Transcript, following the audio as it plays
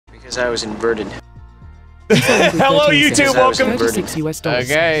Because I was inverted. Hello, YouTube. Welcome. $36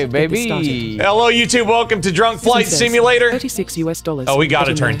 Okay, baby. Hello, YouTube. Welcome to Drunk Flight Simulator. $36. Oh, we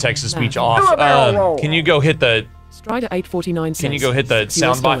gotta turn text to speech off. Can you go hit the? Strider 8.49 cents. Can you go hit the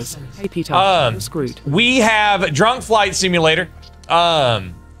sound box? Hey Peter, I'm screwed. We have Drunk Flight Simulator.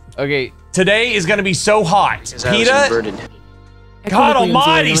 Okay. Today is gonna be so hot. PETA. God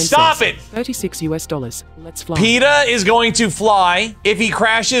Almighty! Stop it! $36. Let's fly. PETA is going to fly. If he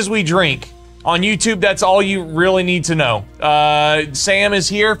crashes, we drink. On YouTube, that's all you really need to know. Sam is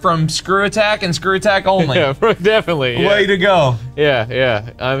here from Screwattack and Screwattack only. Yeah, definitely. Yeah. Way to go. Yeah,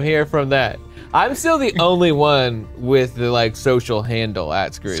 I'm here from that. I'm still the only one with the like social handle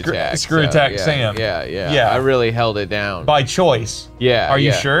at Screwattack. Screwattack so, Sam. Yeah. I really held it down. By choice. Yeah. Are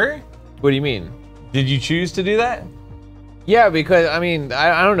you sure? What do you mean? Did you choose to do that? Yeah, because I mean,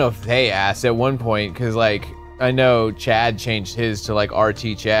 I don't know if they asked at one point, because like I know Chad changed his to like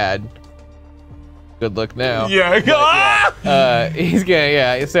RT Chad. Good look now. Yeah. He's gonna,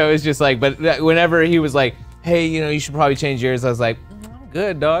 yeah. So it's just like, but whenever he was like, hey, you know, you should probably change yours, I was like, I'm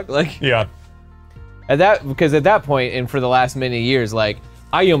good, dog. Like, yeah. Because at that point, and for the last many years, like,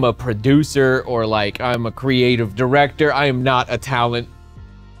 I am a producer or like I'm a creative director. I am not a talent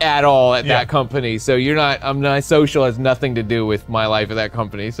at all at that company. So my social has nothing to do with my life at that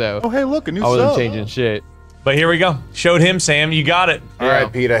company. So oh, hey, look, a new I wasn't changing shit. But here we go. Showed him, Sam. You got it. All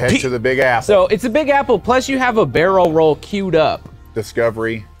right, PETA, head to the Big Apple. So it's a Big Apple, plus you have a barrel roll queued up.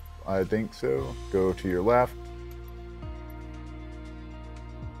 Discovery, I think so. Go to your left.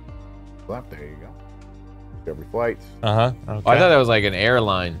 Left, there you go. Discovery flights. Okay. I thought that was like an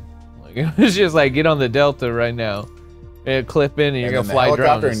airline. Like, it was just like, get on the Delta right now. And clip in and you're going to fly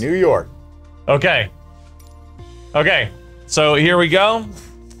helicopter drones. in New York. Okay. Okay. So here we go.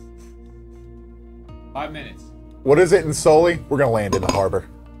 5 minutes. What is it in Sully? We're going to land in the harbor.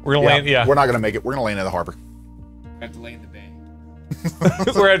 We're going to land, yeah. We're not going to make it. We're going to land in the harbor. We have to lay in the bay. We're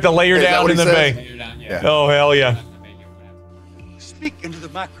going to have to lay her down in the bay. Lay her down, yeah. Oh, hell yeah. Speak into the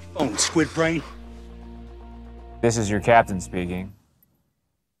microphone, Squid Brain. This is your captain speaking.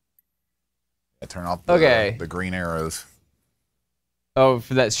 Yeah, turn off the green arrows. Oh,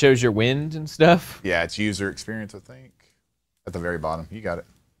 for that shows your wind and stuff? Yeah, it's user experience, I think. At the very bottom. You got it.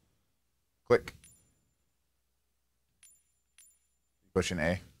 Click. Pushing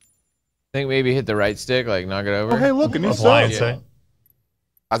A. I think maybe hit the right stick, like knock it over. Oh, hey, look, a new song. Yeah.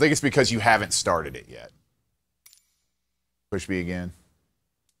 I think it's because you haven't started it yet. Push B again.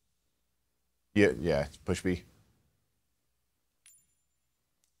 Yeah, push B.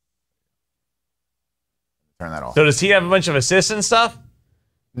 Turn that off. So does he have a bunch of assists and stuff?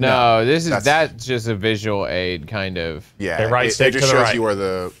 No, that's just a visual aid, kind of. Yeah, okay, right stick it just to the shows right. you where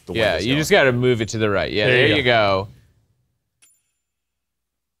the yeah, you just got to move it to the right. Yeah, there you go.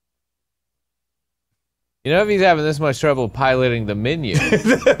 You know, if he's having this much trouble piloting the menu.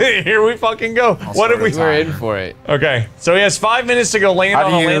 Here we fucking go. What if we're in for it? Okay, so he has 5 minutes to go land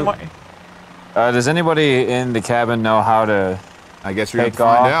on a landmark. Does anybody in the cabin know how to I guess you're going to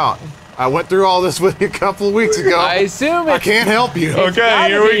find out. I went through all this with you a couple of weeks ago. I assume I can't help you. Okay,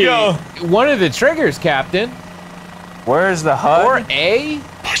 here we go. One of the triggers, Captain. Where's the HUD? Or A?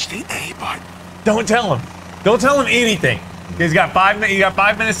 Push the A button. Don't tell him. Don't tell him anything. He's got 5 minutes. You got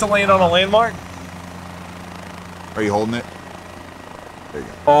 5 minutes to land on a landmark. Are you holding it? There you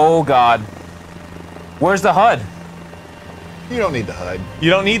go. Oh God. Where's the HUD? You don't need the HUD. You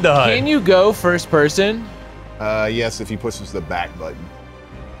don't need the HUD. Can you go first person? Yes, if he pushes the back button.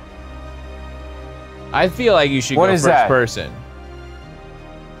 I feel like you should go first person.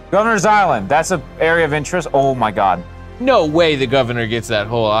 Governor's Island. That's an area of interest. Oh my God. No way the governor gets that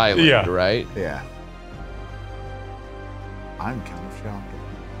whole island, right? Yeah. I'm kind of shocked.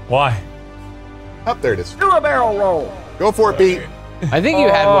 Why? Up there it is. Do a barrel roll. Go for it, Pete. I think you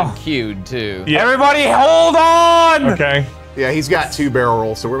had one queued too. Yeah. Everybody hold on! Okay. Yeah, he's got 2 barrel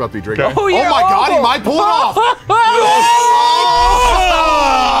rolls, so we're about to be drinking. Okay. Oh, yeah. My God, he might pull it off.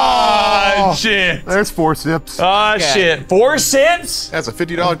 Oh, shit. There's 4 sips. Oh, shit. 4 sips? That's a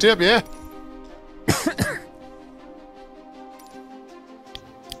 $50 tip, yeah.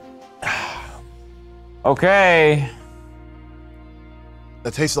 Okay.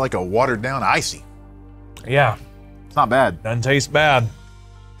 That tastes like a watered down icy. Yeah. It's not bad. Doesn't taste bad.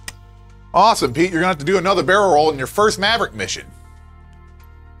 Awesome, Pete. You're going to have to do another barrel roll in your first Maverick mission.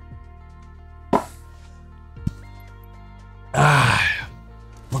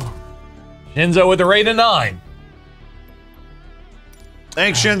 Shinzo with a rate of 9.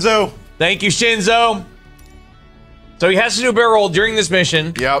 Thanks, Shinzo. Thank you, Shinzo. So he has to do a barrel roll during this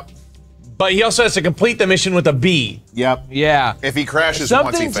mission. Yep. But he also has to complete the mission with a B. Yep. Yeah. If he crashes once,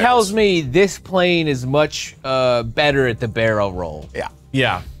 he Something fails. tells me this plane is much better at the barrel roll. Yeah.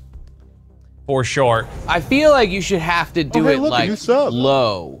 Yeah. For sure. I feel like you should have to do hey, it look, a like new sub.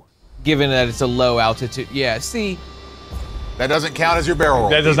 low, given that it's a low altitude. Yeah, see, That doesn't count as your barrel roll.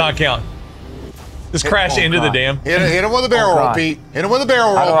 That does not count. Just crash into the God. dam. Hit him with a barrel roll, God. Pete. Hit him with a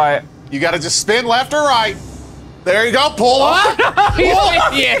barrel How do roll. I? You got to just spin left or right. There you go. Pull up.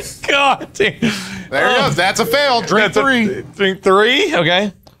 Yes. God damn. There he goes. That's a fail. Drink three. Drink 3.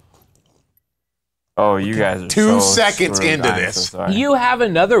 Okay. Oh, you guys are 2 so seconds screwed. into I'm this. so sorry. you have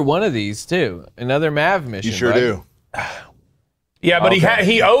another one of these too, another MAV mission. You sure right? do. Yeah, but Okay.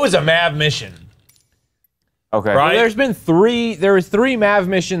 he owes a MAV mission. Okay. Right? Well, there's been 3. There was 3 MAV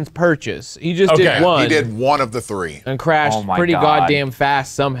missions purchased. He just Okay. did one. He did one of the 3. and crashed Oh my pretty God. goddamn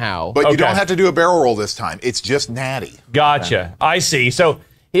fast somehow. But Okay. you don't have to do a barrel roll this time. It's just natty. Gotcha. I see. So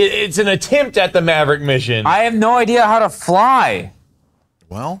it's an attempt at the Maverick mission. I have no idea how to fly.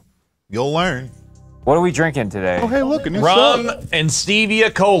 Well, you'll learn. What are we drinking today? Oh, hey, look, a new Rum sub. and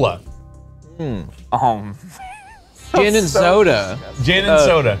stevia cola. Gin and soda. Gin and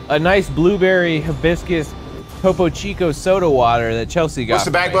soda. A nice blueberry hibiscus Topo Chico soda water that Chelsea got. What's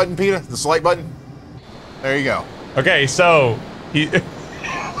the for back me. button, Peter? The select button? There you go. Okay, so he.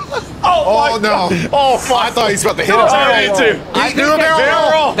 Oh, no. Oh, fuck. I thought he was about to hit Oh, us. I did too. Pete, do a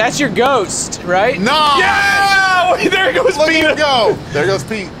barrel roll. That's your ghost, right? No. Yeah! There goes Look at him Peter. go. There goes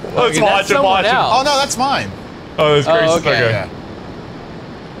Pete. Let's Okay, watch that's him. someone Watch him. else. Oh, no, that's mine. Oh, that's crazy. Oh, okay. Yeah.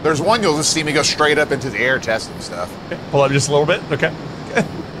 There's one you'll just see me go straight up into the air testing stuff. Pull up just a little bit. Okay.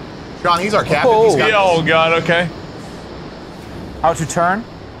 Sean, he's our captain. Oh. He's got Yeah, oh God. Okay. How to turn?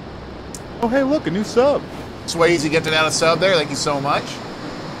 Oh, hey, look, a new sub. Swayze getting out of sub there. Thank you so much.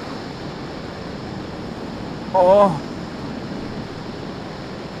 Oh,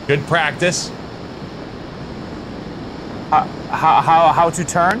 Good practice. how to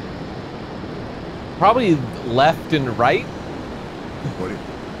turn? Probably left and right.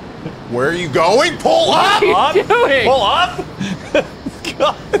 Where are you going? Pull up! Up. Doing? Pull up.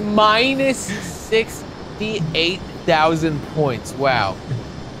 God. Minus 68,000 points. Wow.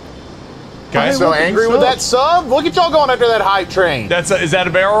 Okay. Hey, So look, angry new with sub. that sub? Look at y'all going after that hype train. Is that a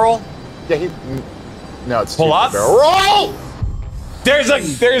barrel roll? Yeah, no, it's Pull too up. barrel roll. There's a.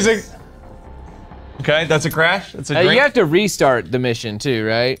 Okay, that's a crash. That's a drink. You have to restart the mission too,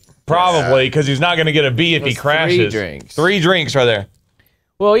 right? Probably because he's not going to get a B if he That's 3 crashes. drinks. 3 drinks right there.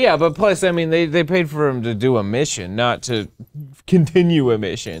 Well, yeah, but plus, I mean, they paid for him to do a mission, not to continue a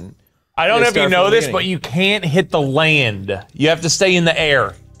mission. I don't Yeah, know if you start know from the this, but you can't hit the land. You have to stay in the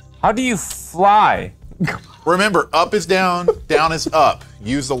air. How do you fly? Remember, up is down, down is up.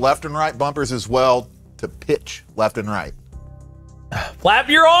 Use the left and right bumpers as well to pitch left and right. Flap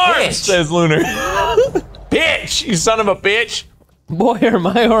your arms, Pitch. says Lunar. Pitch, you son of a bitch. Boy, are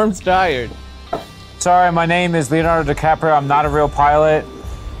my arms tired. Sorry, my name is Leonardo DiCaprio. I'm not a real pilot.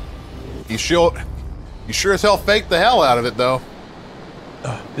 You sure as hell faked the hell out of it, though.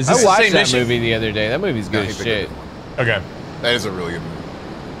 Is I this the watched same that mission? movie the other day. That movie's good he as picked a shit. good one. Okay, That is a really good movie.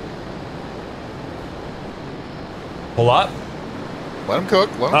 pull up. Let him cook.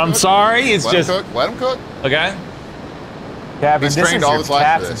 Let him I'm cook. sorry, it's Let just him cook. Let him cook. okay. Captain, He's this trained is all your his life for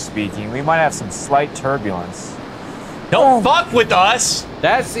captain this. speaking. We might have some slight turbulence. Don't fuck with us.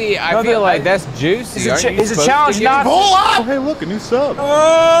 That's see, I No, feel that- like that's juicy. Is a Aren't cha- you is a supposed to challenge get- not- Pull Oh, up! hey, look, a new sub.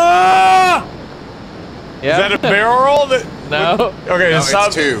 Ah! Yeah. Is that a barrel roll? No. Okay, No, the sub.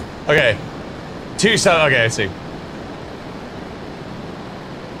 it's 2. Okay, 2 sub. Okay, I see.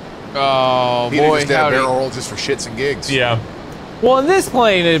 Oh Peter boy, just did a howdy. barrel roll just for shits and gigs. Yeah, Well, in this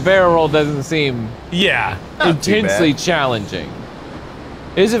plane, a barrel roll doesn't seem yeah. Not too intensely bad. challenging.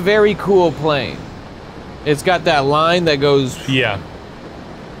 It's a very cool plane. It's got that line that goes. Yeah.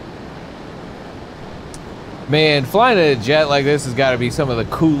 Man, flying a jet like this has got to be some of the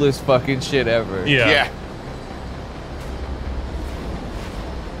coolest fucking shit ever. Yeah. Yeah.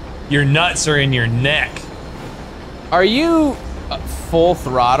 Your nuts are in your neck. Are you full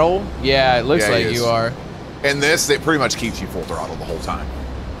throttle? Yeah, it looks Yeah, he like is. you are. And this, it pretty much keeps you full throttle the whole time.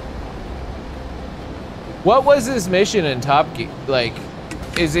 What was this mission in Top Gear? Like,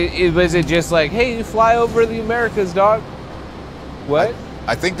 was it just like, hey, you fly over the Americas, dog? What?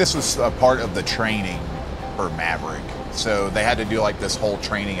 I think this was a part of the training for Maverick. So they had to do like this whole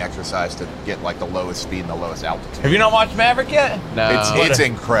training exercise to get like the lowest speed and the lowest altitude. Have you not watched Maverick yet? No. It's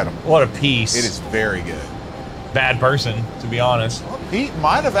incredible. What a piece. It is very good. Bad person, to be honest. Well, Pete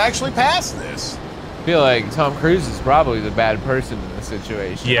might have actually passed this. I feel like Tom Cruise is probably the bad person in this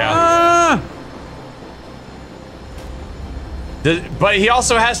situation. Yeah. But he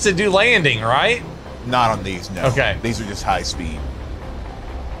also has to do landing, right? Not on these, no. Okay. These are just high speed.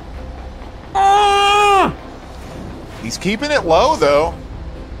 He's keeping it low, though.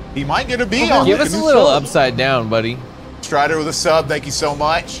 He might get a B on Give it. us a little upside down, buddy. Strider with a sub, thank you so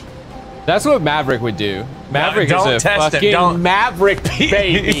much. That's what Maverick would do. Maverick don't is a test fucking it. Don't. Maverick,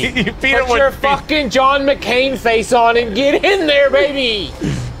 baby. You beat him Put with your feet. fucking John McCain face on and get in there, baby.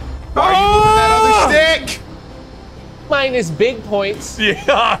 Why are you moving that other stick? Minus big points.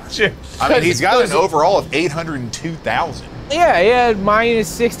 Yeah, shit. I mean, he's got an overall of 802,000. Yeah, he had minus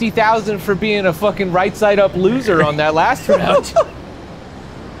 60,000 for being a fucking right side up loser on that last round.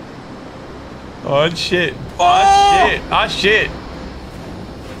 Oh, shit. Oh, shit. Oh, shit.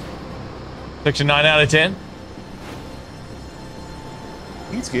 Section 9 out of 10.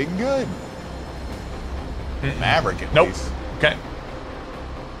 He's getting good. Maverick at Nope. least. Okay.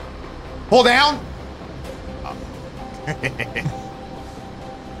 Pull down. All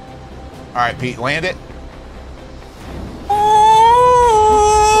right, Pete, land it. I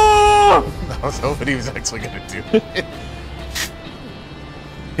was hoping he was actually going to do it.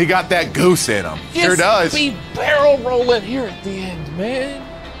 He got that goose in him. Sure does. Be barrel rolling here at the end, man.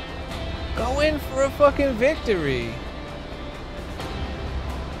 Go in for a fucking victory.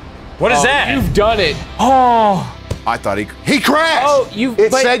 What is that? You've done it. Oh. I thought he crashed. Oh, you.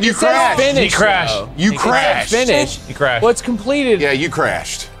 It but said you crashed. Finish, He crashed. though. You It said crashed. Finish. He crashed. What's completed? Yeah, you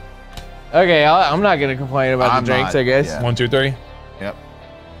crashed. Okay, I'm not gonna complain about I'm the drinks. not, I guess. yeah. 1, 2, 3. Yep.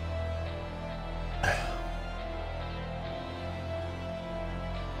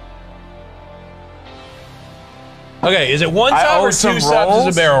 Okay, is it one I sub owe or some two subs rolls?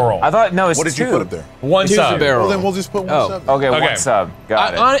 is a barrel roll? I thought, no, it's What did two. you put up there? One Two's sub. a barrel. Well, then we'll just put one Oh. sub. Okay, Okay. one sub.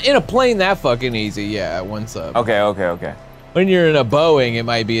 Got it. In a plane that fucking easy, yeah, one sub. Okay. When you're in a Boeing, it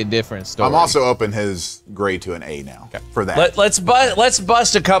might be a different story. I'm also upping his grade to an A now for that. Let's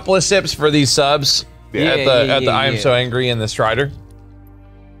bust a couple of sips for these subs. Yeah, at the I am so angry and the Strider.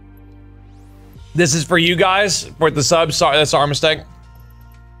 This is for you guys with the subs. Sorry, that's our mistake.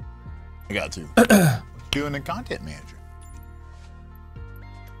 I got to. Doing the content manager.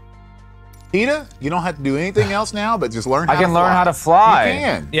 Peter, you don't have to do anything else now, but just learn how I can to learn fly. how to fly. You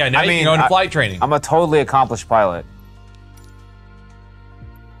can. Yeah, now I you mean, can go into I- flight training. I'm a totally accomplished pilot.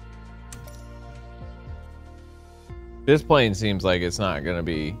 This plane seems like it's not gonna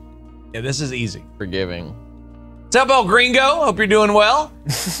be Yeah, this is easy. forgiving. What's up, El Gringo? Hope you're doing well.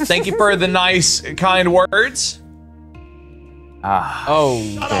 Thank you for the nice, kind words. Oh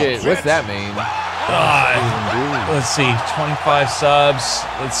shit! What's that mean? Let's see, 25 subs.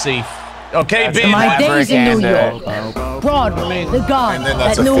 Let's see. Okay, That's Ben. my My days in New and, York. Broadway, the God And then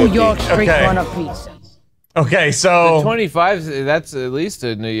that's that a New 50. York straight Okay. on a pizza. Okay, so 25. That's at least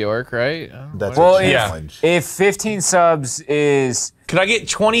a New York, right? That's Well, a if, challenge. if 15 subs is could I get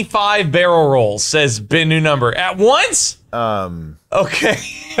 25 barrel rolls? Says Ben new number at once. Okay,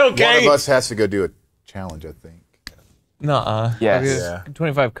 One okay. of us has to go do a challenge, I think. Nuh-uh. yes. Yeah.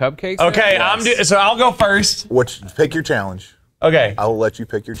 25 cupcakes. Okay, Yes. so I'll go first. Pick your challenge. Okay. I will let you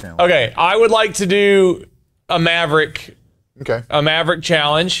pick your challenge. Okay, I would like to do a Maverick Okay.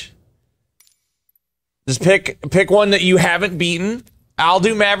 challenge. Just pick one that you haven't beaten. I'll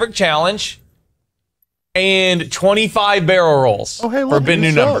do Maverick challenge. And 25 barrel rolls Oh, hey, for look, Ben new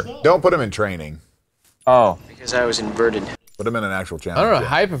new sub. number. Don't put him in training. Oh, Because I was inverted. Put him in an actual I challenge. don't know. Yeah.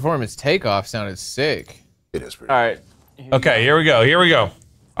 High performance takeoff sounded sick. It is pretty. all right. Okay, here we go.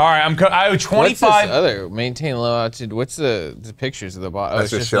 All right, I owe What's 25. this other? Maintain low altitude. What's the pictures of the bottom?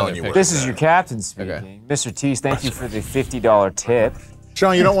 That's just showing you what- This is your captain speaking. Okay. Mr. Tease, thank you for the $50 tip.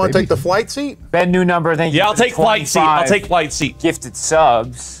 Sean, you don't want to take the flight seat? Ben, new number, thank you. Yeah, I'll for the take flight seat. I'll 25 take flight seat. gifted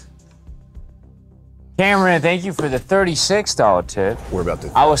subs. Cameron, thank you for the $36 tip. We're about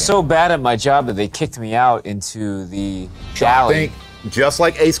to. I was so bad at my job that they kicked me out into the galley, think just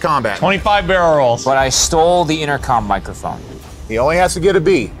like Ace Combat. 25 barrel rolls. but I stole the intercom microphone. He only has to get a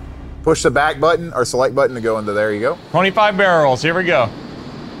B. Push the back button or select button to go into there. You go. 25 barrel rolls. Here we go.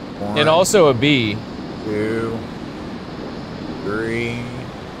 One, And also a B. 2, 3,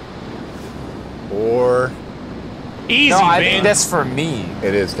 4. Easy, No, I Ben. think that's for me.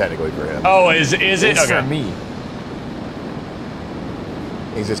 It is technically for him. Oh, is it? It's Okay. for me.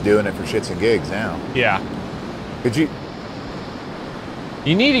 He's just doing it for shits and gigs now. Yeah. Could you?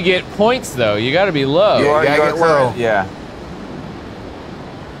 You need to get points though. You got to be low. Yeah. You are get low. correct, yeah.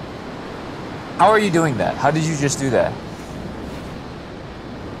 How are you doing that? How did you just do that?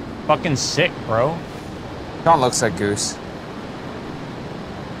 Fucking sick, bro. Sean looks like Goose.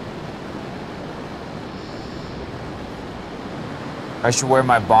 I should wear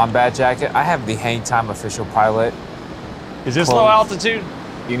my bomb bat jacket. I have the Hang Time official pilot. Is this low altitude?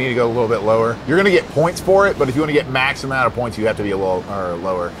 You need to go a little bit lower. You're going to get points for it, but if you want to get max amount of points, you have to be a little or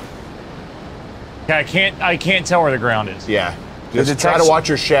lower. Okay, I can't tell where the ground is. Yeah. Just try to watch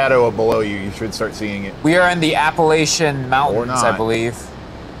your shadow below you. You should start seeing it. We are in the Appalachian Mountains, I believe.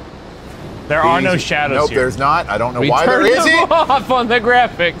 There are no shadows Nope, here. there's not. I don't know We why there turned them isn't. off on the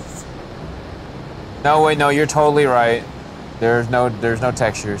graphics. No, wait, no, you're totally right. There's no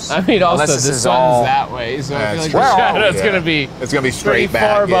textures. I mean, also Unless the this is sun's all that way, so I feel like Where the are we? shadow's Yeah. gonna be It's going to be pretty straight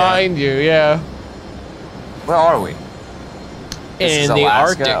back. far behind you. Yeah. Where are we? This is In the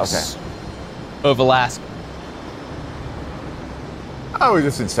Alaska? Arctics of Alaska. Oh, we're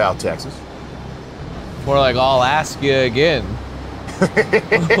just in South Texas. More like Alaska again.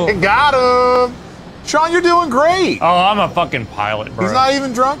 Got him. Sean, you're doing great. Oh, I'm a fucking pilot, bro. He's not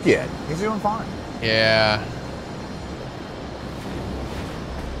even drunk yet. He's doing fine. Yeah.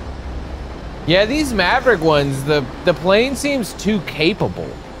 Yeah, these Maverick ones, the plane seems too capable.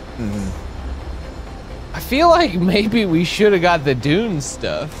 I feel like maybe we should have got the Dune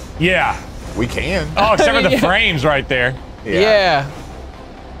stuff. Yeah. We can. Oh, except for the Yeah. frames right there. Yeah.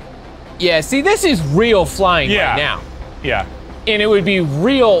 Yeah, see, this is real flying right now. Yeah. And it would be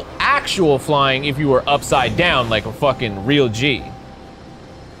real, actual flying if you were upside down like a fucking real G.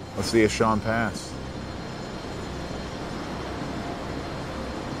 Let's see if Sean passed.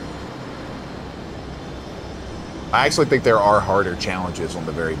 I actually think there are harder challenges on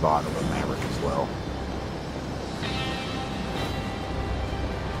the very bottom of Maverick as well.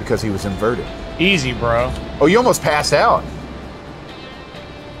 Because he was inverted. Easy, bro. Oh, you almost passed out.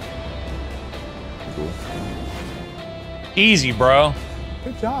 Cool. Easy, bro.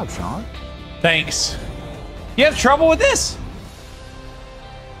 Good job, Sean. Thanks. You have trouble with this?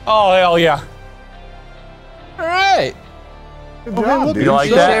 Oh, hell yeah. All right. Good job, dude. You like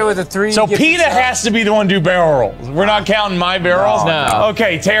that? With a 3. So PETA has to be the one to do barrel rolls. We're not counting my barrels? No.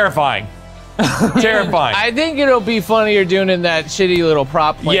 Okay, terrifying. Terrifying. I think it'll be funnier doing in that shitty little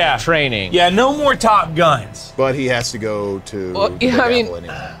prop plane training. Yeah, no more Top Guns. But he has to go to. Well, the yeah, I mean, Apple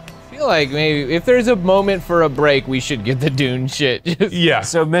anyway. I feel like maybe if there's a moment for a break, we should get the Dune shit. Yeah.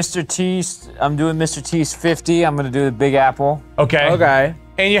 So Mr. T's, I'm doing Mr. T's 50. I'm gonna do the Big Apple. Okay. Okay.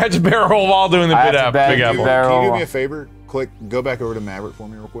 And you have to barrel roll while doing the I Big have to Apple. beg you, barrel Can you do roll. me a favor? Go back over to Maverick for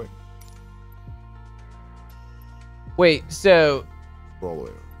me real quick. Wait, so Scroll all the way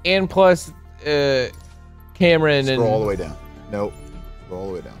over. and plus Cameron Scroll all the and way down. Nope. Scroll all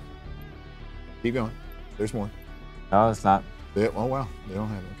the way down. Keep going. There's more. No, it's not. Oh, wow. They don't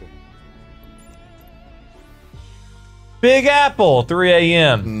have it. Okay. Big Apple, 3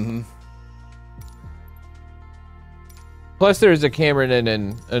 a.m. Mm-hmm. plus there's a Cameron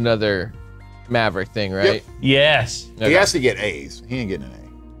and another Maverick thing, right? Yep. Yes. He Okay. has to get A's. He ain't getting an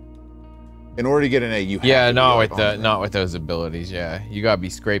A. In order to get an A, you have Yeah, to not be with like the on there. not with those abilities. Yeah, you gotta be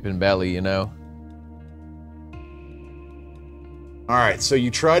scraping belly, you know. All right, so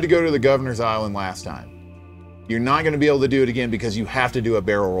you tried to go to the Governor's Island last time. You're not going to be able to do it again because you have to do a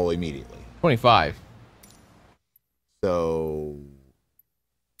barrel roll immediately. 25. So,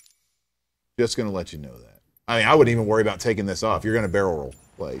 just going to let you know that. I mean, I wouldn't even worry about taking this off. You're going to barrel roll.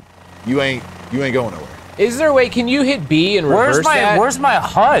 Like, you ain't going nowhere. Is there a way? Can you hit B and reverse that? Where's my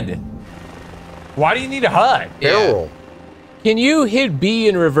HUD? Why do you need a HUD? Barrel roll. Can you hit B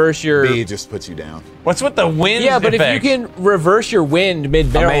and reverse your? B just puts you down. What's with the wind Yeah, but effect? if you can reverse your wind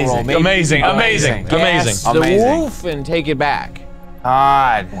mid barrel roll, Amazing. maybe Amazing, you can amazing, gas amazing. the Amazing. woof and take it back.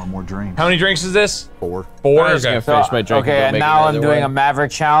 God. One more drink. How many drinks is this? 4. 4? I'm just gonna finish my drink. Okay, go and make now I'm another doing a one. Maverick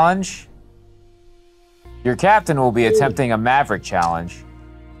challenge. Your captain will be attempting a Maverick challenge.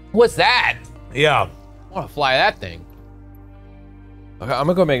 What's that? Yeah. I want to fly that thing. Okay, I'm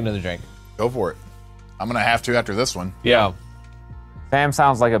gonna go make another drink. Go for it. I'm going to have to after this one. Yeah. Sam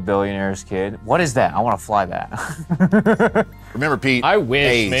sounds like a billionaire's kid. What is that? I want to fly that. Remember, Pete. I wish,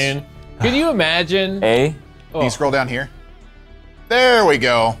 A's. man. Can you imagine? A? Can you scroll down here? There we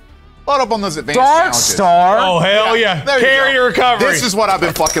go. Load up on those advanced Dark challenges. Star. Oh, hell yeah. There you Carrier go. recovery. This is what I've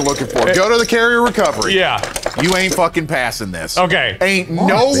been fucking looking for. Go to the carrier recovery. Yeah. You ain't fucking passing this. Okay. Ain't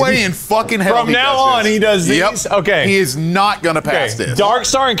no way in fucking hell From he now does on, this. he does these? Yep. Okay. He is not gonna pass Okay. this. Dark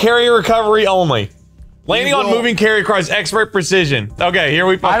Star and carrier recovery only. Landing on will- moving carrier cars, expert precision. Okay, here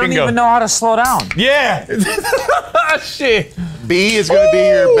we I fucking don't go. even know how to slow down. Yeah. Shit. B is gonna be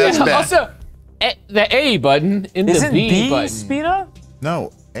your best bet. Also, the A button in the Isn't B, B button. speed up?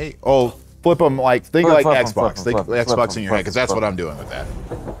 No. Hey. Oh, flip them like think Flip like 'em, Xbox. flip 'em, Think flip 'em, Xbox flip in 'em, your head, because that's flip what 'em. I'm doing with that.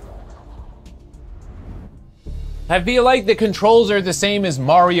 I feel like the controls are the same as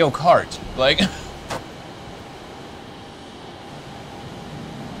Mario Kart. Like,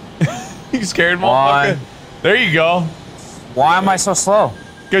 You scared, motherfucker? One. There you go. Why am I so slow?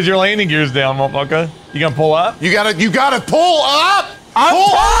 Because your landing gear's down, motherfucker. You gonna pull up? You gotta pull up! I'm Pull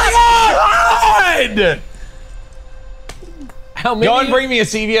God! How many? Go and bring me a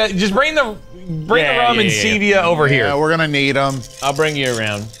Stevia. Just bring the rum and Stevia over Yeah, here. we're gonna need them. I'll bring you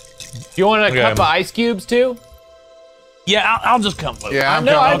around. You want a cup of ice cubes too? Yeah, I'll just come with Yeah, I'm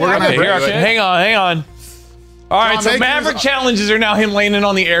No, coming. I- We're I gonna can bring bring it. it. Hang on. All right, John, so make Maverick yours- challenges are now him landing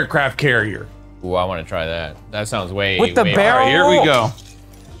on the aircraft carrier. Ooh, I want to try that. That sounds way. With the way barrel? All right, here we go.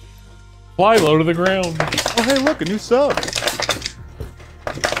 Fly low to the ground. Oh, hey, look, a new sub.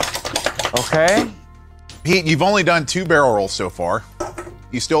 Okay. Pete, you've only done 2 barrel rolls so far.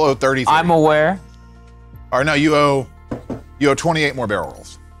 You still owe 33. I'm aware. Or no, you owe 28 more barrel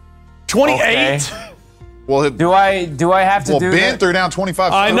rolls. 28? Okay. Well, Do I have to do Ben them? threw down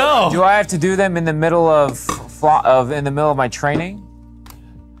 25. I know. Do I have to do them in the middle of my training?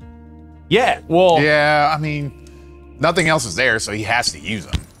 Yeah, well, Yeah, I mean, nothing else is there, so he has to use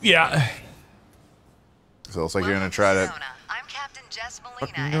them. yeah. So it looks like you're gonna try to. I'm Captain Jess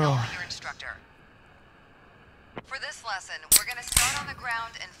Molina, and I'll be your instructor. For this lesson, we're gonna start on the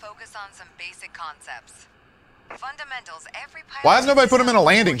ground and focus on some basic concepts. Fundamentals every pilot. Why has nobody put him in a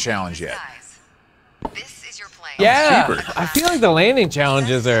landing challenge yet? This is your plane. Yeah, I feel like the landing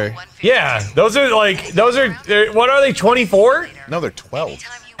challenges are. Yeah, those are what are they, 24? No, they're 12.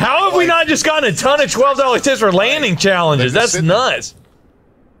 How have we not just gotten a ton of $12 tips for landing challenges? They're That's just sitting there. nuts.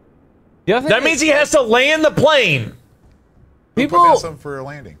 The other That thing means he has to land the plane. Put down something for a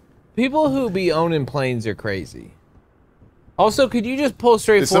landing. people who be owning planes are crazy. Also, could you just pull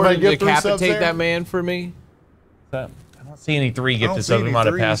straight Did forward somebody and get 3 subs decapitate there? that man for me? I don't see any 3 don't gifted see subs. We any might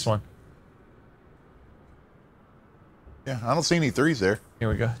have threes. passed one. Yeah, I don't see any 3s there. Here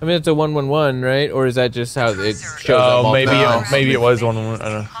we go. I mean, it's a 111, right? Or is that just how it shows up? Oh, maybe No. maybe it was one. I don't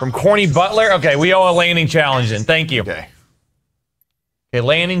know. From Corny Butler. Okay, we owe a landing challenge. Then thank you. Okay. Okay,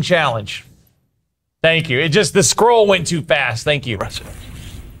 landing challenge. Thank you. It just the scroll went too fast. Thank you.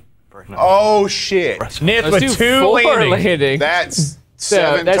 Oh shit. Nip Let's with do 2 4 landings. landings. That's So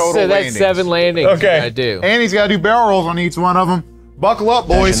 7 that's total that's landings. 7 landings. Okay. You gotta do. And he's got to do barrel rolls on each one of them. Buckle up,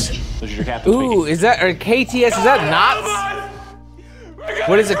 boys. Ooh, is that or KTS? Is that knots?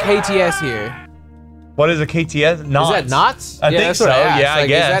 What is a KTS here? What is a KTS? Knots. Is that knots? I think that's so. what asked. Yeah, I Like,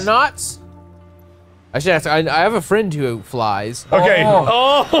 guess. Is that knots? I should ask. I have a friend who flies. Okay.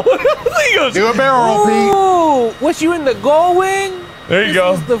 Oh, he goes. Do a barrel roll, Pete. Ooh, what you in the Gull Wing? There you This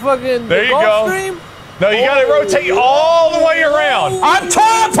go. is the fucking There the you Gulf go. Stream? No, you gotta rotate all the way around. I'm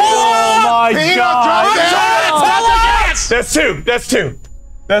trying to pull Oh my Pete, God. I'm trying to pull That's 2. That's 2.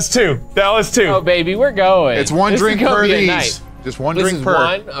 That's 2. That was 2. Oh baby, we're going. It's 1 This is drink gonna per be a these. night. Just 1 This drink is per.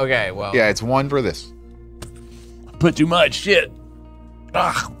 1? Okay, well. Yeah, it's 1 for this. Put too much. Shit.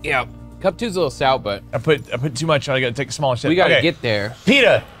 Ugh. Yeah. Cup 2's a little stout, but I put too much on. I gotta take a small shit. we gotta Okay. get there.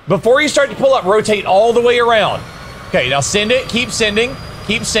 PETA, before you start to pull up, rotate all the way around. Okay, now send it. Keep sending.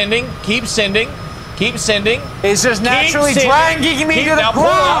 Keep sending. Keep sending. Keep sending. It's just naturally Keep sending. dragging me Keep- to the now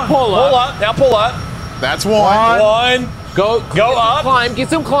ground. Pull up. Now pull up. That's 1. 1. Go Go up. Climb, get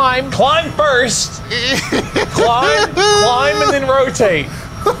some climb. Climb first. Climb, and then rotate.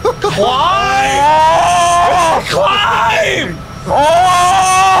 Climb. Climb.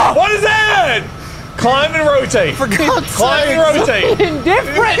 What is that? Climb and rotate. Climb and rotate.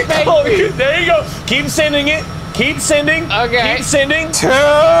 Indifferent, baby. There you go. Keep sending it. Keep sending. Okay. Keep sending. 2.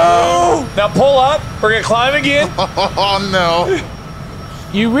 Now pull up. We're gonna climb again. Oh no.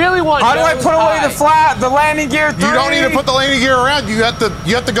 You really want How do I nose put away high. the landing gear? 3? You don't need to put the landing gear around. You have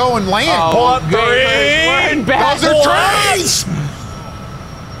to go and land. Pull up. We're 3. in back. Those are trays.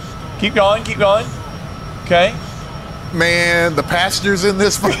 Keep going. Keep going. Okay. Man, the passengers in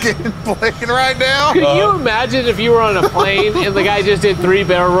this fucking plane right now. Could you imagine if you were on a plane and the guy just did 3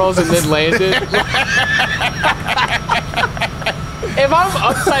 barrel rolls and then landed? If I'm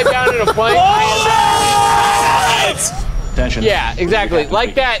upside down in a plane, Attention. yeah, exactly.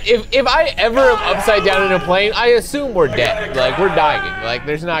 Like that. If I ever am upside down in a plane, I assume we're dead. Like we're dying. Like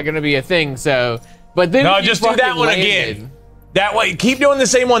there's not gonna be a thing. So, but then No, if you just do that fucking one landed- again. That way, keep doing the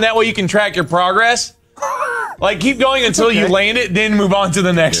same one. That way you can track your progress. Like keep going until you land it, then move on to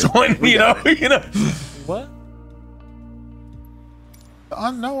the next one. You know. What?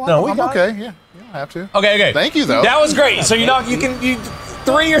 No, No, we I'm got okay. Yeah, you don't have to. Okay. Thank you, though. That was great. So you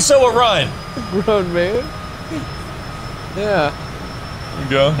 3 or so a run. Run, man. Yeah. There you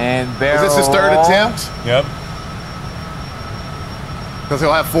go. And Is barrel. this his 3rd attempt? Yep. Because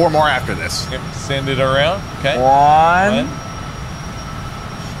he'll have 4 more after this. Yep. Send it around. Okay. 1.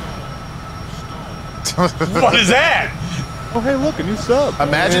 What is that? Oh, hey, look, a new sub.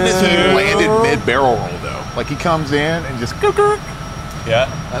 Imagine if he landed mid-barrel roll, though. Like he comes in and just. Yeah.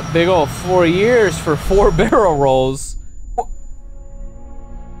 A big old 4 years for 4 barrel rolls.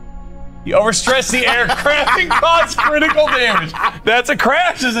 You overstress the aircraft and cause critical damage. That's a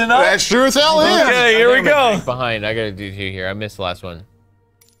crash, is it not? That sure as hell is. Okay, here we go. Behind, I gotta do 2 here. I missed the last one.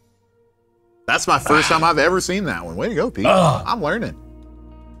 That's my first time I've ever seen that one. Way to go, Pete. I'm learning.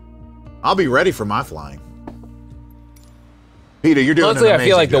 I'll be ready for my flying. Peter, you're doing Honestly, an I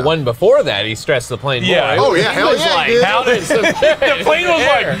feel amazing like the job. one before that, he stressed the plane Yeah. more. Oh, yeah, hell yeah, he did. How did the plane was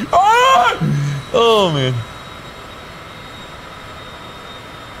like, ah! Oh man.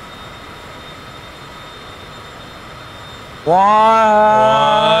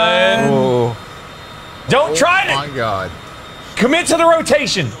 One. Don't try Oh it. my God. Commit to the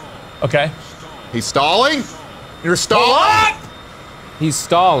rotation. Okay. He's stalling. You're Pull stalling. up. He's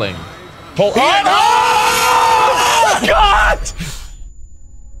stalling. Pull up. Oh God.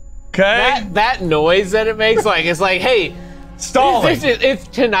 Okay. That noise that it makes, like, it's like, hey, Stalling. it's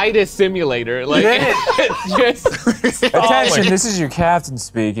tinnitus simulator. Like, it's just Attention, this is your captain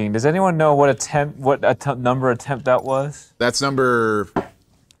speaking. Does anyone know what number attempt that was? That's number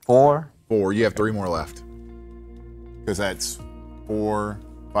 4? 4. You have 3 more left. Because that's 4,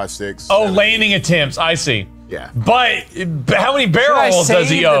 5, 6. Oh, 7, landing attempts. I see. Yeah. But how many barrel I rolls does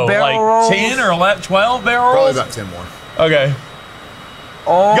save he the owe? barrel Like rolls? 10 or 11, 12 barrel Probably rolls? about 10 more. Okay.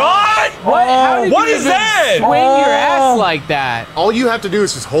 Oh. God! How did What you is even that? swing your ass like that? All you have to do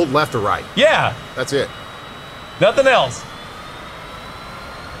is just hold left or right. Yeah. That's it. Nothing else.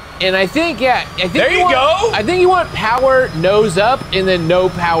 And I think, yeah, I think There you want, go. I think you want power nose up and then no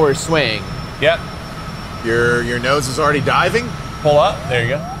power swing. Yep. Your nose is already diving. Pull up. There you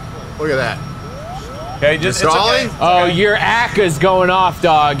go. Look at that. Okay, just You're it's stalling? okay. Oh, your ACA's going off,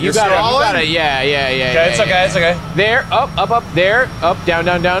 dog. You You're gotta, stalling? yeah. Okay, it's okay, it's okay. There, up, there, up, down,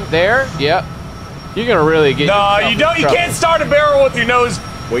 there. Yep. You're gonna really get. No, yourself you in don't. You trouble. can't start a barrel with your nose.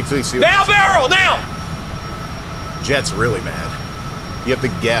 Wait till you see Now, what barrel now. Jet's really mad. You have to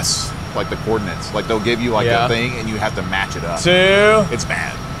guess like the coordinates. Like they'll give you like Yeah. a thing and you have to match it up. 2. It's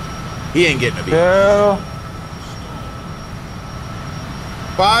mad. He ain't getting a beat. 2.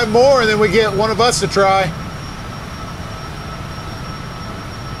 5 more and then we get one of us to try.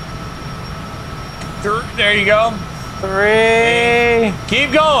 3. There you go. 3.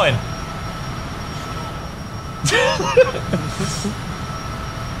 Keep going.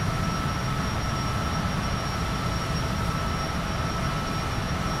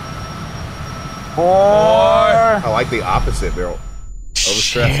 I like the opposite barrel.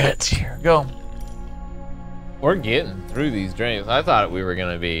 Overstressed. Shit. Here we go. We're getting through these drains. I thought we were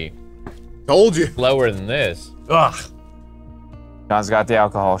gonna be Told you. lower than this. Ugh. John's got the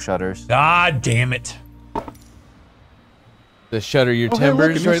alcohol shutters. God damn it. The shutter your hey, look,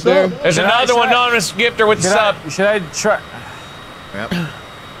 timbers a new right there. sub. There's another one, anonymous gifter with the sub. Should I try? Yep.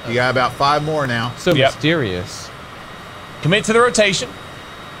 You got about 5 more now. So Yep. mysterious. Commit to the rotation.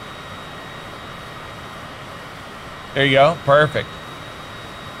 There you go. Perfect.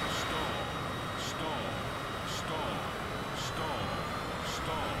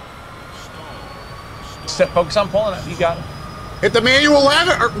 Focus on pulling it. You got it. Hit the manual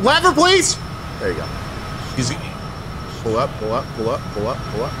lever, please. There you go. He's, Pull up, pull up, pull up, pull up,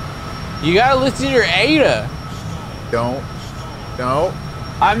 pull up. You gotta listen to your ADA. Don't.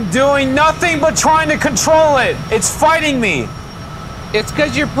 I'm doing nothing but trying to control it. It's fighting me. It's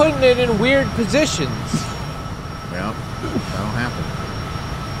because you're putting it in weird positions. Yeah. That'll happen.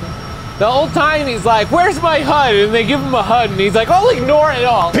 The whole time he's like, "Where's my HUD?" And they give him a HUD, and he's like, "I'll ignore it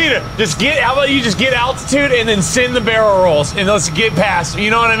all." Peter, just get. How about you just get altitude and then send the barrel rolls and let's get past. You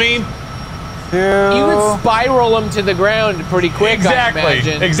know what I mean? 2. You would spiral them to the ground pretty quick, Exactly. I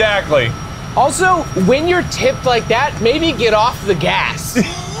imagine. Exactly. Also, when you're tipped like that, maybe get off the gas.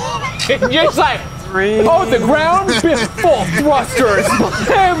 Just like, 3. oh, the ground full thrusters,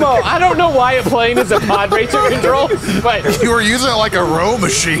 ammo. I don't know why a plane is a pod racer control, but You were using it like a row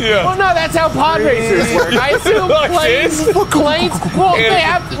machine. well, no, that's how pod racers work. I assume Like planes. this? Well, they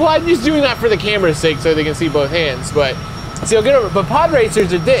have. Well, I'm just doing that for the camera's sake, so they can see both hands. But so you'll get over. But pod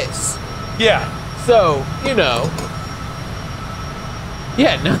racers are this. Yeah. So you know.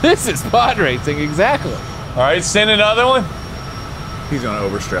 Yeah, no, this is pod racing exactly. All right, send another one. He's gonna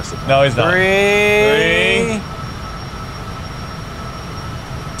overstress it. No, he's not. 3.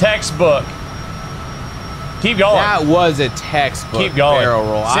 Textbook. Keep going. That was a textbook Keep going. barrel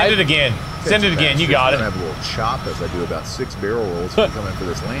roll. Send it again. Send it again. You got I'm it. gonna have a little chop as I do about 6 barrel rolls to come in for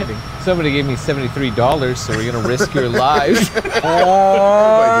this landing. Somebody gave me $73, so we're gonna risk your lives.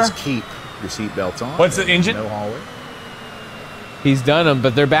 Everybody just keep your seatbelts on. What's the engine? No hallway. He's done them,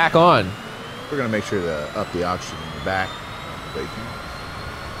 but they're back on. We're gonna make sure to up the oxygen in the back. So you can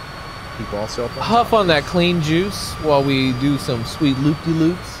keep all cell phones. Huff on that clean juice while we do some sweet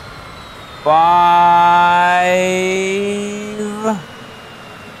loop-de-loops. 5.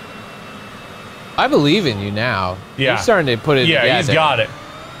 I believe in you now. Yeah. You're starting to put it together. Yeah, he's got it.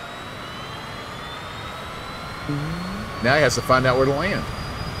 Now he has to find out where to land.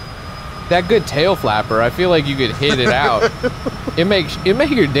 That good tail flapper, I feel like you could hit it out. it make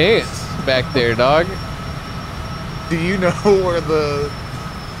your dance back there, dog. Do you know where the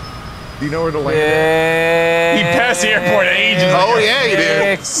land? He passed the airport ages ago. Oh yeah, he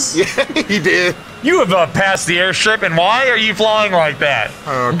did. Yeah, he did. You have passed the airstrip, and why are you flying like that?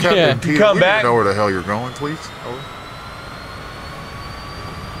 Captain Yeah. Peter, Come we back. know where the hell you're going, please.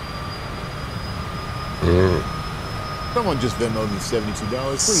 Someone just Venmoed me $72,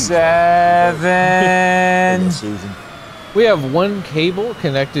 please. 7. Susan. We have one cable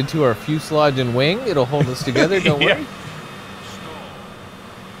connected to our fuselage and wing. It'll hold us together, don't Yeah. worry.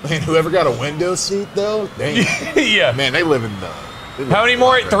 Man, whoever got a window seat though, dang. Yeah. Man, they live in the. How many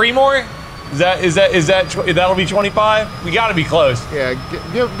more? 3 more? That'll be 25? We got to be close. Yeah,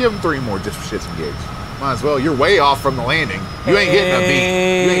 give them 3 more just for shits and gigs. Might as well. You're way off from the landing. You ain't getting a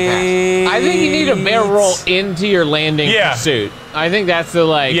beat. You ain't I think you need a barrel roll into your landing pursuit. I think that's the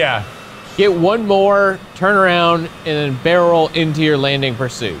Yeah. get one more, turn around, and then barrel roll into your landing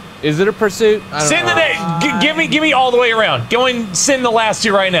pursuit. Is it a pursuit? I don't Send know. give me all the way around. Go and send the last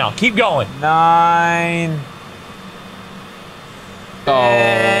 2 right now. Keep going. 9. Oh,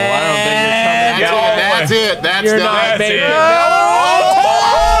 I don't think you're coming. Get all the way. That's it. That's You're done. not That's making it.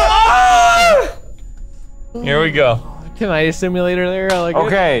 it. Here we go. Can I simulator there? I like it.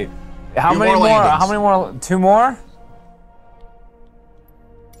 Okay. How 2 many more more? landings. How many more? 2 more?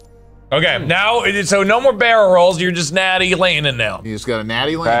 Okay, now, so no more barrel rolls. You're just natty landing now. You just got a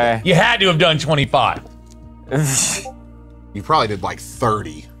natty landing. Okay. You had to have done 25. You probably did like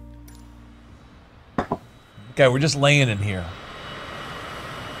 30. Okay, we're just laying in here.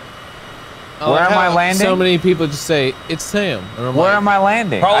 Where am I landing? So many people just say, it's Sam. And I'm Where like, am I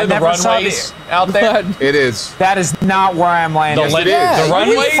landing? Probably I the never saw runway this. out there. It is. That is not where I'm landing. The, it is. the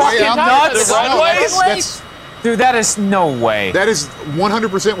runways? fucking nuts? The runways? That's, Dude, that is no way. that is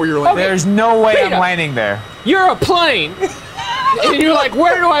 100% where you're landing. There's no way Peter. I'm landing there. You're a plane. And you're like,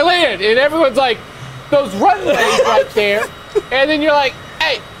 where do I land? And everyone's like, those runways right there. And then you're like,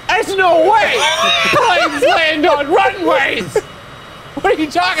 hey, there's no way planes land on runways. What are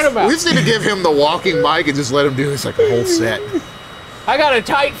you talking about? We just need to give him the walking mic and just let him do this like a whole set. I got a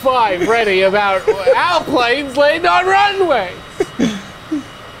tight 5 ready about how planes land on runways.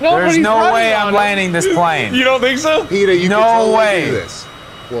 There's no running way on I'm them. landing this plane. You don't think so? Peter, you No can totally way. do this.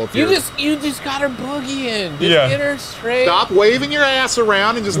 Well, if You you're, just got her boogie in. Just Yeah. get her straight. stop waving your ass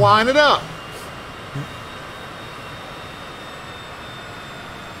around and just line it up.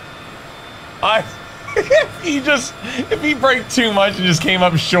 If he braked too much and just came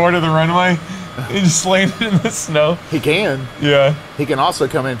up short of the runway, and just landed in the snow. He can. Yeah. He can also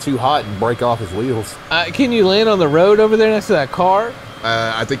come in too hot and break off his wheels. Can you land on the road over there next to that car?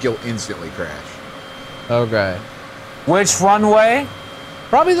 I think you'll instantly crash. Okay. Which runway?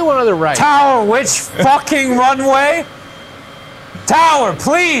 Probably the one on the right. Tower, which fucking runway? Tower,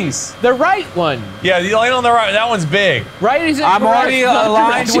 please. The right one. Yeah, you land on the right. That one's big. Right is I'm already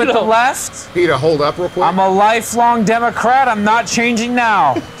aligned with the directional. left. Peter, hold up real quick. I'm a lifelong Democrat. I'm not changing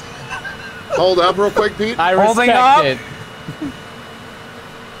now. Hold up real quick, Pete. I Holding respect up? it.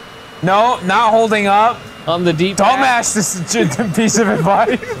 No, not holding up. On the deep Don't path. ask this piece of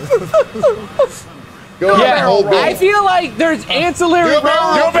advice. Go ahead and hold I back. feel like there's ancillary Do a barrel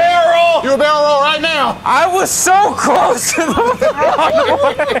roads. roll. Barrel! Do a barrel roll right now. I was so close to the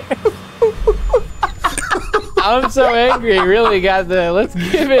runway. I'm so angry. Really got the. Let's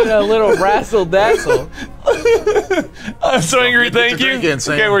give it a little razzle dazzle. I'm so angry. Thank you. drinking,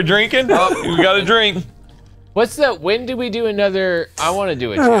 Sam. Okay, we're drinking. We got a drink. What's the? When do we do another? I want to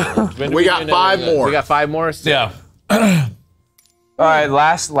do a challenge. When do We do got another- 5 more. We got 5 more. Yeah. All right,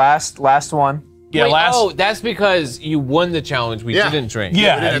 last one. Yeah, Wait, last. Oh, that's because you won the challenge. We Yeah. didn't drink.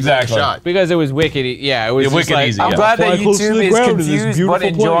 Yeah, We didn't take a exactly. shot. Because it was wicked. Yeah, it was Yeah, just wicked like, easy, I'm yeah. glad that Fly close to YouTube the is ground in this confused beautiful but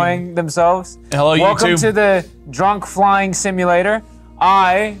plane. enjoying themselves. Hello, Welcome YouTube. to the Drunk Flying Simulator.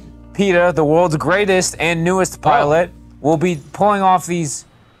 I, Peter, the world's greatest and newest pilot, will be pulling off these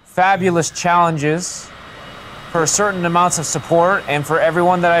fabulous challenges for certain amounts of support, and for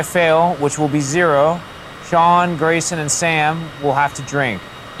everyone that I fail, which will be 0, Sean, Grayson, and Sam will have to drink.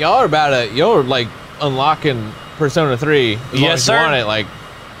 Y'all are like unlocking Persona 3. As long Yes, as sir. You want it, like,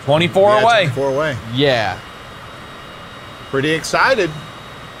 24 Yeah, away. 24 away. yeah. Pretty excited.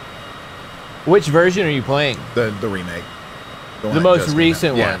 Which version are you playing? The remake. The most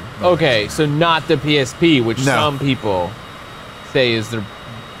recent one. Okay, so not the PSP, which some people say is the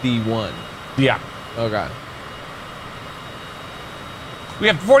one. Yeah. Okay. We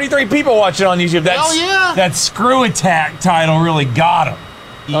have 43 people watching on YouTube. That's, that Screw Attack title really got him.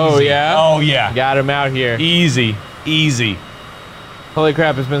 Easy. Oh, yeah? Oh, yeah. Got him out here. Easy. Easy. Holy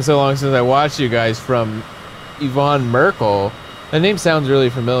crap, it's been so long since I watched you guys from Yvonne Merkel. That name sounds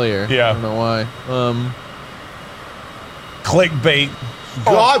really familiar. Yeah. I don't know why. Clickbait.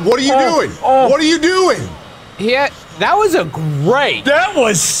 God, what are you doing? What are you doing? Yeah, that was a great. That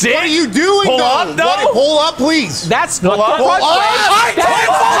was sick. What are you doing? Pull up, though? Pull up, please. That's not Pull up.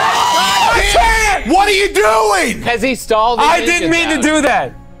 I can't. What are you doing? Has he stalled? I didn't mean to do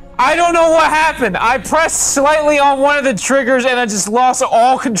that. I don't know what happened. I pressed slightly on one of the triggers and I just lost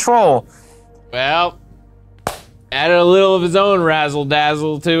all control. Well, added a little of his own razzle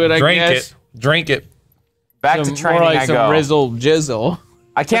dazzle to it, I guess. Drink it. Back to training more like I some go. Rizzle jizzle.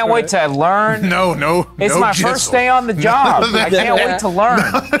 I can't wait to learn. No. It's my first day on the job. I can't wait to learn.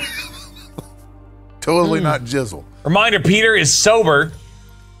 Totally not jizzle. Reminder, Peter is sober.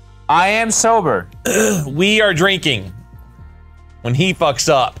 I am sober. We are drinking when he fucks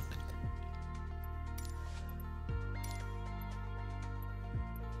up.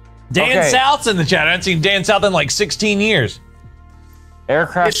 Dan South's in the chat. I haven't seen Dan South in like 16 years.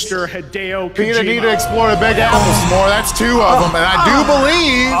 Aircraft. Mr. Hideo Peter need to Kojima. explore the Big Apple some more. That's 2 of them, and I do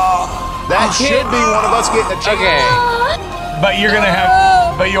believe that should be one of us getting a chance. Okay. But you're gonna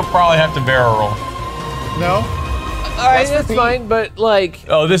have, but you'll probably have to barrel roll. No. All right, that's fine, but like.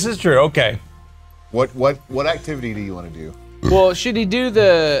 Oh, this is true. Okay. What activity do you want to do? Well, should he do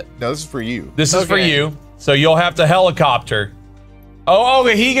the? No, this is for you. This is for you. So you'll have to helicopter. Oh,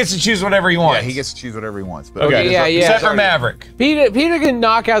 okay. He gets to choose whatever he wants. Yeah, he gets to choose whatever he wants. But Okay. Yeah. Except for Maverick. Peter can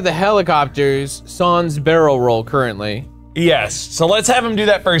knock out the helicopters. Sans barrel roll currently. Yes. So let's have him do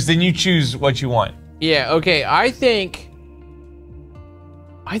that first. Then you choose what you want. Yeah. Okay. I think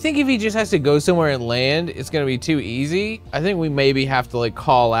if he just has to go somewhere and land, it's gonna be too easy. I think we maybe have to like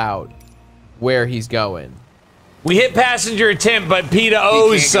call out where he's going. We hit passenger attempt, but Peter he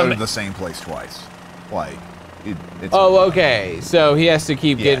owes can't some. go to the same place twice. Like, it's Oh, okay. So he has to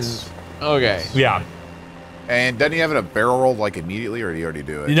keep getting. Okay. Yeah. And doesn't he have a barrel roll like immediately, or did he already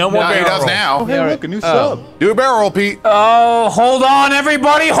do it? No more barrel he does roll. now. Oh, hey, look, a new sub. Do a barrel roll, Pete. Oh, hold on,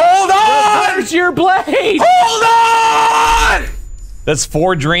 everybody. Hold on. Where's your blade? Hold on. That's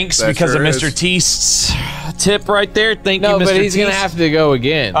 4 drinks That because sure of is. Mr. T's tip right there. Thank you, Mr. No, but he's gonna Teese. have to go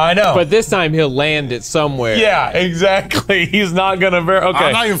again. I know. But this time he'll land it somewhere. Yeah, exactly. He's not gonna. Okay.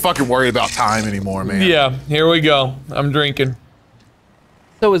 I'm not even fucking worried about time anymore, man. Yeah. Here we go. I'm drinking.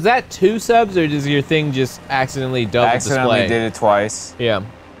 So is that 2 subs, or does your thing just accidentally double Accidentally display? did it twice. Yeah.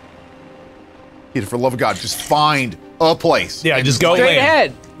 Peter, for the love of God, just find a place. Yeah, And just go Straight land.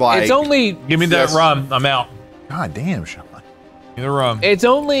 ahead. Like- It's only Give me that Yes. rum. I'm out. God damn, Sean. Give me the rum. it's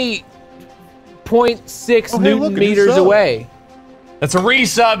only 0.6 Oh, hey, Newton look, a new meters sub. away. That's a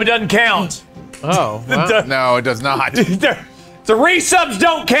resub. It doesn't count. Oh, wow. No, it does not. The resubs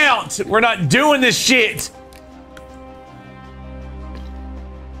don't count. We're not doing this shit.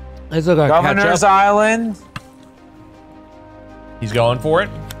 Let's look at Governor's ketchup. Island. He's going for it.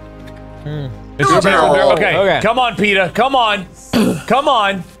 Mr. Barrel roll. Okay. Okay. Come on, Peter. Come on. Come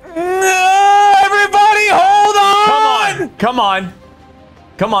on. Everybody, hold on. Come on. Come on.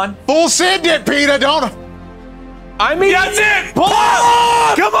 Come on. Full send it, Peter. Don't. I mean, That's it. Pull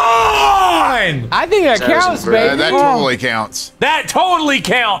up. Come on. I think that counts, baby. That totally counts. That totally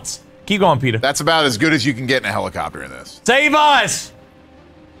counts. Keep going, Peter. That's about as good as you can get in a helicopter in this. Save us.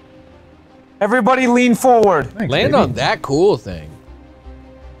 Everybody lean forward. Land on that cool thing.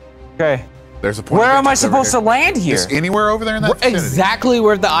 Okay. There's a point. Where of am I interest over supposed to here. land here? Just anywhere over there in that vicinity. Exactly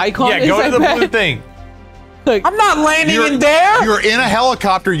where the icon Yeah, is. go I to the bet. blue thing. I'm not landing in there. You're in a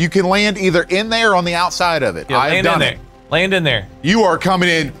helicopter. You can land either in there or on the outside of it. Yeah, I've land done in there. it. Land in there. You are coming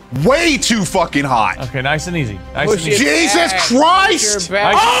in way too fucking hot. Okay, nice and easy. Nice Push and easy. it. Jesus back. Christ! Push your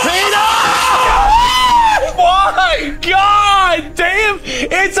back. Oh, my God damn!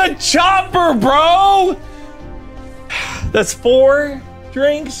 It's a chopper, bro. That's 4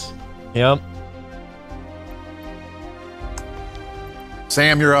 drinks. Yep.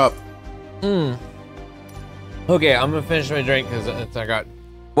 Sam, you're up. Okay, I'm gonna finish my drink because I got.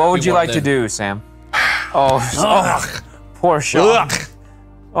 What would you want like to this. do, Sam? Oh, poor Sean. Ugh.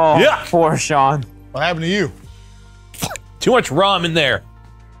 Oh, Yuck. poor Sean. What happened to you? Too much rum in there.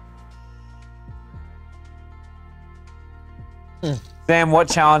 Sam, what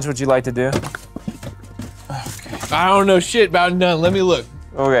challenge would you like to do? I don't know shit about none. Let me look.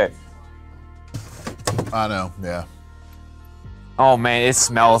 Okay. I know. Yeah. Oh man, it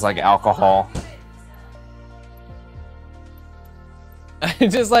smells like alcohol.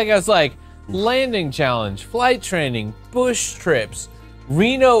 Just like I was like, landing challenge, flight training, bush trips,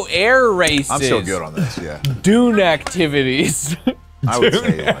 Reno air races. I'm still good on this. Yeah. Dune activities. I would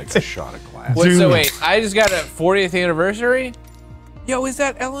say like a shot of glass. What, so wait, I just got a 40th anniversary? Yo, is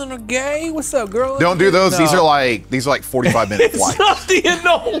that Eleanor Gay? What's up, girl? Don't do those. No. These are like 45-minute flights. It's not the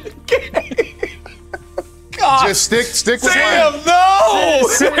Enola Gay. God. Just stick with Damn, mine. no!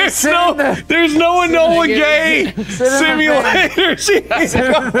 There's no Enola Gay simulator.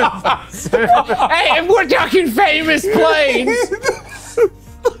 Hey, if we're talking famous planes.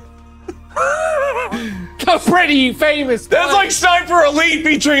 A pretty famous plane. That's like Sniper Elite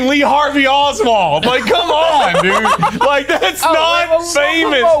featuring Lee Harvey Oswald. Like, come on, dude. Like, that's not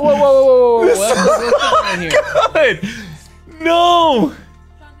famous. Whoa. What's going on here? God. No.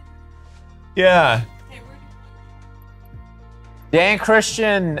 Yeah. Dan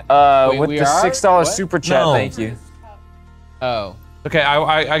Christian Wait, with we the are? $6 What? super chat. No. Thank you. Oh. Okay,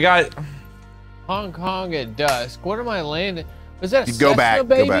 I got. Hong Kong at dusk. What am I landing? Was that a You go Cessna, back, go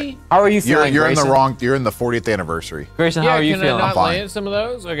baby? back. How are you feeling? You're in the Grayson? wrong. You're in the 40th anniversary. Grayson, Yeah, how are you can I feeling? not fine. land some of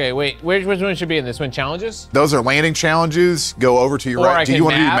those? Okay, wait. Which one should be in this one? Challenges? Those are landing challenges. Go over to your Or I right. Do can you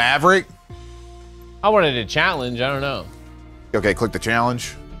want to do map. Maverick? I wanted a challenge. I don't know. Okay, click the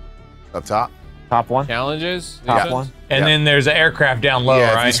challenge up top. Top one. Challenges? Top These one. ones? And Yeah. then there's an aircraft down low, yeah,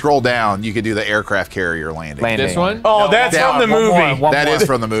 if you right? scroll down, you could do the aircraft carrier landing. Landing. This one? Oh, No, that's down. from the One more, movie. one That more. is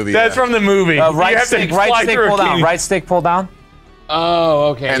from the movie. That's yeah. from the movie. Right You have stick, to right fly stick, through a pull down. canyon. Right stick, pull down.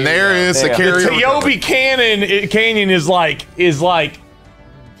 Oh, okay. And here there you go. is the There. carrier. Tiobe Canyon is like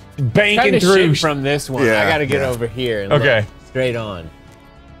banking Kinda through. shit from this one. Yeah, I gotta get yeah. over here and Okay. look straight on.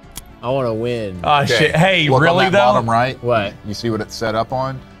 I want to win. Oh shit! Hey, Look really on that though? bottom right. What? You see what it's set up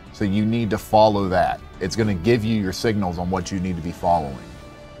on? So you need to follow that. It's going to give you your signals on what you need to be following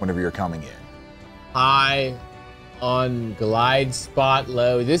whenever you're coming in. High on glide spot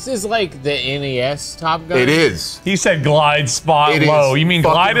low. This is like the NES Top Gun. It is. He said glide spot It low. is You mean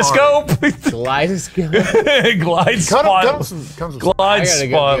fucking kaleidoscope? Kaleidoscope. Glide spot. Glide I gotta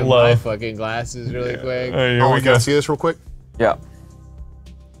spot get low. my fucking glasses really quick. Hey, here Oh, we can go. I see this real quick? Yeah.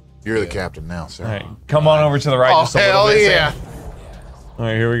 You're the captain now, sir. All right, come on over to the right Oh, just a little hell bit. yeah. Sam. All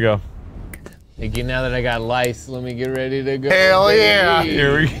right, here we go. Again, now that I got lice, let me get ready to go. Hell baby. yeah.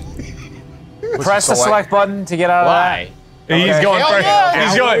 Here we. Press the select button to get out of Why? He's Okay. going. Hell first. yeah.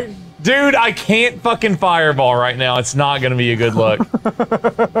 He's going. Dude, I can't fucking fireball right now. It's not gonna be a good look.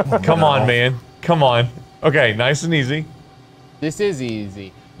 Come on, man. Come on. Okay, nice and easy. This is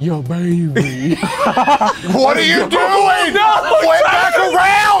easy. Yo, baby. What are you doing? No, Way back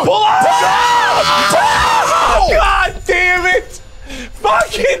around! Pull up! God damn it!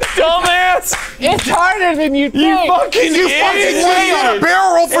 Fucking dumbass! It's harder than you think. You fucking You idiot! fucking went on a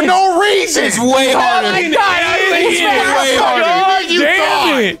barrel roll for no reason! It's way harder. Fucking It's idiot! way harder God than you damn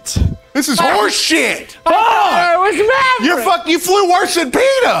thought. it! This is horse shit! You flew worse than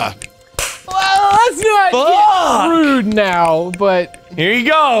PETA! Well, let's not Fuck. get rude now, but Here you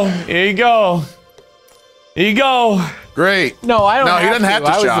go. Here you go. Here you go. Great. no, I don't. No, he have doesn't have to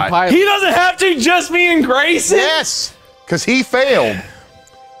I was shy. a pilot. He doesn't have to, just me and Grayson. Yes! Because he failed.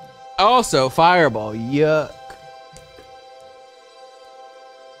 Also, fireball. Yuck.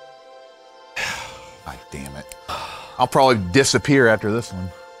 God damn it. I'll probably disappear after this one.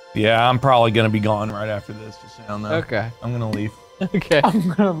 Yeah, I'm probably gonna be gone right after this. Just so you know. Okay. I'm gonna leave. Okay. I'm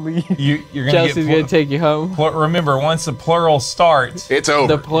gonna leave. You're gonna Chelsea's get gonna take you home. remember, once the plural starts. It's over.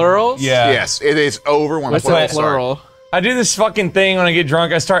 The plurals? Yeah. Yes, it is over when What's the that plurals start. plural? I do this fucking thing when I get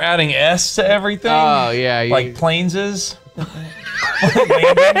drunk. I start adding S to everything. Oh yeah. Like planeses.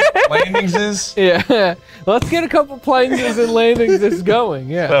 Landingses. yeah. Let's get a couple planes and landings that's going.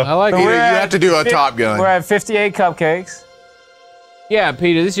 Yeah, So- I like You it. have to do a Top Gun. We're at 58 cupcakes. Yeah,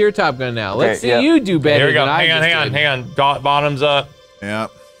 Peter, this is your Top Gun now. Let's Okay, see yeah. you do better Here we go. than I Hang on, just hang on, did. hang on. Bottoms up.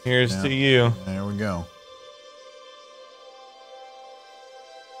 Yep. Here's Yeah. to you. There we go.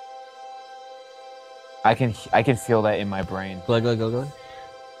 I can feel that in my brain. Glug.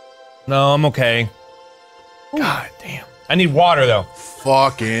 No, I'm okay. God damn. I need water though.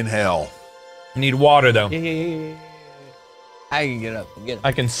 Fucking hell. I need water though. Yeah. I can get up.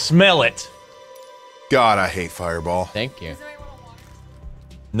 I can smell it. God, I hate Fireball. Thank you.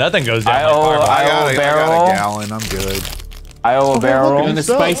 Nothing goes down. I like owe- fireball. I owe a I barrel. got a gallon. I'm good. I owe a barrel. And the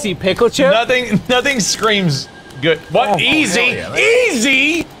spicy pickle chip? Nothing screams good. What? Oh, Easy, hell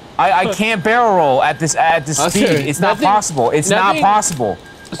easy. I can't barrel roll at this speed. serious. It's not Nothing- possible. It's not nothing- possible.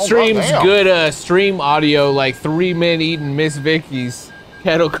 Streams damn. good stream audio like 3 men eating Miss Vicky's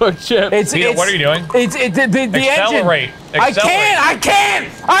Kettle cooked chip. Peter, what are you doing? It's the Accelerate. engine.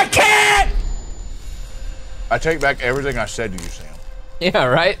 I can't. I take back everything I said to you, Sam. Yeah,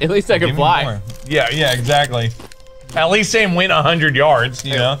 right? At least I can fly. Yeah, exactly. At least Sam went 100 yards,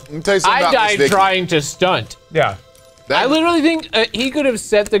 you know? Let me tell you something I about died this, Vicky. trying to stunt. Yeah. I literally think he could have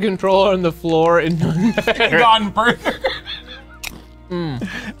set the controller on the floor and done better. Gone further.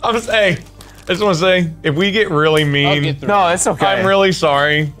 I'm saying, I just want to say, if we get really mean, No, it's okay. I'm really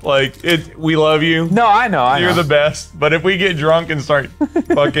sorry. Like, we love you. No, I know. You're the best. But if we get drunk and start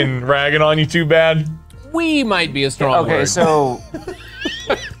fucking ragging on you too bad. We might be a strong word. Okay, so.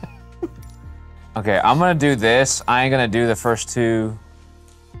 Okay, I'm gonna do this. I ain't gonna do the first two.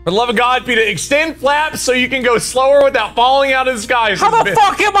 For the love of God, Peter, extend flaps so you can go slower without falling out of the sky. How the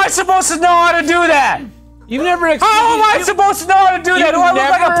fuck am I supposed to know how to do that? You've never How am I supposed to know how to do that? Do I look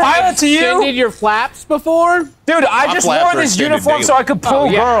like a pilot to you? Extended your flaps before? Dude, I just flaps wore are this extended uniform so I could pull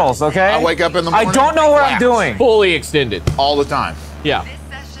girls, okay? I wake up in the morning. I don't know what I'm flaps. doing. Fully extended. All the time. Yeah.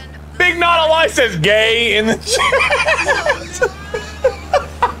 Big Not Alive says gay in the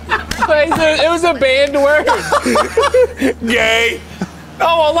It was a banned word. Gay.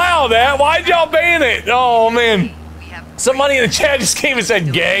 Don't allow that. Why'd y'all ban it? Oh, man. Somebody in the chat just came and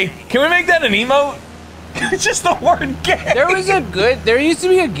said gay. Can we make that an emote? It's just the word gay. There used to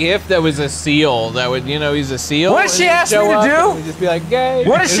be a GIF that was a seal that would, he's a seal. What did she ask me to do? We'd just be like, gay.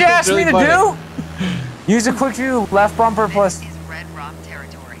 What did she ask me to funny. do? Use a quick view left bumper plus. Red Rock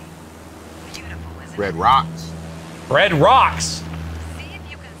territory. Beautiful, isn't Red rocks. Red rocks.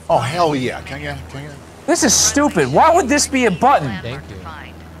 Oh, hell yeah. Can you? This is stupid. Why would this be a button? Thank you.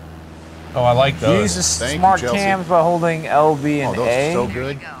 Oh, I like those. Use the Thank you, smart Chelsea. cams by holding LB and Those A. are so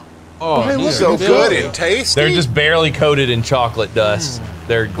good. Oh, They look these so are good and tasty. They're just barely coated in chocolate dust.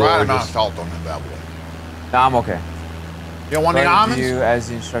 They're Right amount gorgeous. of salt on that bad boy. Nah, I'm okay. You don't want any Learn to almonds? view as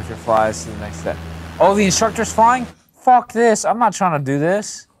the instructor flies to the next step. Oh, the instructor's flying? Fuck this. I'm not trying to do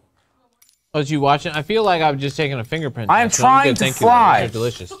this. Was you watching? I feel like I've just taken a fingerprint. I am test, so I'm trying good. to Thank fly. You. They're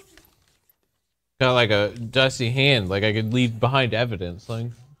delicious. Got like a dusty hand, like I could leave behind evidence. Like,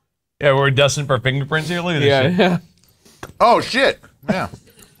 Yeah, we're dusting for fingerprints here. Look at this shit. yeah. Oh, shit. Yeah.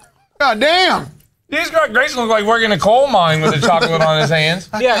 God damn. These guys, Grayson looks like working in a coal mine with the chocolate on his hands.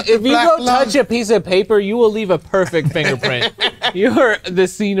 Yeah, if you black go lung. touch a piece of paper, you will leave a perfect fingerprint. You're the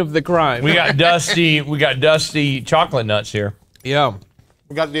scene of the crime. We got dusty chocolate nuts here. Yeah.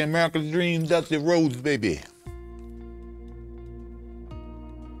 We got the American Dream Dusty Rose, baby.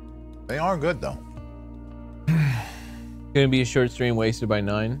 They are good, though. Gonna be a short stream wasted by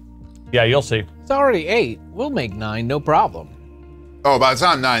 9. Yeah, you'll see. It's already 8. We'll make 9, no problem. Oh, by the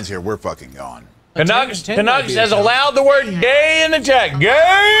time 9's here, we're fucking gone. Canucks 10 might be has a allowed the word gay in the chat.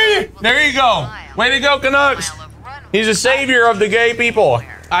 Gay! There you go. Way to go, Canucks. He's a savior of the gay people.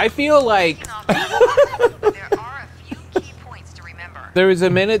 I feel like There are a few key points to remember. there was a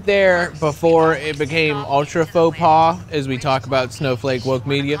minute there before it became ultra faux pas as we talk about snowflake woke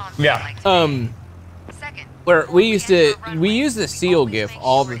media. Yeah. Where we use the seal gif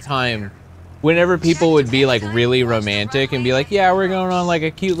all the time whenever people would be like really romantic and be like, yeah, we're going on like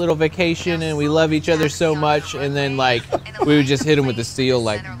a cute little vacation and we love each other so much, and then like we would just hit them with the seal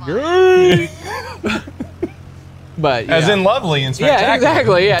like, but yeah. As in lovely and spectacular. Yeah,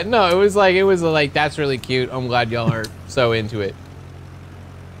 exactly. Yeah, no, it was like that's really cute. I'm glad y'all are so into it.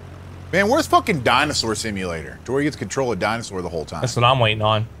 Man, where's fucking Dinosaur Simulator? To where you get to control a dinosaur the whole time. That's what I'm waiting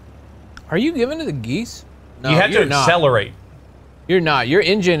on. Are you giving it the geese? No, You have to you're not. accelerate. You're not. Your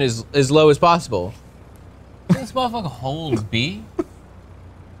engine is as low as possible. This motherfucker holds B.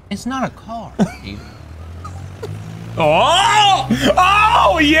 It's not a car. Oh!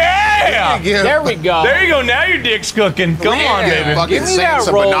 Oh, yeah! There we go. There you go. Now your dick's cooking. Come on, baby. Fucking Give me Sam that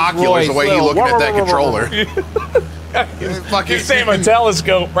some Rolls binoculars the way Royce, you looking at that little- controller. Fucking Give Sam a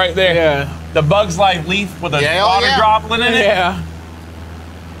telescope right there. Yeah. The Bug's Life leaf with a Yeah, water yeah. droplet in it. Yeah.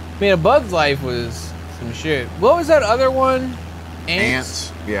 Man, A Bug's Life was some shit. What was that other one?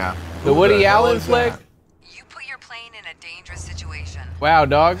 Ants. Yeah. The Woody Allen flick? You put your plane in a dangerous situation. Wow,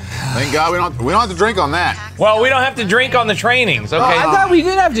 dog. Thank God we don't have to drink on that. Well, we don't have to drink on the trainings, okay? I thought we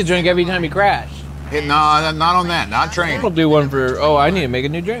did have to drink every time he crashed. No, not on that. Not We'll training. do one for, oh, I need to make a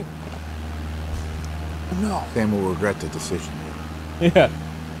new drink. No. Sam will regret the decision. Yeah.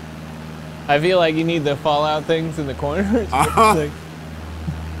 I feel like you need the Fallout things in the corners. Like,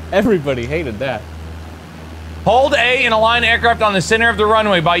 everybody hated that. Hold A and align aircraft on the center of the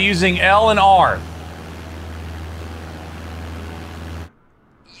runway by using L and R.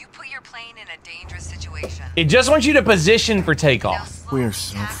 You put your plane in a dangerous situation. It just wants you to position for takeoff. We're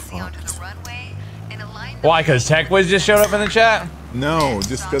so Taxi onto the runway and align Why? Because TechWiz just showed up in the chat? No,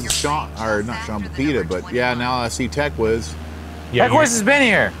 just because of Sean, or not Sean, but Peter. But yeah, now I see Tech Wiz. Yeah, Tech Wiz has been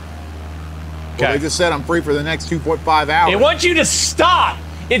here. Well, they just said I'm free for the next 2.5 hours. It wants you to stop.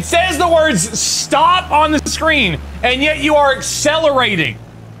 It says the words stop on the screen, and yet you are accelerating.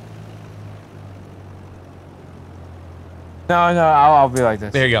 No, I'll be like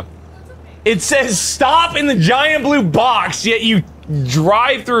this. There you go. It says stop in the giant blue box, yet you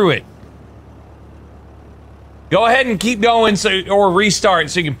drive through it. Go ahead and keep going, or restart,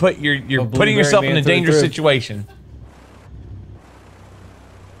 so you can put you're putting yourself in a dangerous situation.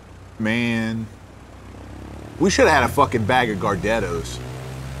 Man, we should have had a fucking bag of Gardettos.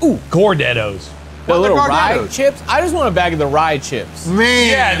 Ooh, Gordettos. The little rye Gardettos? chips? I just want a bag of the rye chips. Man,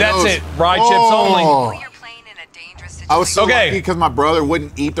 Yeah, that's those- it. Rye chips only. You're playing in a dangerous situation. I was so Okay. lucky because my brother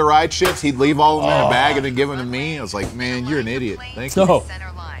wouldn't eat the rye chips. He'd leave all of them in a bag and then give them to me. I was like, man, you're an idiot. Thank you. No,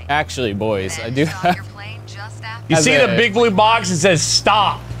 Center line. actually, boys, I Then do stop your have. plane just after. You As see a- the big blue box that says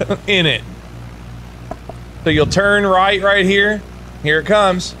stop in it. So you'll turn right here. Here it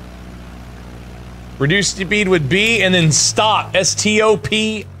comes. Reduce speed with B and then stop.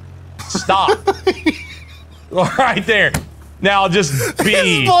 S-T-O-P. Stop. Right there. Now just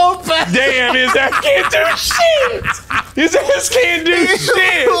B. Damn, his ass can't do shit. His ass can't do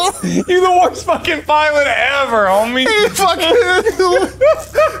shit. You're the worst fucking pilot ever, homie.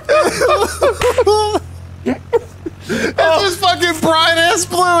 It's just fucking bright ass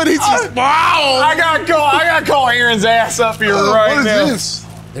blue, and he's just wow. I gotta call Aaron's ass up here right what now. is this?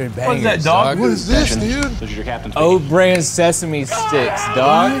 They're What is that, dog? What is this, dude? This is your captain's Oat brand sesame sticks,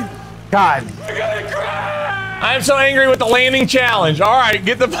 dog. God. I am so angry with the landing challenge. All right,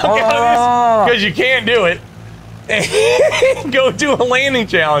 get the fuck out of this because you can't do it. Go do a landing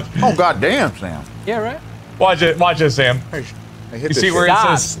challenge. Oh goddamn, Sam! Yeah, right. Watch it, Sam. I hit You this see where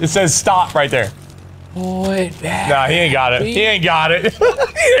shit. it says stop right there. Boy, Nah, he ain't got it. He ain't got it.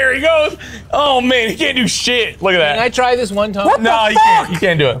 There he goes. Oh man, he can't do shit. Look at Can I that. try this one time? No, you can't. You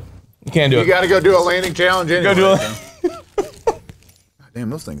can't do it. You can't do You it. got to go do a landing challenge anyway. Go do it. Damn,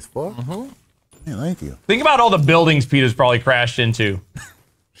 those things fuck. Yeah, thank you, Think about all the buildings Peter's probably crashed into.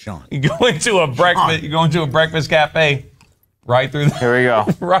 Sean. You go into a breakfast. You go into a breakfast cafe. Right through the. Here we go.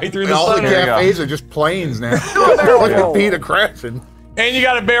 Right through the All the sun. cafes are just planes now. Look at Peter crashing. And you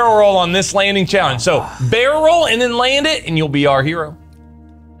got a barrel roll on this landing challenge. So barrel roll and then land it, and you'll be our hero.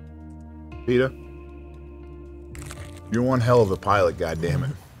 Peter, you're one hell of a pilot.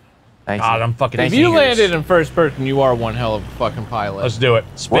 Goddammit. Thank God, you. I'm fucking. If you landed in first person, you are one hell of a fucking pilot. Let's do it.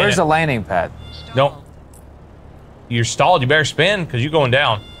 Spin Where's it. the landing pad? Don't. You're stalled. You better spin because you're going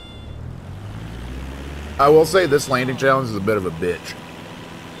down. I will say this landing challenge is a bit of a bitch.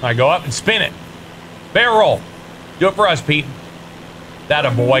 All right, go up and spin it. Barrel roll. Do it for us, Pete. That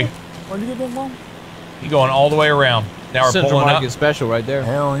a boy. Where'd you get that from? You going all the way around. Now we're Central pulling up. Market special right there.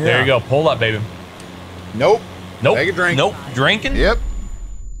 Hell yeah. There you go. Pull up, baby. Nope. Nope. Take a drink. Nope. Drinking. Yep.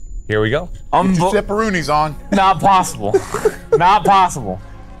 Here we go. Get your sipperoonies on. Not possible. Not possible.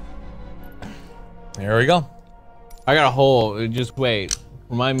 There we go. I got a hole. Just wait.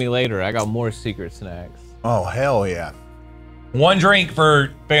 Remind me later. I got more secret snacks. Oh hell yeah. One drink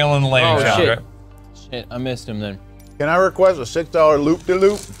for failing the landing Oh, challenge. shit. right? Shit, I missed him then. Can I request a $6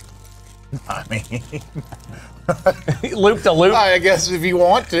 loop-de-loop? I mean, Loop to loop. I guess if you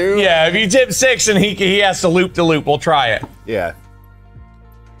want to. Yeah, if you tip 6 and he has to loop to loop, we'll try it. Yeah.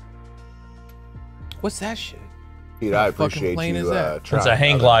 What's that shit? Pete, I What fucking appreciate plane you is that? It's a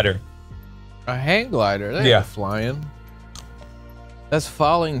hang glider. A hang glider. That Yeah. ain't flying. That's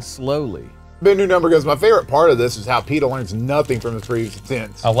falling slowly. Big new number goes, my favorite part of this is how Peter learns nothing from his previous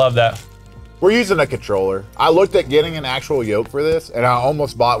attempts. I love that. We're using a controller. I looked at getting an actual yoke for this, and I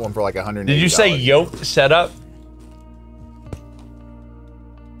almost bought one for like $180. Did you say yoke setup?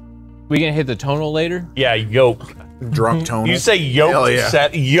 We gonna hit the tonal later? Yeah, yoke. Drunk tonal? You say yoked Hell yeah.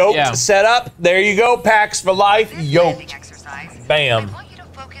 yoked setup. There you go. Packs for life. Yoked. Bam. I want you to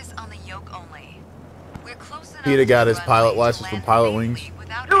focus on the yoke only. We're close enough Peter got to his pilot license from Pilot Wings.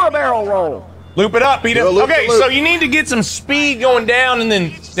 Do a barrel roll. Loop it up, Peter. Do a loop Okay, to loop. so you need to get some speed going down, and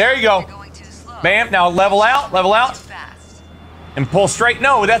then there you go. Bam. Now level out, and pull straight.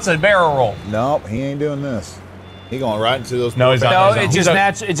 No, that's a barrel roll. Nope, he ain't doing this. He going right into those. No, he's not. No, it just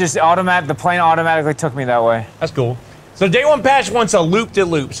the plane automatically took me that way. That's cool. So day one patch wants a loop to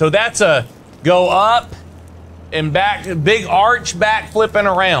loop. So that's a go up and back, big arch back flipping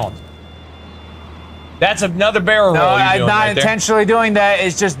around. That's another barrel No, roll. You're I'm doing not right there. intentionally doing that.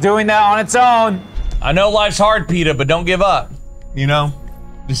 It's just doing that on its own. I know life's hard, Peter, but don't give up. You know,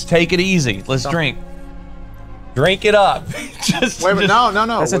 just take it easy. Let's drink. Drink it up. Wait a minute, no.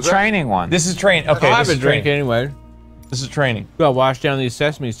 That's a training one. This is train. Okay, I'll this have a is drink training. anyway. This is training. You gotta wash down these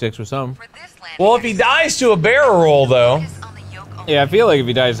sesame sticks with something. Well, if he dies to a barrel roll, though. Yeah, I feel like if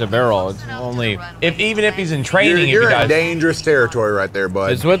he dies to a barrel, it's only... Even if he's in training, You're if he in dies. dangerous territory right there,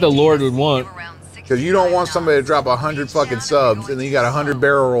 bud. It's what the Lord would want. Because you don't want somebody to drop 100 fucking subs, and then you got 100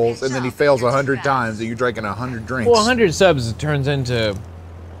 barrel rolls, and then he fails 100 times, and you're drinking 100 drinks. Well, 100 subs, it turns into,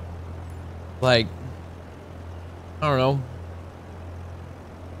 like, I don't know,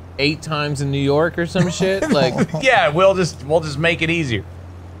 8 times in New York or some shit. Like, Yeah, we'll just make it easier.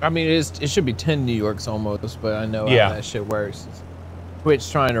 I mean, it should be 10 New Yorks almost, but I know Yeah. how that shit works.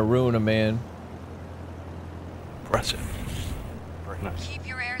 Twitch trying to ruin a man. Impressive.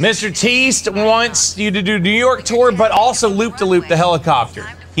 Mr. Teast wants you to do New York tour, but also loop-to-loop the helicopter.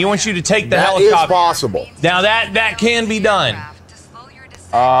 He wants you to take the That is helicopter. possible. Now that can be done.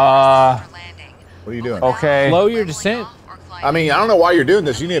 What are you doing? Okay. Slow your descent. I mean, I don't know why you're doing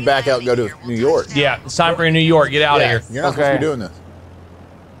this. You need to back out and go to New York. Yeah, it's time for New York. Get out of here. You're not supposed to be doing this.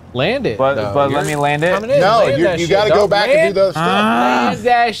 Land it. But though. let You're me land it. coming in. No, Land that you shit, got to go dog. back and do those stuff. Land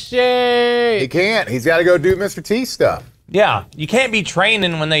that shit. He can't. He's got to go do Mr. T stuff. Yeah, you can't be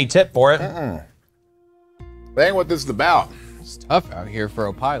training when they tip for it. That ain't what this is about. It's tough out here for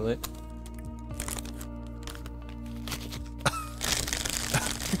a pilot.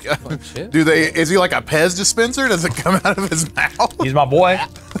 Shit. Is he like a Pez dispenser? Does it come out of his mouth? He's my boy.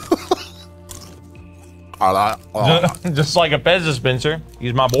 Oh. Just like a Pez dispenser.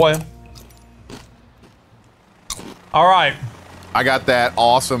 He's my boy. All right. I got that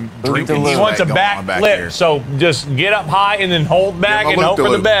awesome drinking He wants a sweat back going on back flip, here. so just get up high and then hold back Give him and a hope for the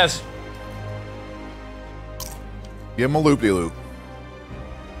loop-de-loop. best. Give him a loop-de-loop.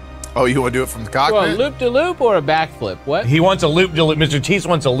 Oh, you want to do it from the Well, cockpit? loop to loop or a backflip? What? He wants a loop-de-loop. Mr. Tease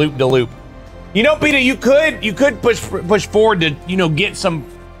wants a loop-de-loop. You know, Peter, you could push forward to, you know, get some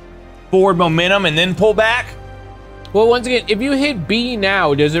forward momentum and then pull back. Well, once again, if you hit B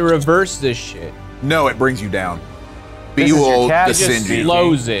now, does it reverse this shit? No, it brings you down. B This is your will cat descend just you.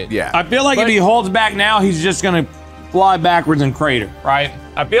 Slows it. Yeah. I feel like if he holds back now, he's just gonna fly backwards and crater, right?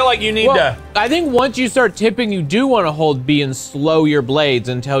 I feel like you need Well, to. I think once you start tipping, you do want to hold B and slow your blades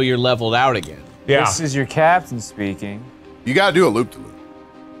until you're leveled out again. Yeah. This is your captain speaking. You got to do a loop-de-loop.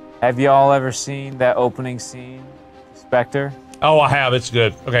 Have y'all ever seen that opening scene, Spectre? Oh, I have. It's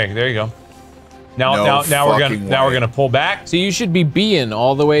good. Okay, there you go. Now, No now we're fucking gonna way. pull back. So you should be B'ing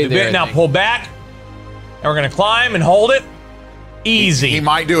all the way there. I Now think. pull back. And we're gonna climb and hold it. Easy. He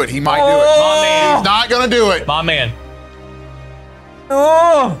might do it. He might do it. My man. He's not going to do it. My man.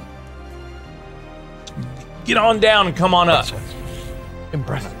 Oh! Get on down and come on up.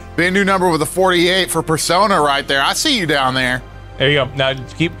 Impressive. Big new number with a 48 for Persona right there. I see you down there. There you go. Now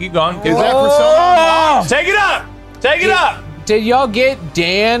just keep going. Is that Persona unlocked? Take it up. Take it up. Did y'all get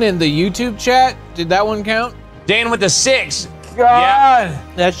Dan in the YouTube chat? Did that one count? Dan with the 6. God!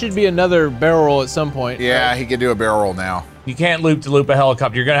 That should be another barrel roll at some point. Yeah, he can do a barrel roll now. You can't loop-to-loop a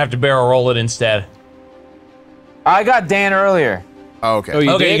helicopter. You're gonna have to barrel roll it instead. I got Dan earlier. Oh, okay. Oh,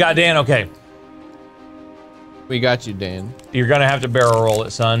 you Okay, did? you got Dan. Okay. We got you, Dan. You're gonna have to barrel roll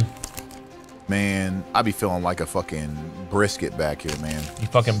it, son. Man, I be feeling like a fucking brisket back here, man. You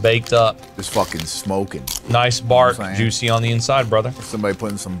fucking baked up. Just fucking smoking. Nice bark, saying? juicy on the inside, brother. Somebody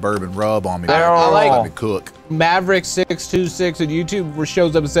putting some bourbon rub on me. I like- Let me cook. Maverick626 on YouTube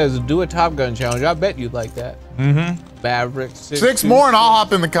shows up and says, "Do a Top Gun challenge." I bet you'd like that. Mm-hmm. Maverick626. 6 more and I'll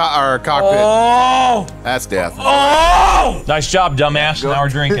hop in the cockpit. Oh! That's death. Oh! Nice job, dumbass. Now we're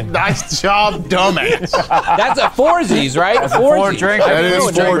drinking. Nice job, dumbass. That's a foursies, right? That's a four drink. That is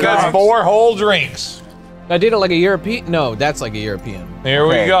Four four drink. That's 4 whole drinks. I did it like a European. No, that's like a European. Here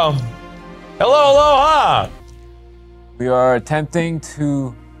Okay. we go. Hello, aloha. We are attempting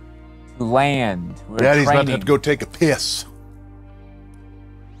to land. We're Daddy's about training. to go take a piss.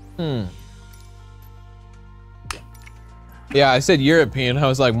 Yeah, I said European. I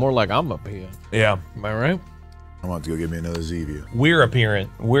was like, more like I'm a peon. Yeah. Am I right? I'm about to go get me another Z-View. We're a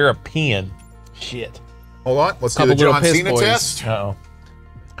peon. Shit. Hold on. Let's do Couple the little John piss Cena boys. test. Uh-oh.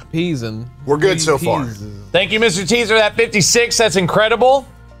 Peasin'. We're good so far. Thank you, Mr. Teaser. That 56, that's incredible.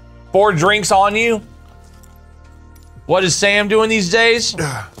 4 drinks on you. What is Sam doing these days?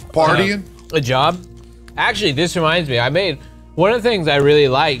 Partying. A job. Actually, this reminds me. I made one of the things I really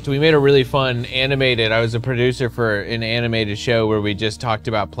liked. We made a really fun animated. I was a producer for an animated show where we just talked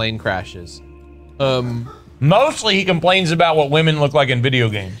about plane crashes. Mostly he complains about what women look like in video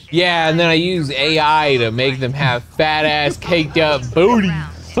games. Yeah, and then I use AI to make them have fat ass caked up booties.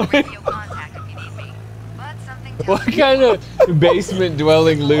 What kind of basement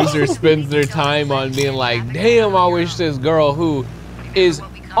dwelling loser spends their time on being like, damn, I wish this girl who is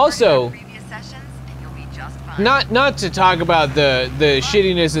also not to talk about the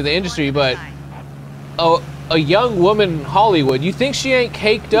shittiness of the industry, but a young woman in Hollywood, you think she ain't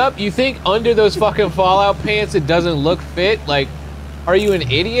caked up? You think under those fucking Fallout pants it doesn't look fit? Like, are you an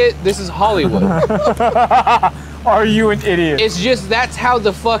idiot? This is Hollywood. Are you an idiot? It's just, that's how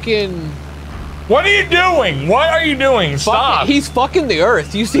the fucking... What are you doing? What are you doing? Stop. He's fucking the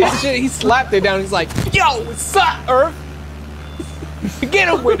earth. You see that shit? He slapped it down. He's like, yo, what's up, earth? Get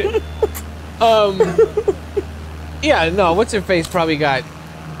him with it. Yeah, no, what's her face probably got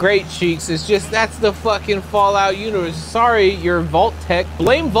great cheeks. It's just, that's the fucking Fallout universe. Sorry, you're Vault-Tec.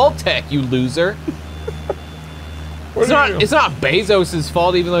 Blame Vault-Tec, you loser. It's not Bezos'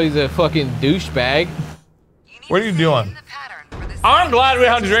 fault, even though he's a fucking douchebag. What are you doing? I'm glad we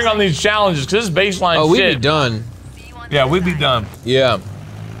have to drink on these challenges because this baseline shit. Oh, we'd be done. Yeah, we'd be done. Yeah.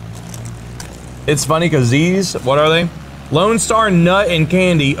 It's funny because these, what are they? Lone Star Nut and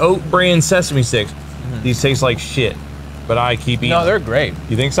Candy Oat Brand Sesame Sticks. These taste like shit, but I keep eating. No, they're great.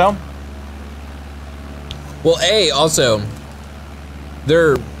 You think so? Well, also,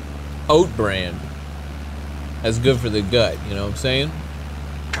 they're oat brand. That's good for the gut, you know what I'm saying?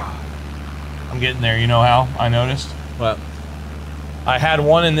 I'm getting there, you know how I noticed? What? I had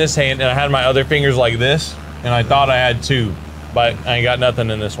one in this hand and I had my other fingers like this, and I thought I had two, but I ain't got nothing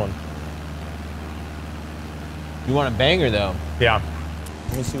in this one. You want a banger though? Yeah.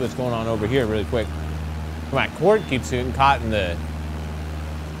 Let me see what's going on over here really quick. My cord keeps getting caught in the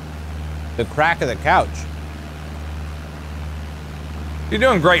crack of the couch. You're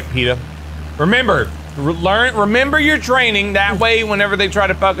doing great, Peter. Remember, remember your training. That way, whenever they try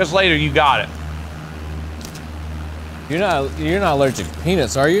to fuck us later, you got it. You're not allergic to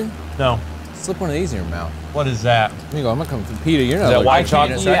peanuts, are you? No. Slip one of these in your mouth. What is that? Here you go. I'm gonna come from Peter. You're not Is that allergic white to chocolate?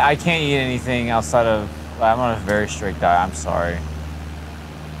 peanuts, Yeah, right? I can't eat anything outside of. I'm on a very strict diet. I'm sorry.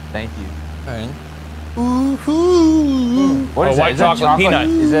 Thank you. All right. What is white that? Is that chocolate peanut.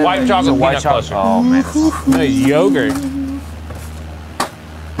 Is that, White chocolate is it white peanut chocolate? cluster. Oh man. That's not- No, yogurt.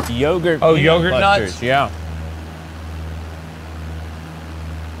 Yogurt. Oh, peanut yogurt clusters, nuts? Yeah.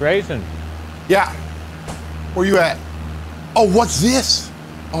 Grayson. Yeah. Where you at? Oh, what's this?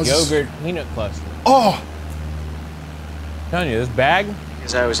 Oh, Yogurt peanut cluster. Oh. I'm telling you, this bag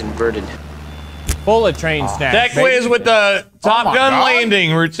Because I was inverted. full of train snacks. Tech Wiz with the Top my Gun God.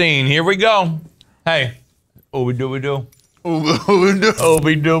 landing routine. Here we go. Hey. Ooby-dooby-doo. Oh,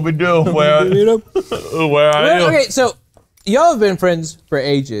 Ooby-dooby-doo. Where are you? Okay, so y'all have been friends for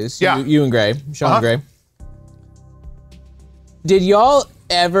ages. Yeah. You and Gray, Sean Uh-huh. Gray. Did y'all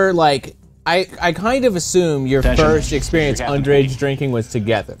ever like? I kind of assume your first experience underage drinking was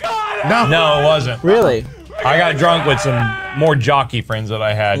together. No, it wasn't. Really? I got drunk with some more jockey friends that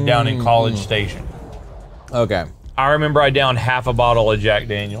I had down in College Station. Okay. I remember I downed half a bottle of Jack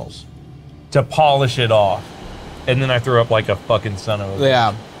Daniels to polish it off. And then I threw up like a fucking son of a...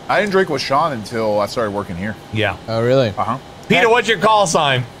 Yeah. I didn't drink with Sean until I started working here. Yeah. Oh, really? Uh-huh. Peter, what's your call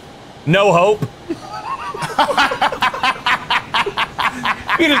sign? No hope.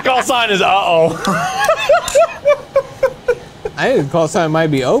 Peter's call sign is uh-oh. I think the call sign might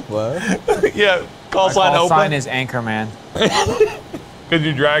be Oprah. Yeah, call My sign call open. sign is Anchorman. Could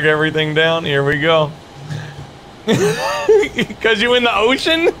you drag everything down? Here we go. Because you in the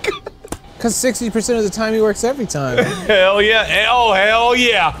ocean? Because 60% of the time he works every time. Hell yeah. Oh, hell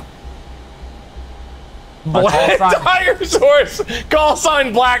yeah. Black Dinosaurs. Call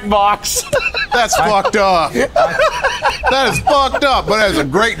sign Black Box. That's fucked up. That is fucked up, but that's a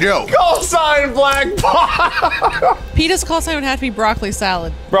great joke. Call sign Black Box. Peter's call sign would have to be broccoli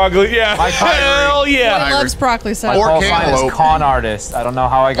salad. Broccoli, yeah. Like Hell He yeah. loves broccoli My salad. Or call sign cantaloupe. is con artist. I don't know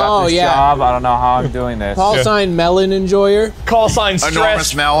how I got Oh, this yeah. job. I don't know how I'm doing this. Call sign melon enjoyer. Call sign Enormous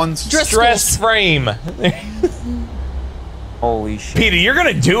Stress. melons. Stress frame. Holy shit. Peter, you're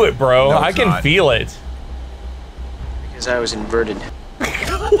gonna do it, bro. No, I it's can not. feel it. Because I was inverted.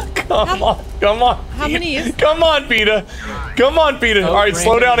 Come on, come on. How many is- Come on, Peter. Come on, Peter. All right,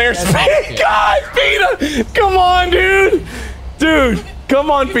 slow down airspace. God, Peter. Come on, dude. Dude,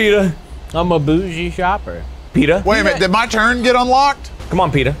 come on, Peter. I'm a bougie shopper. Peter. Wait a minute, did my turn get unlocked? Come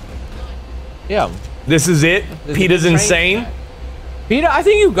on, Peter. Yeah. This is it. This is Peter's the train insane. track. Peter, I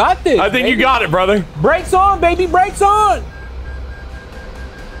think you got this. I think you baby. got it, brother. Brakes on, baby, brakes on.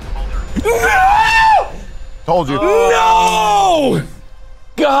 No! Told you. No!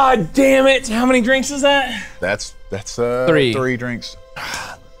 God damn it. How many drinks is that? That's Three. 3 drinks.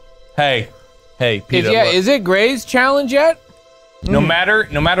 Hey, Peter. look. Is it Gray's challenge yet? No matter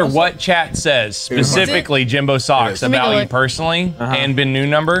what chat says, specifically Jimbo Socks Let me about go you look. personally and Ben New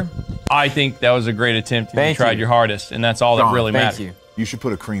Number, I think that was a great attempt. You Thank tried you. your hardest, and that's all that Sean, really Thank matters. you. You should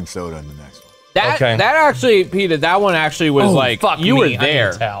put a cream soda in the next one. That actually, Peter, that one actually was like you were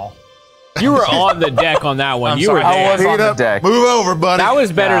there. You were on the deck on that one. You were there. I was on the deck. Move over, buddy. That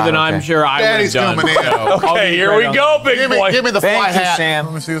was better than I'm sure I would have done. Daddy's coming in. Okay, here we go, big boy. Give me the fly hat. Sam.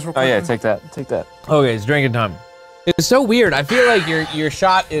 Let me see this real Oh quick. yeah, take that. Take that. Okay, it's drinking time. It's so weird. I feel like your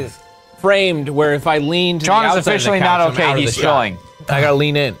shot is framed where if I lean to John the is outside officially of the couch, not I'm okay. out of He's the shot. chilling. I gotta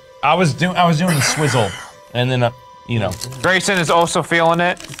lean in. I was doing the swizzle, and then you know. Grayson is also feeling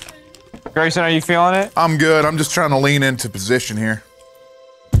it. Grayson, are you feeling it? I'm good. I'm just trying to lean into position here.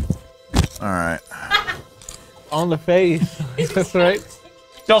 All right. On the face. That's right.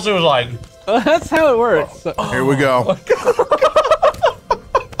 Chelsea was like, Well, that's how it works. Here we go.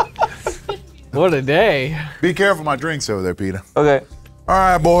 What a day. Be careful my drinks over there, Peter. Okay. All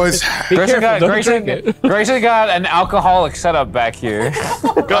right, boys. Grayson drink it. Grayson got an alcoholic setup back here.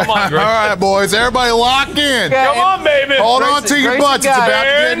 come on, All Greg. right, boys. Everybody lock in. Come on, baby. Hold on to your Grayson butts. It's got- about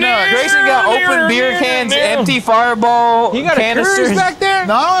to get nuts. Grayson got open beer cans, empty fireball You got canisters. a Coors back there?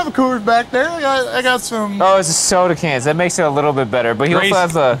 No, I don't have a Coors back there. I got some. Oh, it's a soda cans. That makes it a little bit better. But he also Grayson.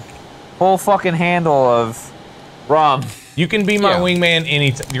 has a whole fucking handle of rum. You can be my wingman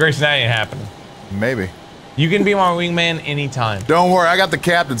anytime. Grayson, that ain't happening. Maybe. You can be my wingman anytime. Don't worry. I got the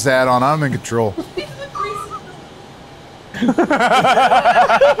captain's hat on. I'm in control.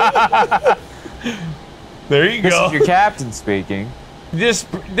 There you This go. is your captain speaking. Just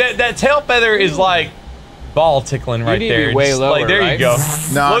that tail feather is like ball tickling right need to be there. way Just lower, like, there right? you go.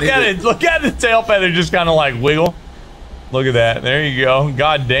 No, I look need at to- it. Look at the tail feather just kind of like wiggle. Look at that. There you go.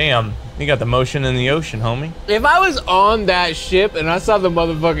 God damn. You got the motion in the ocean, homie. If I was on that ship and I saw the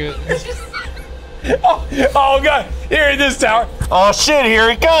motherfucking Oh god. Here in this tower. Oh shit, here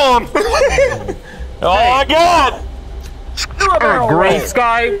he comes. Oh my god. gray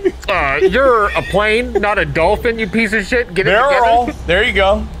sky, you're a plane, not a dolphin, you piece of shit. Get it Barrel. together. There you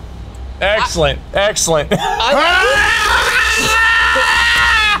go. Excellent. Excellent.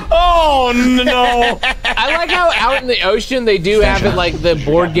 Oh no. I like how out in the ocean they do have it like the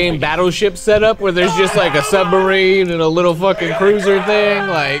board game Battleship setup where there's just like a submarine and a little fucking cruiser thing.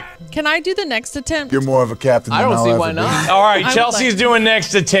 Like, Can I do the next attempt? You're more of a captain I than don't I'll see ever why be. not. All right, I would Chelsea's like- doing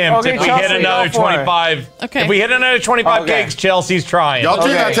next attempt. Okay, if we Chelsea, hit another go for it. 25, Okay. if we hit another 25 Okay. gigs, Chelsea's trying. Y'all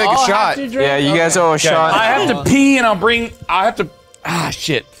two gotta take I'll a have shot. to drink- Yeah, you guys okay. owe a shot. I have to pee and I have to.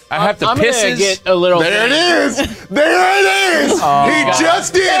 Shit. I have to I'm piss. gonna get a little. There it is. There it is. He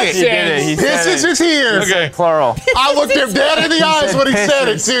just did it. He did it. He said Pisses it. is here. Okay. Plural. I looked him dead in the eyes when he said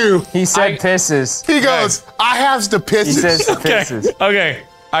it too. He said pisses. He goes, I have to He pisses. says Okay. pisses. Okay.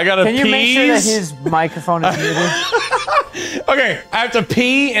 I gotta Can you pee. make sure that his microphone is muted? Okay. I have to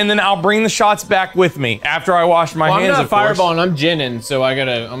pee and then I'll bring the shots back with me after I wash my Well, I'm hands. not of course. fireball and I'm ginning, so I'm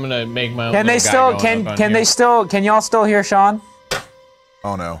gonna make my own. Can they little guy still? going up on Can here. they still? Can y'all still hear Sean?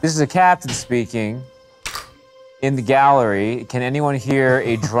 Oh no. This is a captain speaking. In the gallery, can anyone hear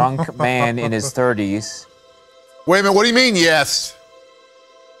a drunk man in his 30s? Wait a minute, what do you mean, yes?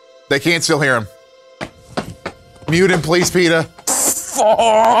 They can't still hear him. Mute him, please, Peter.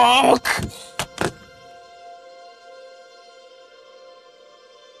 Fuck!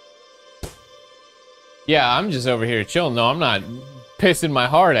 Yeah, I'm just over here chilling. No, I'm not pissing my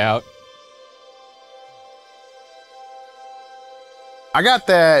heart out. I got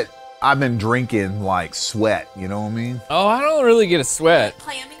that I've been drinking like sweat, you know what I mean? Oh, I don't really get a sweat.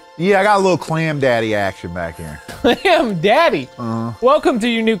 Yeah, I got a little clam daddy action back here. Clam Daddy. Welcome to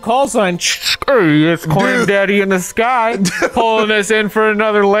your new call sign. Hey, it's Clam Dude. Daddy in the sky, pulling us in for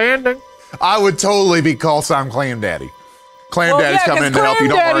another landing. I would totally be call sign clam daddy. Clam Well, daddy's yeah, coming in 'cause to help you, Clam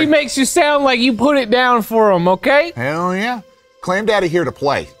don't Daddy worry. makes you sound like you put it down for him, okay? Hell yeah. Clam daddy here to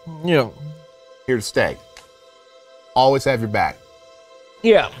play, Yeah. here to stay. Always have your back.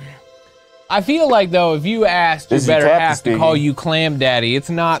 Yeah. I feel like, though, if you asked your This is better Captain half to speaking. call you Clam Daddy, it's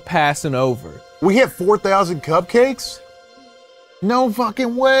not passing over. We hit 4,000 cupcakes? No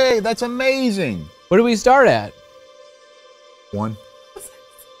fucking way. That's amazing. What do we start at? One.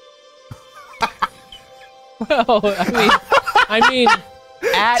 Well, I mean,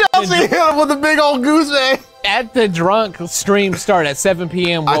 at Chelsea hit him with a big old goose egg. at the drunk stream start at 7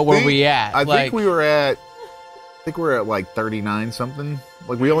 p.m. What were we at? I Like, think we were at like 39 something.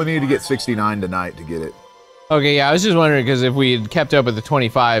 Like we only needed to get 69 tonight to get it. okay, yeah, I was just wondering because if we had kept up with the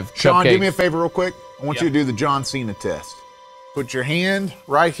 25 Sean, cupcakes. do me a favor real quick. I want you to do the John Cena test. Put your hand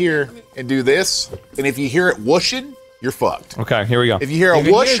right here and do this. And if you hear it whooshing, you're fucked. Okay, here we go. If you hear a If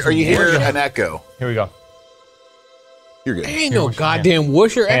it whoosh hears or you hear whooshing. an echo, Here we go. you're good. Ain't no goddamn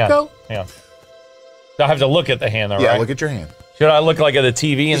whoosher Hang on, echo. hang on. I have to look at the hand, though, Yeah, right? look at your hand. Should I look like at the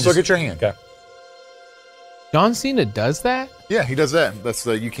TV and Just look at your hand. Okay. John Cena does that? Yeah, he does that. That's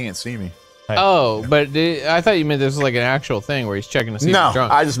the you can't see me. Oh, but I thought you meant this was like an actual thing where he's checking to see if No, you're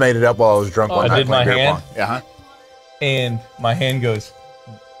drunk. I just made it up while I was drunk one I night did my playing beer hand. pong. Yeah. And my hand goes,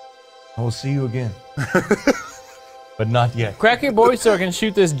 I will see you again. But not yet. Crack your voice so I can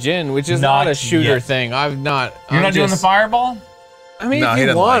shoot this gin, which is not a shooter yet. thing. I'm not. You're not doing the fireball? I mean, No, if he you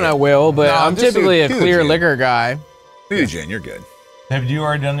doesn't want, like it. I will, but No, I'm just typically do a the clear gin. liquor guy. Do the gin, you're good. Have you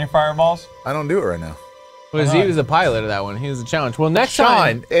already done your fireballs? I don't do it right now. Because he was the pilot of that one. He was the challenge. Well, next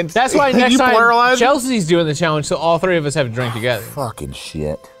time. And That's why next you time pluralize it? Chelsea's doing the challenge, so all three of us have to drink together. Fucking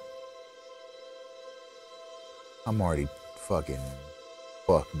shit. I'm already fucking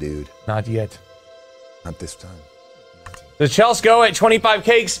fucked, dude. Not yet. Not this time. Does Chelsea go at 25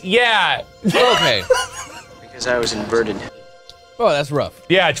 cakes? Yeah. Okay. Because I was inverted. Oh, that's rough.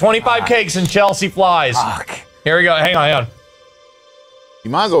 Yeah, 25 cakes and Chelsea flies. Fuck. Here we go. Hang on. You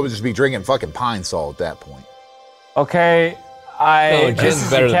might as well just be drinking fucking Pine Sol at that point. Okay, gin's this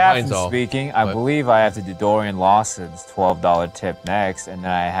is better the than captain Pine Sol, speaking. I believe I have to do Dorian Lawson's $12 tip next, and then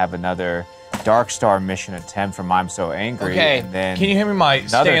I have another Dark Star mission attempt from I'm So Angry. Okay, and then can you hand me my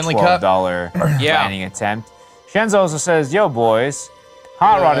another Stanley Cup? $12 planning attempt. Shenzo also says, "Yo, boys,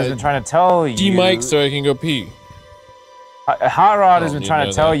 Hot Rod has been trying to tell you." D-Mike, so I can go pee. Hot Rod has been you trying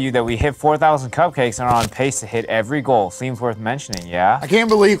know to tell that. you that we hit 4,000 cupcakes and are on pace to hit every goal. Seems worth mentioning, yeah? I can't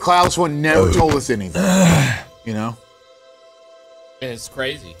believe Klaus one never told us anything. You know? It's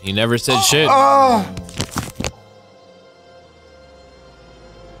crazy. He never said shit.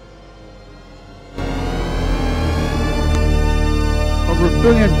 Over $1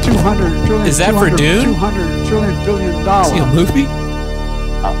 billion, 200 trillion. Is that for 200, Dune? 200 trillion billion Is dollars. he a movie?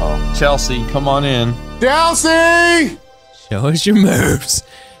 Uh-oh. Chelsea, come on in. Chelsea! Show us your moves.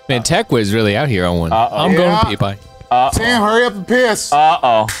 Man, Tech Wiz really out here on one. I'm going to pee. Bye. Sam, hurry up and piss.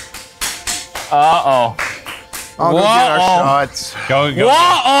 Uh-oh. Uh-oh. I'll go get our shots. Go.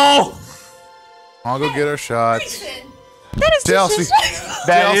 Whoa! I'll go get our shots. That is Chelsea.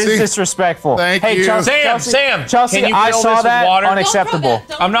 That is Chelsea. disrespectful. Thank hey, you. Sam, Chelsea, can you I fill saw this with that. water? Unacceptable.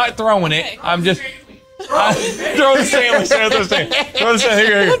 I'm not throwing it. I'm just... throw the sandwich. Throw the sandwich. Throw the sandwich.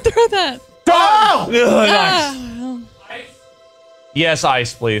 Here. Throw that. Oh! Nice. Yes,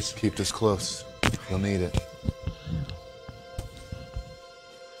 ice, please. Keep this close. You'll need it.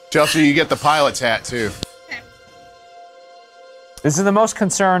 Chelsea, you get the pilot's hat, too. This is the most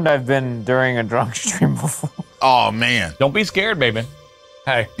concerned I've been during a drunk stream before. Oh, man. Don't be scared, baby.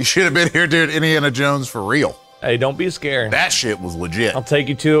 Hey. You should have been here doing Indiana Jones for real. Hey, don't be scared. That shit was legit. I'll take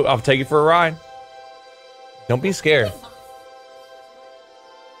you for a ride. Don't be scared.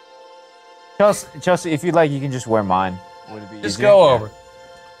 Chelsea, if you'd like, you can just wear mine. Would it be Just easier? go over.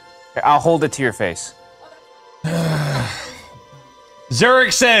 Here, I'll hold it to your face.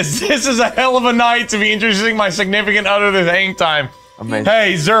 Zurich says, this is a hell of a night to be introducing my significant other this hang time. Amazing.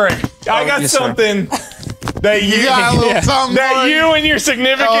 Hey, Zurich, I got yes, sir. something that You got a little something that for you and your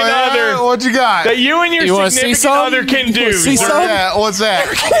significant other What you got? that you and your wanna see significant some? other can do. See Zurich. some? Yeah, what's that?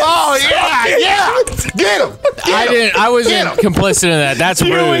 Oh, yeah. Get him. I wasn't complicit in that. That's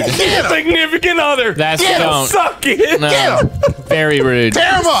You rude. and your significant other. That's Get him. don't. Suck it. No, very rude.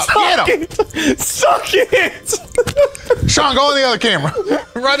 Tear him up. Get him. Suck it. Sean, go on the other camera.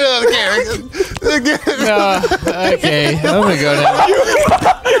 Run to the other camera. Okay, I'm gonna go now.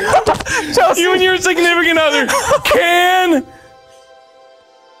 You and your significant other can.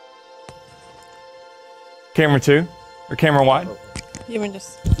 Camera 2 or camera wide? You can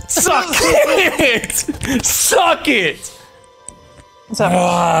just. Suck it! Suck it! What's up?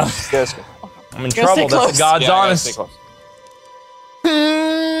 I'm in Go trouble. stay That's close. God's honest.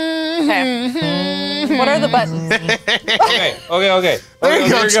 Okay. What are the buttons? Okay. There you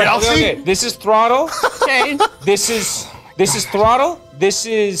go, Chelsea. Okay. This is throttle. Okay. This is throttle. This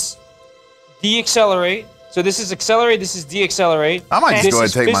is deaccelerate. So this is accelerate. This is deaccelerate. I might just This go ahead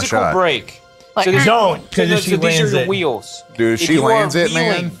is and take my physical shot. brake. Like, So this- Don't, because so if she these are lands your it. wheels. Dude, If she you are lands it,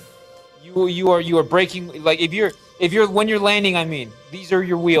 wheeling, man. You are braking. Like if you're when you're landing, I mean, these are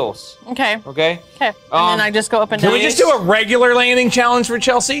your wheels. okay. Okay. Okay. And then I just go up and Can down. we just do a regular landing challenge for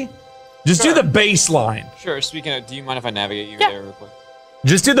Chelsea? Just do the baseline. Sure. Speaking of, do you mind if I navigate you Yeah. there real quick?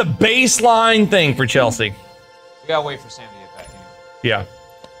 Just do the baseline thing for Chelsea. We gotta wait for Sam to get back in. Yeah.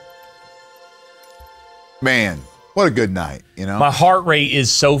 Man, what a good night, you know? My heart rate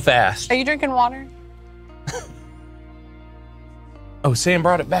is so fast. Are you drinking water? Oh, Sam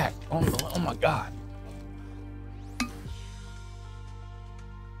brought it back. Oh my God.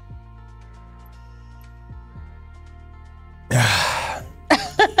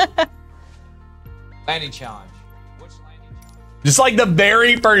 Landing challenge. Which landing challenge? Just like the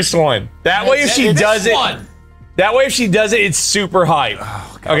very first one. That way if she does it, that way if she does it, it's super hype.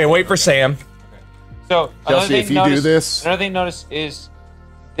 Oh, Okay, wait for Sam. So Chelsea, if you do this, another thing notice is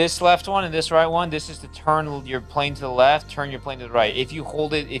this left one and this right one. This is to turn your plane to the left, turn your plane to the right. If you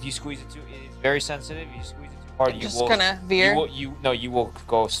hold it, if you squeeze it too, it's very sensitive. If you squeeze it too hard, Just gonna veer? You will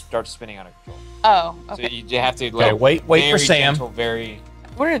go start spinning out of control. Oh, okay. So you have to Okay, wait for very Sam. gentle, very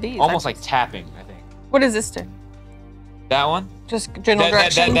What are these? almost like tapping, I think. What does this do? That one? Just general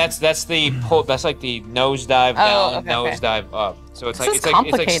direction? That's the pull. That's like the nosedive Oh, down, okay, nosedive up. So it's This like is it's like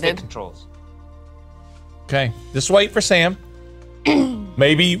complicated. stick controls. Okay, just wait for Sam.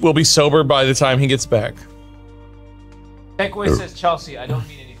 Maybe we'll be sober by the time he gets back. Techway says Chelsea. I don't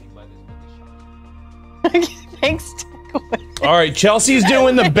mean anything by this. Thanks. All right, Chelsea's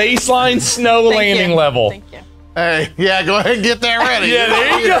doing the baseline snow landing level. Thank you. Hey, yeah, go ahead and get that ready. Yeah,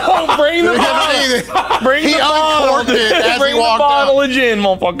 there you go. Bring the bottle. Bring the bottle. Bring the bottle of gin,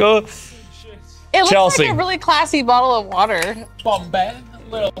 motherfucker. It looks Chelsea. like a really classy bottle of water. Bombay,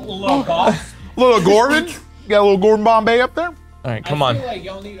 little golf. Little Gordon? You got a little Gordon Bombay up there? All right, come on. I feel like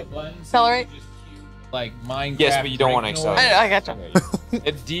y'all need a button. Accelerate. Like Minecraft. Yes, but you don't want to accelerate. I gotcha.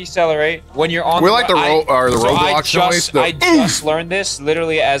 Decelerate when you're on. We like the Roblox noise. I just learned this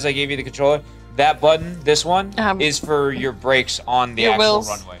literally as I gave you the controller. That button, this one, Um, is for your brakes on the your actual wheels.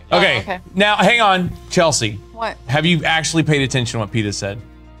 runway. Okay, okay. now hang on, Chelsea. What? Have you actually paid attention to what Peter said?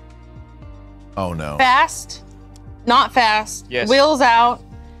 Oh no. Fast. Not fast. Yes. Wheels out.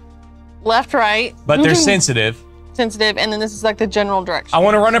 Left, right. But they're sensitive. Sensitive, and then this is like the general direction. I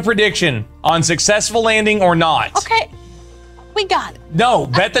want to run a prediction on successful landing or not. Okay. We got it. No,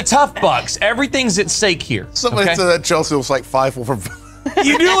 bet the tough bucks. Everything's at stake here. Somebody okay? said that Chelsea was like Feifel from.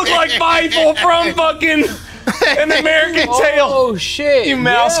 You do look like Feifel from fucking An American Tail. Oh shit! You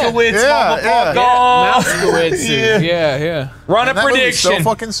Mouskowitz, Yeah, motherfucker. Yeah. Run a That movie's so prediction.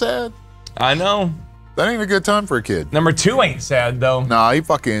 fucking sad. I know. That ain't a good time for a kid. Number 2 ain't sad though. Nah, he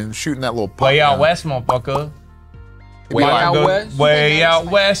fucking shooting that little pop Way out gun. west, motherfucker. Way out west? Way out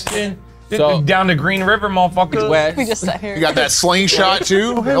west. So- Down to Green River, motherfucker. West. We just sat here. You got that slingshot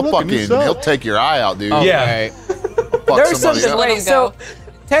too? hey, He'll look, a new fucking, sub. he'll take your eye out, dude. Yeah. Fuck There's somebody something. up. Let Wait, him so go.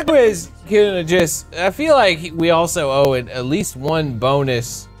 Techway is gonna just. I feel like we also owe it at least one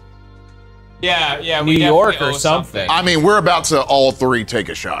bonus. Yeah. New York or something. I mean, we're about to all three take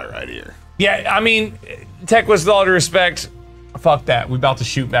a shot right here. Yeah, I mean, Tech was, with all due respect, fuck that. We about to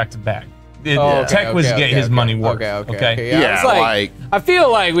shoot back to back. Tech was getting his money worth. Okay. Yeah, it's like, I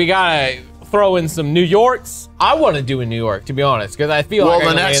feel like we gotta throw in some New Yorks. I want to do in New York, to be honest, because I feel like Well,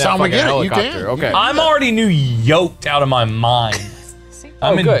 I the can next land time that we get fucking it, you can. helicopter. You Okay. I'm already New Yoked out of my mind.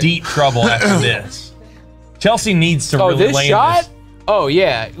 I'm in good. deep trouble after this. Chelsea needs to Oh, really this land shot? this. Oh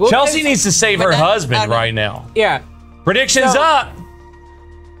yeah. Well, Chelsea it's- needs to save her husband right now. Yeah. Predictions So- up.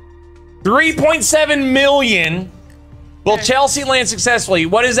 3.7 million. Will Chelsea land successfully?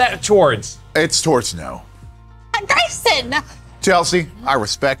 What is that towards? It's towards no. Grayson! Chelsea, I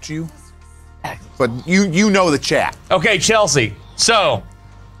respect you, but you know the chat. Okay, Chelsea. So,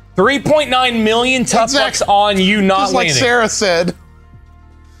 3.9 million tough bucks on you not Just like landing. Sarah said.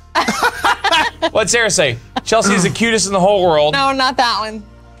 What'd Sarah say? Chelsea is the cutest in the whole world. No, not that one.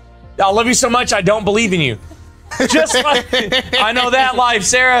 I love you so much, I don't believe in you. Just like, I know that life,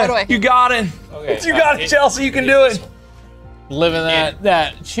 Sarah. You got it. Okay, You got it, Chelsea. You can do it. Living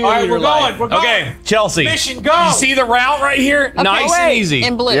that cheerleader All right, we're life. going. We're going. Okay, Chelsea. Mission go. You see the route right here? Okay, Nice and easy.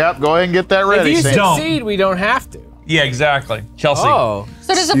 In blue. Yep, go ahead and get that If ready. you Sam. succeed, we don't have to. Yeah, exactly. Chelsea. Oh,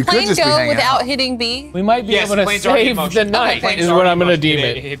 So does the You could plane just be go hanging without out. hitting B? we might be Yes, able to plane's already in save motion. the night. Plane's Is already what I'm in gonna motion. deem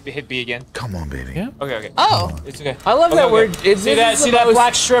Hit it. Hit B again. Come on, baby. Yeah. Okay. Oh. It's okay. I love that Okay, we're. okay. It's See that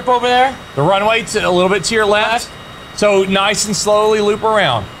black strip over there? The runway to a little bit to your left. So nice and slowly loop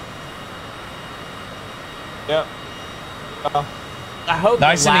around. Yep. I hope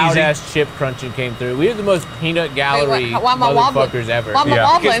Nice the and loud easy. ass chip crunching came through. We have the most peanut gallery why am I wobbling? motherfuckers ever. Why am I Yeah.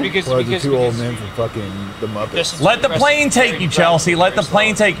 wobbling? Because Or the two old men from fucking the Muppets. Let the plane take you, Chelsea. Let the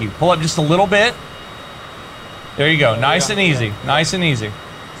plane take you. Pull up just a little bit. There you go. Nice and easy. Nice and easy.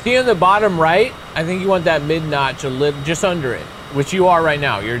 See on the bottom right, I think you want that mid notch a little just under it, which you are right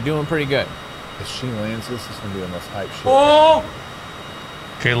now. You're doing pretty good. If she lands this, it's gonna be the most hype shit. Oh.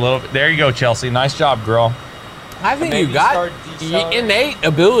 Okay, a little bit. There you go, Chelsea. Nice job, girl. I think Maybe you got start decelerating. innate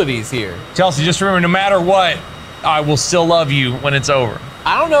abilities here. Chelsea, just remember, no matter what, I will still love you when it's over.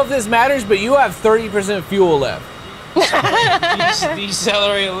 I don't know if this matters, but you have 30% fuel left.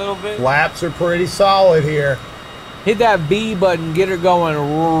 Decelerate a little bit. Flaps are pretty solid here. Hit that B button, get her going.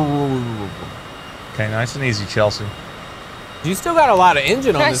 Okay, nice and easy, Chelsea. You still got a lot of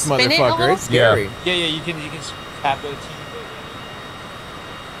engine Should on I this spin it a motherfucker. little? It's scary. Yeah, you can tap it.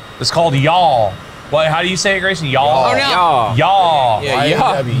 It's called y'all. What? How do you say it, Grayson? Y'all. Oh, no. Y'all.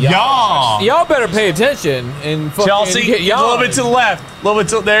 Yeah, y'all. Y'all better pay attention and fucking Chelsea, get a y'all. little bit to the left. A little bit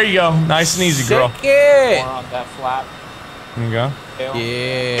to there you go. Nice and easy, girl. Sick it. More on that flap. There you go.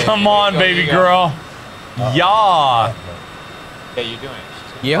 Yeah. Come on, baby girl. Y'all. Yeah, you're doing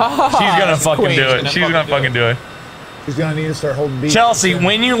it. Yeah. She's gonna fucking do it. She's gonna fucking do it. She's gonna need to start holding B. Chelsea,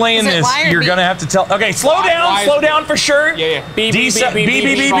 when you land Is it this, Y or you're B? gonna have to tell. Okay, slow down for sure. Yeah.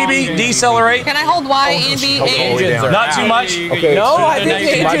 Decelerate. Can I hold Y and B? Hold the way And down. Not too much. Okay, No, she- I think the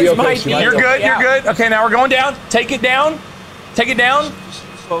she might be engines okay, might she be. might You're be okay. good. You're good. Okay, now we're going down. Take it down. Take it down.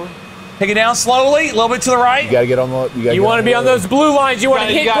 Slowly. Take it down slowly. A little bit to the right. You gotta get on the. You want to be on those blue lines. You want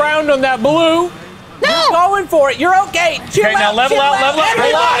to You hit got it. ground on that blue. No. You're going for it. You're okay. Chill Okay, now out, level chill out. Level out.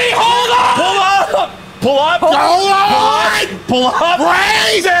 Everybody, hold on. Pull up. Pull up. Pull up.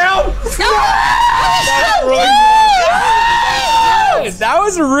 Raise down. That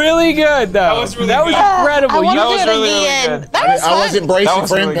was really good, though. That was really good. incredible. I want You to do it really, really again. good. That was I fun. wasn't bracing That was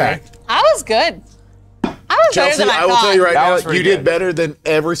for really impact. I was good. I was better Chelsea, than I I will thought. tell you right That now, was pretty you did good. better than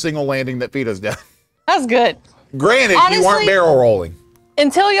every single landing that PETA's done. That was good. Granted, you weren't Honestly- barrel rolling.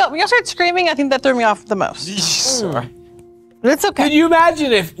 Until y'all started screaming, I think that threw me off the most. Sorry. But it's okay. Could you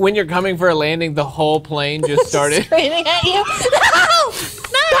imagine if, when you're coming for a landing, the whole plane just started? Screaming at you?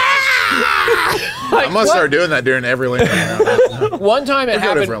 I must start doing that during every landing. One time it We're good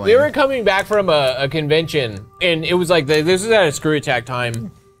happened. for a We were landing. coming back from a convention, and it was like this was at a Screw Attack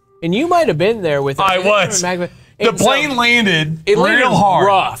time, and you might have been there with us. I was. And The so plane landed it landed real hard.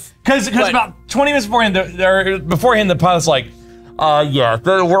 rough. Because But- about 20 minutes beforehand, the pilot's like, yeah,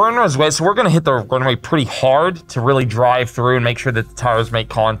 we're on our way, so we're going to hit the runway pretty hard to really drive through and make sure that the tires make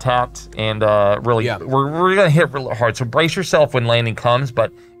contact. And really, Yeah. we're going to hit really hard. So brace yourself when landing comes,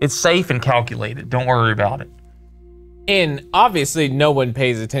 but it's safe and calculated. Don't worry about it. And obviously, no one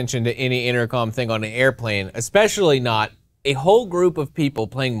pays attention to any intercom thing on an airplane, especially not a whole group of people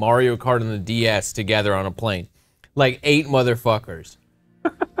playing Mario Kart on the DS together on a plane. Like 8 motherfuckers.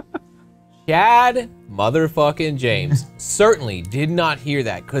 Chad motherfucking James certainly did not hear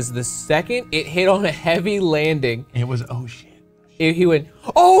that, because the second it hit on a heavy landing, It was, oh shit. he went,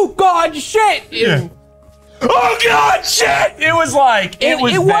 oh God, shit! Yeah. Oh God, shit! It was like, it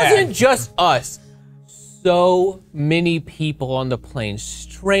was bad. wasn't just us. So many people on the plane,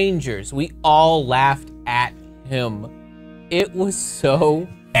 strangers, we all laughed at him. It was so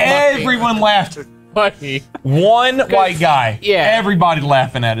Everyone laughed. funny. One white guy. Yeah. Everybody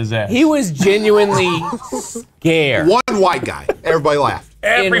laughing at his ass. He was genuinely scared. One white guy. Everybody laughed.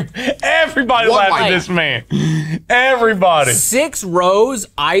 Everybody One laughed white. at this man. Everybody. 6 rows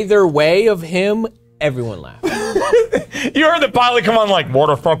either way of him, everyone laughed. You heard the pilot come on like,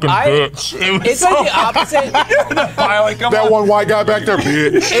 what a fucking bitch. It was It's like the opposite. the pilot come That on. one white guy back there,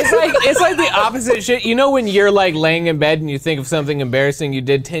 bitch. It's like the opposite shit. You know when you're like laying in bed and you think of something embarrassing you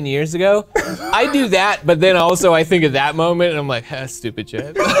did 10 years ago? I do that, but then also I think of that moment and I'm like, stupid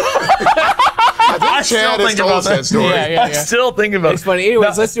Chad. I think Chad has told us that story. Yeah. I still think about It's funny.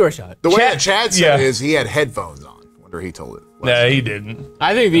 Anyways, let's do our shot. The way Chad- that Chad said yeah. is he had headphones on. Wonder he told it. No, he didn't.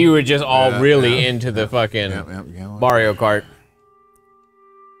 I think that you were just all really yeah. into the fucking Yeah. Mario Kart.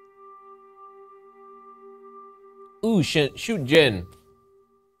 Ooh, shoot Jin.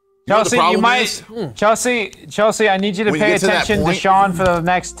 Chelsea, you problem might. is? Chelsea, I need you to When you pay get to that attention to point- Sean for the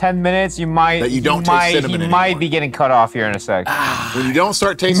next 10 minutes. You might. That you don't taste might, cinnamon He might anymore. be getting cut off here in a sec. When you don't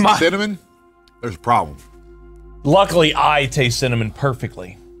start tasting cinnamon, there's a problem. Luckily, I taste cinnamon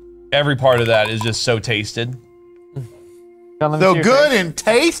perfectly. Every part of that is just so tasted. Sean, let me So see your good face. and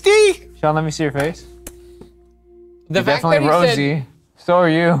tasty? Sean, let me see your face. The You're fact definitely that he rosy. said, So are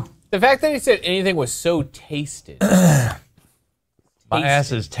you. the fact that he said anything was so tasted. My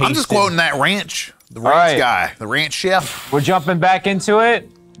ass is tasted. I'm just quoting that ranch. The ranch right. guy. The ranch chef. We're jumping back into it.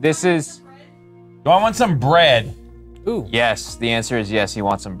 This is. Do I want some bread? Ooh, Yes, the answer is yes. He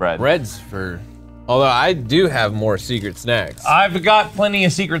wants some bread. breads for. Although I do have more secret snacks. I've got plenty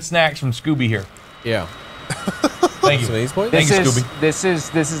of secret snacks from Scooby here. Yeah. Thank Some of you. these points? Thank This you, is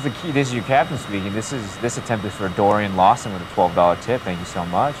Scooby. this is the key. This is your captain speaking. This attempt is for Dorian Lawson with a $12 tip. Thank you so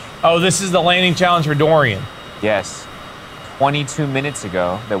much. Oh, this is the landing challenge for Dorian. Yes, 22 minutes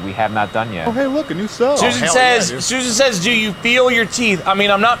ago that we have not done yet. Oh, hey, look, a new sub. Susan says, do you feel your teeth? I mean,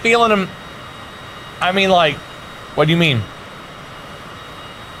 I'm not feeling them. I mean, like, what do you mean?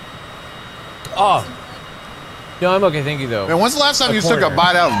 Oh. No, I'm okay. Thank you, though. Man, when's the last time you took a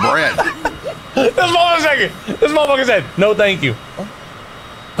bite out of bread? This motherfucker said, no thank you.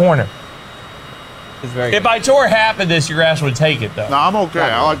 Corner. It's very If I tore half of this, your ass would take it, though. No, I'm okay.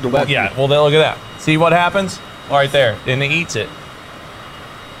 I like the one. Yeah, well, then look at that. See what happens? Right there. Then it eats it.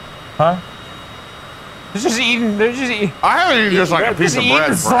 Huh? They're just eating. They're just eating. I haven't eaten just like a piece of bread.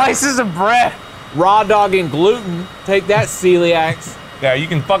 Eating slices of bread. Raw dogging gluten. Take that, celiacs. Yeah, you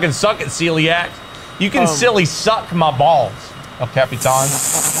can fucking suck it, celiac. You can silly suck my balls. El Capitan.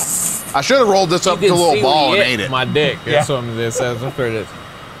 I should have rolled this up to a little ball and ate it. My dick. Yeah. That's what this says. That's what it is.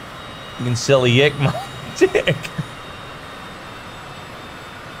 You can silly ick my dick.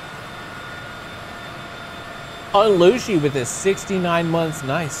 Unlushi with his 69 months.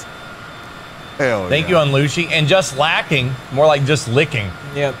 Nice. Hell Thank you, Unlushi. And just lacking, more like just licking,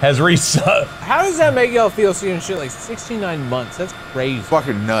 Yep. has resubbed. How does that make y'all feel seeing shit like 69 months? That's crazy.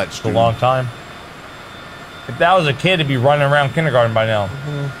 Fucking nuts, It's a dude. long time. If that was a kid, it'd be running around kindergarten by now.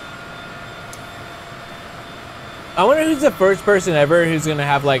 I wonder who's the first person ever who's gonna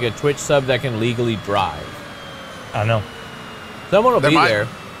have like a Twitch sub that can legally drive. I don't know. Someone will be there.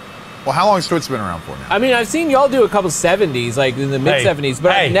 Well, how long has Twitch been around for now? I mean, I've seen y'all do a couple 70s, like in the mid 70s,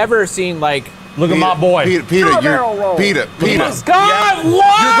 but I've never seen like. Look at my boy. Peter, Peter. God,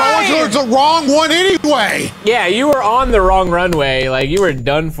 why? You're going towards the wrong one anyway. Yeah, you were on the wrong runway. Like you were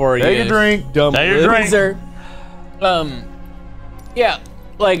done for. Take a drink. Dumb Take a drink. loser. Yeah,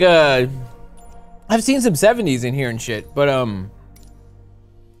 like I've seen some 70s in here and shit, but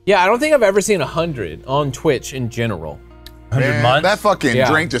yeah, I don't think I've ever seen 100 on Twitch in general. 100 months. That fucking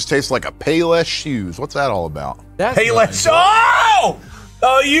drink just tastes like a Payless shoes. What's that all about? That's Payless. Oh!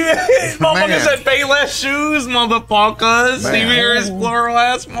 Oh, you motherfucker said Payless shoes, motherfuckers. Man. You hear his plural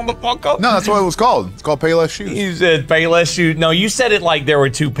ass, motherfucker? No, that's what it was called. It's called Payless shoes. You said Payless shoes. No, you said it like there were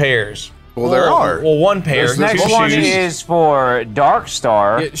two pairs. Well, there are. Well, one pair. This next two one shoes. is for Dark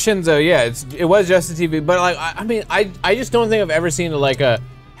Star. Yeah, Shinzo, yeah, it was Justin TV, but like I mean, I just don't think I've ever seen like a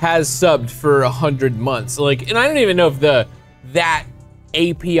has subbed for 100 months. Like, and I don't even know if that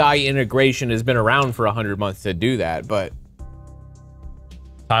API integration has been around for 100 months to do that, but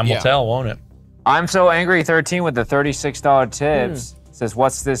time will tell, won't it? I'm so angry 13 with the $36 tips. Says,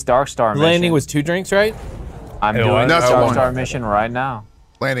 what's this Dark Star mission? landing was 2 drinks, right? I'm It doing was. the That's Dark one. Star mission right now.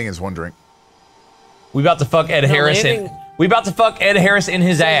 Landing is one drink. We about to fuck Ed Harris in. landing- We about to fuck Ed Harris in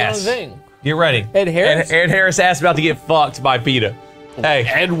his That's ass. another thing. Get ready. Ed Harris? Ed Harris ass about to get fucked by PETA. Hey.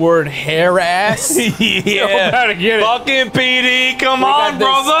 Edward Harass. Yeah. about to get it. Fucking PD, come We on, got the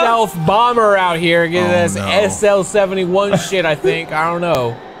brother. stealth bomber out here. Get this no. SL-71 shit, I think. I don't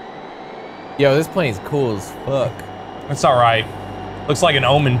know. Yo, this plane's cool as fuck. It's all right. Looks like an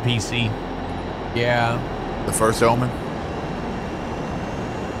Omen PC. Yeah. The first Omen.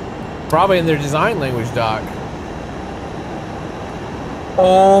 Probably in their design language, Doc.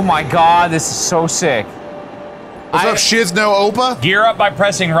 Oh my god, this is so sick. What's up, Shiz No Opa? Gear up by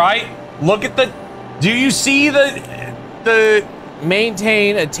pressing right. Look at the. Do you see the?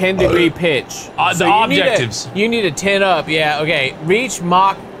 Maintain a 10-degree pitch. The So you need objectives. you need a 10 up. Yeah, okay. Reach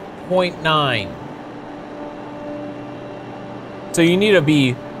Mach 0.9. So you need to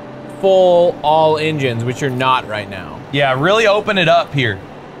be full all engines, which you're not right now. Yeah, really open it up here.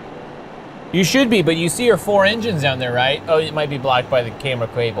 You should be, but you see your 4 engines down there, right? Oh, it might be blocked by the camera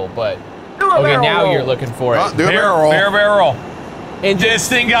cable, but okay, now you're looking for it. Do a barrel roll. Barrel roll. Engine, This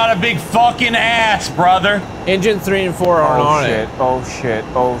thing got a big fucking ass, brother. engine 3 and 4 aren't Oh on shit, it. oh shit,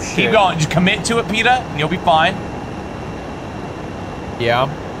 oh shit. Keep going. Just commit to it, PETA, and you'll be fine. Yeah.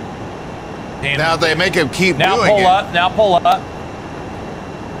 And Now they make him keep now doing pull it. up. Now pull up.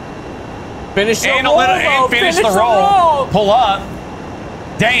 Finish the And, a roll, little, though. and finish the the roll. Pull up.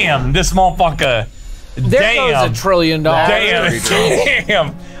 Damn, this motherfucker. There Damn. goes $1 trillion. Damn.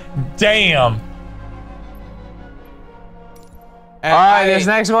 Damn. Damn. All right, this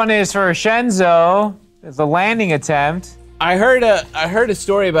next one is for Shenzo. It's a landing attempt. I heard a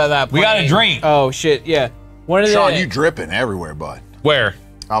story about that. We got a plane. drink. Oh shit, yeah. One of Sean, the you dripping everywhere, bud. Where?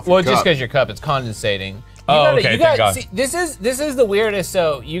 Off well, your just cup. because your cup is condensating. Oh, okay, thank God. See, this is the weirdest.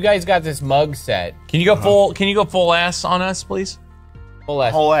 So you guys got this mug set. Can you go full? Can you go full ass on us, please? Full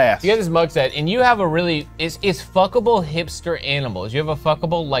ass. Whole ass. You got this mug set, and you have a really it's fuckable hipster animals. You have a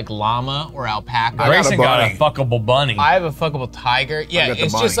fuckable like llama or alpaca. got a Grayson got a bunny. fuckable bunny. I have a fuckable tiger. Yeah, got the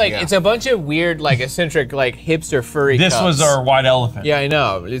it's just bunny, like yeah. it's a bunch of weird like eccentric like hipster furry. This cups. was our white elephant. Yeah, I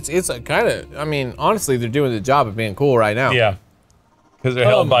know. It's kind of. I mean, honestly, they're doing the job of being cool right now. Yeah. Because they're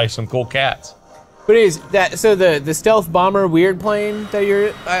held by some cool cats. But it is that so the stealth bomber weird plane that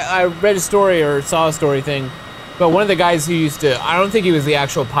I read a story or saw a story thing, but one of the guys who used to, I don't think he was the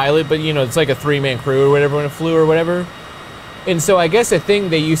actual pilot, but you know, it's like a 3-man crew or whatever when it flew or whatever. And so I guess a thing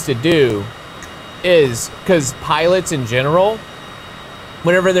they used to do is, because pilots in general,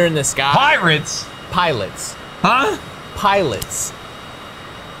 whenever they're in the sky. Pirates? Pilots. Huh? Pilots.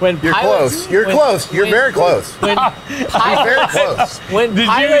 When You're close. You're close. You're very close. When You're very close. When Did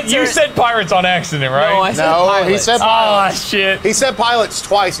pilots you are, said pirates on accident, right? No, I said No, pilots. he said Oh pilots. shit. He said pilots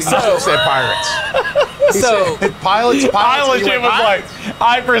twice. He should have said pirates. He So- said pilots. I and he legit went, was like,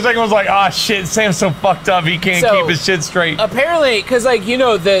 I for a second was like, ah shit, Sam's so fucked up, he can't So, keep his shit straight. apparently, because like you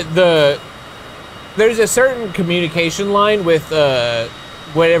know there's a certain communication line with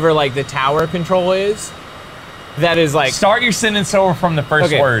whatever like the tower control is. That is like Start your sentence over from the first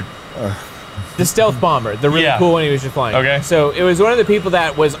Okay. word. the stealth bomber, the really Yeah. cool one he was just flying. Okay. So it was one of the people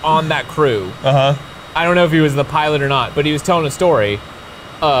that was on that crew. Uh-huh. I don't know if he was the pilot or not, but he was telling a story,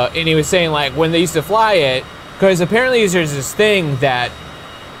 and he was saying like when they used to fly it, because apparently there's this thing that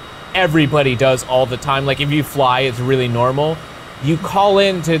everybody does all the time. Like if you fly, it's really normal. You call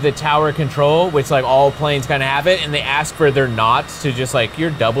into the tower control, which like all planes kind of have it, and they ask for their knots to just like you're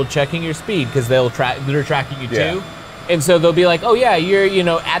double checking your speed because they're tracking you too. And so they'll be like, oh yeah,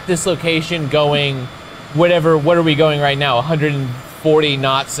 you're at this location going whatever. What are we going right now? 140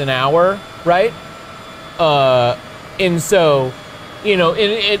 knots an hour, right? And so,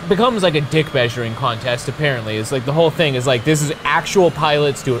 it becomes like a dick measuring contest, apparently. It's like the whole thing is like, this is actual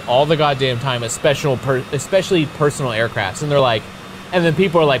pilots doing all the goddamn time, especially personal aircrafts. And they're like, and then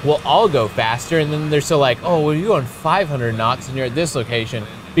people are like, well, I'll go faster. And then they're still like, oh, well, you're going 500 knots and you're at this location.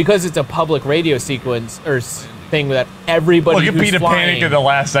 Because it's a public radio sequence or thing that everybody Look at who's Peter flying, panic at the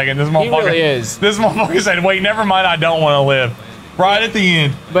last second. This motherfucker really is. This motherfucker said, wait, never mind, I don't want to live. Right at the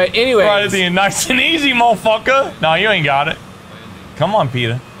end. But anyway, Right at the end. Nice and easy, motherfucker. No, you ain't got it. Come on,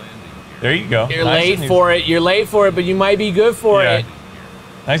 Peter. There you go. You're Nice late and for it. You're late for it, but you might be good for Yeah. it.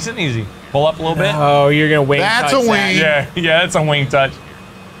 Nice and easy. Pull up a little bit. Oh, you're gonna wing That's touch a wing. that. Yeah, that's a wing touch.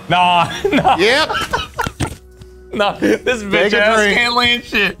 Nah, nah, Yep. nah. This bitch Take a ass drink. can't land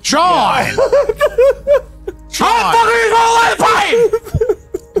shit. Sean. Sean.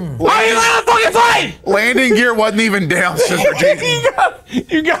 Why are you on a fucking plane? Landing gear wasn't even down, Sister Jeannie.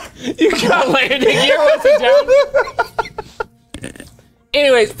 You got Landing gear wasn't down.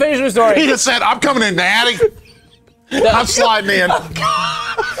 Anyways, finish the He story. just said, I'm coming in, Natty. I'm sliding in.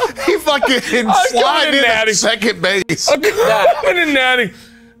 He fucking sliding in Natty. at second base. coming in, Natty.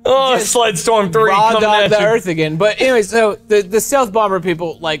 Oh, Just Sled Storm 3 Raw coming dog at the you. earth again. But anyway, so the stealth bomber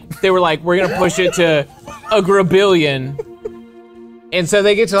people, like, they were like, we're gonna push it to a grabillion. And so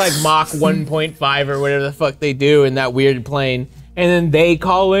they get to like Mach 1.5 or whatever the fuck they do in that weird plane. And then they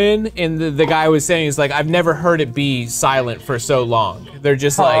call in, and the guy was saying, he's like, I've never heard it be silent for so long. They're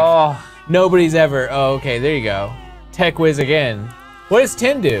just like, nobody's ever, oh, okay, there you go. Tech whiz again. What does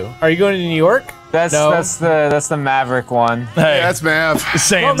 10 do? Are you going to New York? That's No. that's the Maverick one. Hey, That's Mav.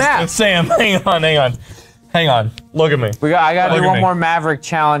 Sam. Oh, Matt. Sam, hang on. Look at me. I got to Look do at one me. more Maverick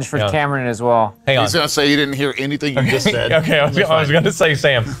challenge for Yeah. Cameron as well. Hang on. He's going to say you didn't hear anything you just said. Okay, I was gonna say,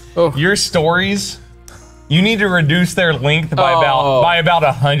 Sam, your stories, you need to reduce their length by about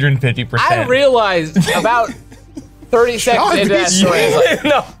 150%. I realized about 30 seconds into that story. I was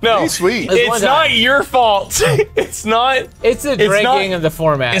like, no. Be sweet. There's one It's not time. your fault. It's not. It's the It's drinking not- of the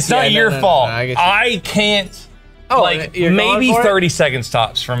format. It's Yeah, not no, your no, no, fault. no, I get you. I can't. Oh, Like you're going maybe for it? 30 seconds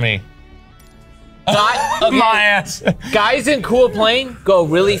tops for me. Okay. My ass. Guys in cool plane go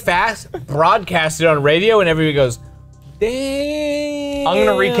really fast, broadcast it on radio, and everybody goes, damn. I'm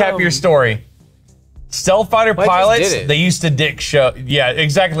gonna recap your story. Stealth fighter Well, I just pilots, did it. they used to dick show. Yeah,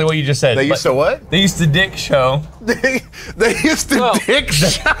 exactly what you just said. They used to what? They used to dick show. They used to Well, dick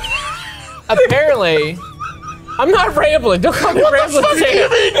shot. Apparently, I'm not rambling. Don't call me rambling.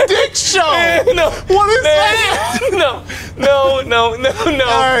 Sam. Dick show. No. What is that? No. All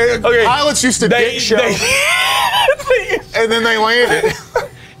right. Okay. Pilots used to dick show, and then they landed.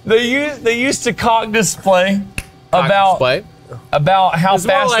 They used to cock display Cock display. about how It's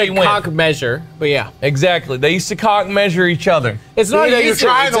more fast like they went. cock measure, but yeah. Exactly. They used to cock measure each other. It's not Yeah, you're easy.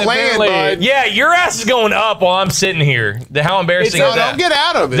 trying It's to land, apparently- bud. Yeah, your ass is going up while I'm sitting here. How embarrassing No, is that? don't get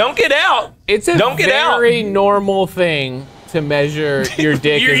out of it. Don't get out. It's a Don't get out. very normal thing to measure your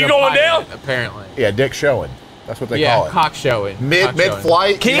dick. You as a going pilot, down? Apparently. Yeah, dick showing. That's what they Yeah, call it. cock showing. Cock showing.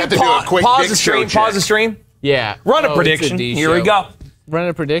 Mid-flight, Can you have to do a quick pause dick the stream? show Pause check. the stream. Yeah. Run a Oh, it's prediction. D Here we show. go. Run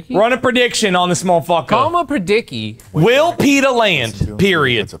a prediction? Run a prediction on this motherfucker. Call him a predicky. Will PETA land?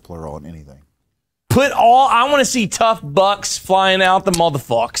 Period. It's a plural on anything. Put all. I want to see tough bucks flying out the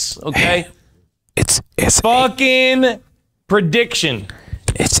motherfucks. Okay. It's Fucking prediction.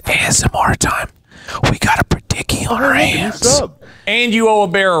 It's ASMR time. We got a predicky on our hands. And you owe a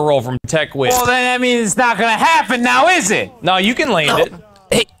barrel roll from Tech Whiz. Well, then that means it's not gonna happen now, is it? No, you can land it.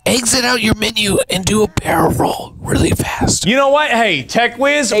 Hey, exit out your menu and do a barrel roll really fast. You know what? Hey, Tech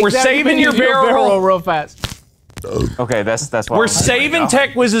Whiz, we're Exactly, saving your do a barrel roll. real fast. Okay, that's why We're saving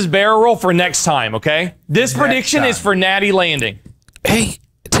Tech Wiz's barrel roll for next time, okay? This prediction is for Natty Landing. Hey,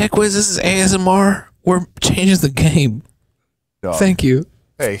 Tech Wiz, this is ASMR. We're changing the game. Dog. Thank you.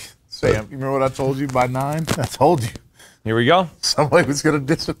 Hey, Sam, you remember what I told you by 9? I told you. Here we go. Somebody was going to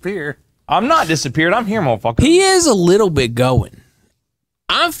disappear. I'm not disappeared. I'm here, motherfucker. He is a little bit going.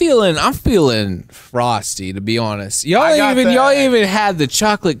 I'm feeling frosty, to be honest. Y'all even had the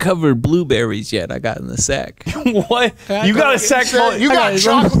chocolate covered blueberries yet. I got in the sack. What? You got a sack full? You got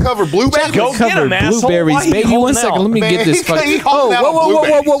chocolate covered blueberries? Go get them, asshole. Blueberries, baby. 1 second. Let me get this fucking.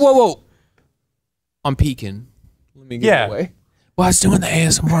 Whoa. I'm peeking. Let me get away. Well, I was doing the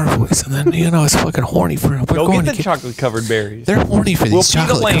ASMR voice, and then you know it's fucking horny for them. Go get the chocolate covered berries. They're horny for these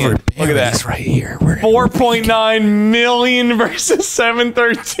chocolate covered berries. Look at that right here. 4.9 million versus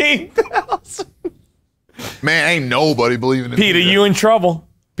 713,000. Man, ain't nobody believing in Peter, you in trouble.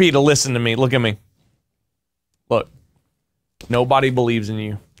 Peter, listen to me. Look at me. Look, nobody believes in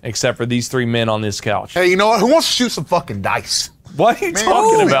you except for these 3 men on this couch. Hey, you know what? Who wants to shoot some fucking dice? What are you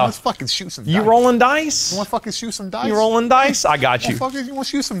talking about? Let's fucking shoot some dice. You rolling dice? You want to fucking shoot some dice? You rolling dice? I got you. You want to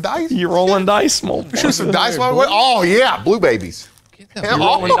shoot some dice? You rolling dice, motherfucker? Shoot some dice? Oh, yeah, blue babies. You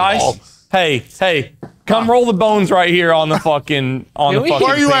rolling dice? Hey, come roll the bones right here on the fucking,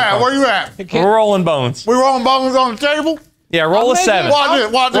 Where you at? Where you at? We're rolling bones. We rolling bones on the table? Yeah, roll a 7. Watch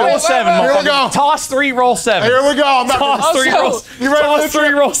it. Roll a 7, Here we motherfucker. go. Toss 3, roll 7. Here we go. I'm about Toss 3, roll. You ready? Toss 3,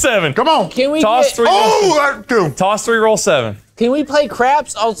 roll 7. Come on. Can we Toss 3, roll 7. Oh, that's 2. Toss 3, roll 7. Can we play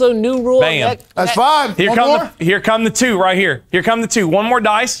craps? Also, new rule. Bam. That's fine. Here come the 2 right here. Here come the 2. One more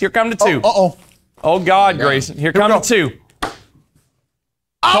dice. Here come the 2. Oh God, Grayson. Here come the 2.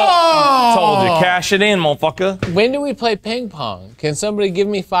 Told you, cash it in, motherfucker. When do we play ping pong? Can somebody give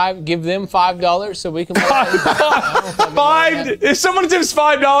them $5 so we can play ping pong? If someone gives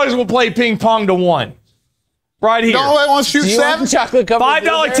 $5, we'll play ping pong to 1. Right here. Don't want to shoot 7?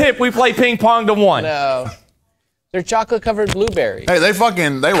 $5 tip, we play ping pong to 1. No. They're chocolate covered blueberries. Hey, they rock.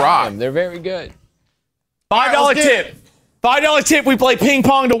 They're very good. $5 tip. $5 tip, we play ping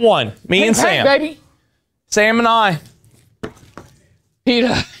pong to 1. Me and Sam. Baby. Sam and I.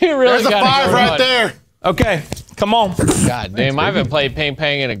 Peter, you really There's a 5 right there. Okay, come on. God damn, I haven't played ping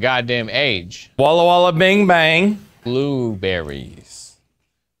pong in a goddamn age. Walla walla bing bang. Blueberries.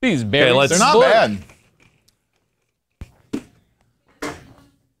 These berries, they're not bad.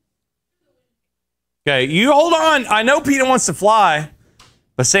 Okay, you hold on. I know Peter wants to fly,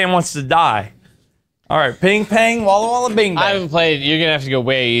 but Sam wants to die. All right, ping pang, walla walla bing bang. I haven't played. You're gonna have to go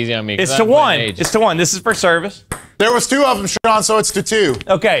way easy on me. It's to 1. It's to 1. This is for service. There was 2 of them, Sean, so it's to 2.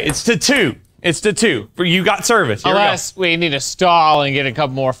 Okay, it's to 2. It's to 2. For you got service. Here Unless we need to stall and get a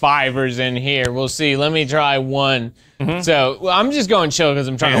couple more 5ers in here. We'll see. Let me try 1. So I'm just going chill because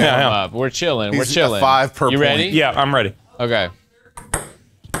I'm trying to warm up. We're chilling. We're chilling. 5 per point. You ready? Yeah, I'm ready. Okay.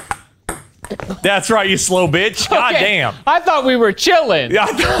 That's right, you slow bitch. God damn. I thought we were chilling. I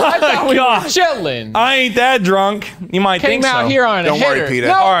thought we were chilling. I ain't that drunk. You might think so. Came out here on a hitter. Worry, Peter.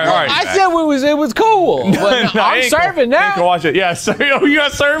 No, all right. I said it was cool. But no, I'm serving now. Go watch it. Yeah, so you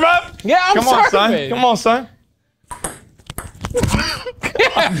got to serve up? Yeah, I'm Come on, serving. son. Come on, son.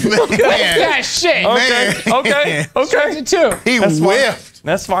 That shit. Okay. 2. He whiffed.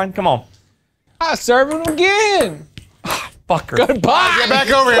 That's fine. Come on. I serve him again. Fucker. Goodbye. Get back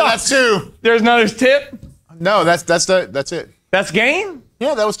over here. That's 2. There's another tip? No, that's it. That's game?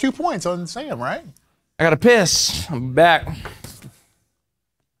 Yeah, that was 2 points on Sam, right? I got to piss. I'm back.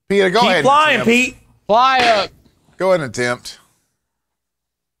 Peter, go ahead. Keep flying, Pete. Fly up. Go ahead and attempt.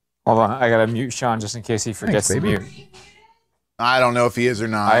 Hold on, I gotta mute Sean just in case he forgets to mute. I don't know if he is or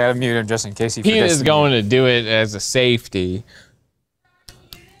not. I gotta mute him just in case he Pete forgets is to going to do it as a safety.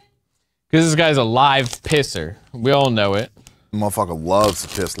 Because this guy's a live pisser. We all know it. Motherfucker loves to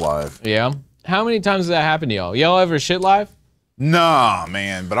piss live. Yeah. How many times does that happen to y'all? Y'all ever shit live? Nah,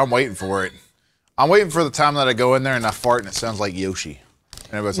 man, but I'm waiting for it. I'm waiting for the time that I go in there and I fart and it sounds like Yoshi.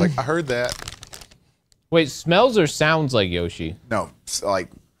 And everybody's like, I heard that. Wait, smells or sounds like Yoshi? No, like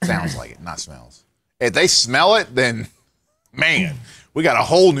sounds like it, not smells. If they smell it, then, man, we got a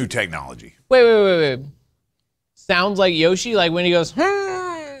whole new technology. Wait. Sounds like Yoshi? Like when he goes,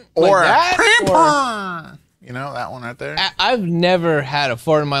 or like that? You know, that one right there? I've never had a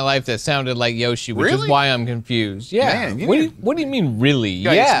fart in my life that sounded like Yoshi, which is why I'm confused. Yeah. Man, what do you mean, really?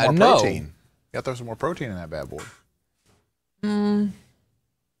 Yeah, some more protein. You gotta throw some more protein in that bad boy.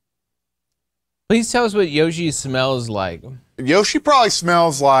 Please tell us what Yoshi smells like. Yoshi probably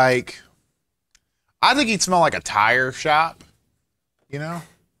smells like, I think he'd smell like a tire shop, you know?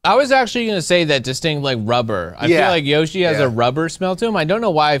 I was actually going to say that distinct like rubber. I feel like Yoshi has a rubber smell to him. I don't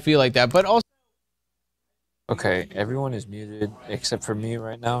know why I feel like that, but also. Okay, everyone is muted except for me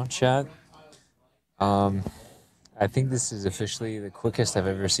right now, chat. I think this is officially the quickest I've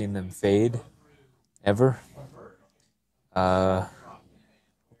ever seen them fade, ever.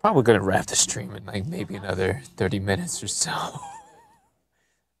 Probably gonna wrap the stream in like maybe another 30 minutes or so.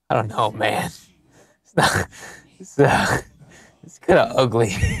 I don't know, man. It's kind of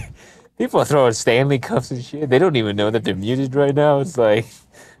ugly. People are throwing Stanley cups and shit. They don't even know that they're muted right now. It's like,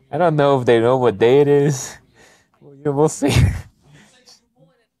 I don't know if they know what day it is. Well, yeah, we'll see.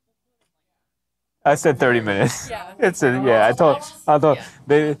 I said 30 minutes. Yeah. Yeah. I thought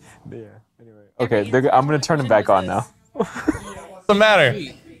they. Yeah. Anyway, okay. I'm gonna turn them back on now. What's the matter?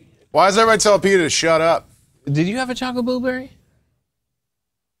 Why does everybody tell Peter to shut up? Did you have a chocolate blueberry?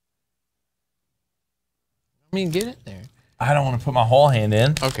 I mean, get it there. I don't want to put my whole hand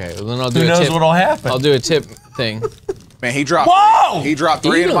in. Okay, well then I'll do Who a knows tip. what'll happen? I'll do a tip thing. Man, he dropped. Whoa! He dropped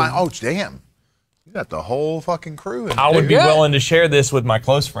 3 into Eat 'em. mine. Oh, damn. You got the whole fucking crew in I would there. be willing to share this with my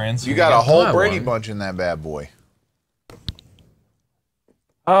close friends. You got a whole Brady bunch in that bad boy.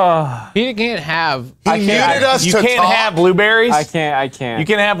 Peter can't have. He muted us You to can't talk. have blueberries? I can't. You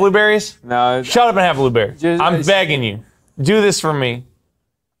can't have blueberries? No. Shut up and have blueberries. I'm begging you. Do this for me.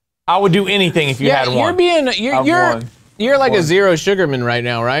 I would do anything if you had one. You're like a zero sugarman right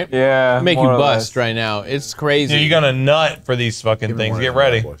now, right? Yeah. Make you more or bust less. right now. It's crazy. Dude, you're gonna nut for these fucking things. Get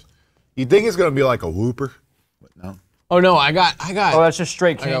ready. You think it's gonna be like a Whooper? But no. Oh no, I got. Oh, that's just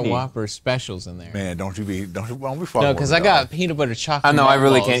straight I candy. got Whopper specials in there. Man, don't be fucking. No, because I got peanut butter chocolate. I know, I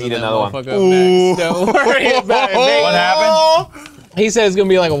really meatballs can't eat and another one. motherfucker up next. Don't worry about it. baby. What happened? He said it's gonna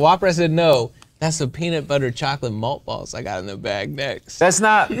be like a Whopper. I said no. That's the peanut butter chocolate malt balls I got in the bag next. That's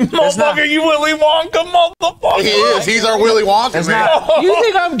not. Motherfucker, you Willy Wonka, motherfucker. He is. He's our Willy Wonka, man. You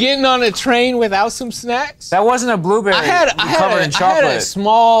think I'm getting on a train without some snacks? That wasn't a blueberry. I had covered in chocolate. I had a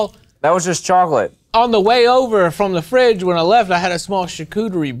small. That was just chocolate. On the way over from the fridge when I left, I had a small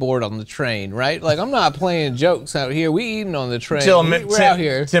charcuterie board on the train, right? Like, I'm not playing jokes out here. We eating on the train. We're out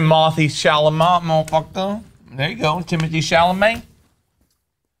here. Timothy Chalamet, motherfucker. There you go, Timothy Chalamet.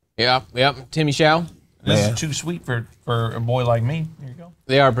 Yep, Timmy Chow. This is too sweet for a boy like me. Here you go.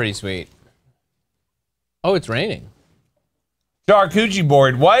 They are pretty sweet. Oh, it's raining. Charcuterie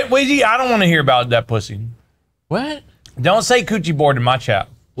board. What? Wait, I don't want to hear about that pussy. What? Don't say coochie board in my chat.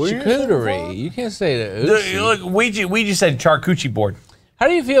 Charcuterie. You can't say that. Look, we just said charcuterie board. How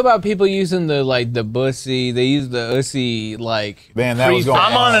do you feel about people using the bussy? They use the ussy like. Man, that was going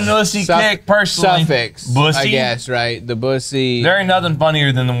I'm on an ussy kick personally. Suffix. Bussy. I guess right. The bussy. There ain't nothing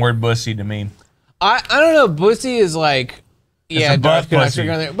funnier than the word bussy to me. I don't know. Bussy is like. Yeah, a butt pussy.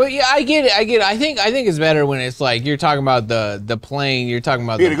 But yeah, I get it. I think it's better when it's like you're talking about the plane. You're talking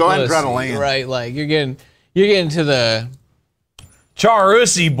about Peter, the go ahead and try to pussy, land. right? Like you're getting to the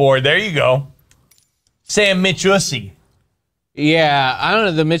Char-ussy board. There you go. Sam Mitch-ussy. Yeah, I don't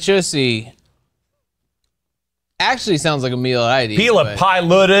know. The Mitch-ussy actually sounds like a meal I'd eat. Pila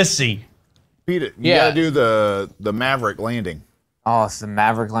Pilot-ussy. Peter, you gotta do the Maverick landing. Oh, it's the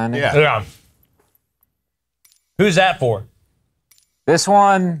Maverick landing? Yeah. Who's that for? This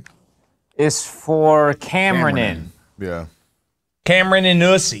one is for Cameron. Yeah. Cameron and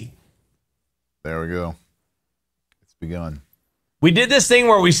Ussy. There we go. It's begun. We did this thing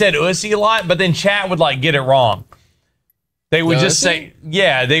where we said Ussy a lot, but then chat would like get it wrong. They would just say,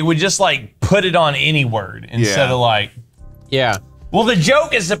 they would just like put it on any word instead of like. Yeah. Well, the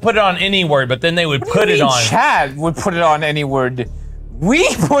joke is to put it on any word, but then they would put it on. Chat would put it on any word.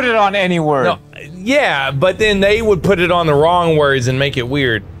 We put it on any word. No, yeah, but then they would put it on the wrong words and make it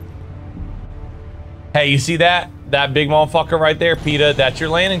weird. Hey, you see that? That big motherfucker right there, PETA, that's your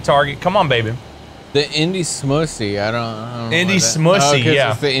landing target. Come on, baby. The Indy Smussy. I don't know. Indy Smussy,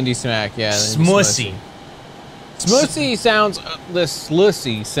 yeah. It's the Indy Smack, yeah. Smussy. Smussy sounds, the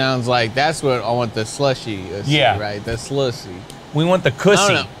slussy sounds like that's what I want, the slushy. Right, the slussy. We want the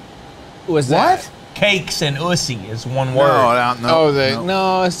cussy. What's that? Cakes and ussy is one word.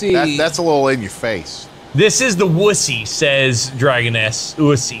 No, see. That's a little in your face. This is the wussy, says Dragoness.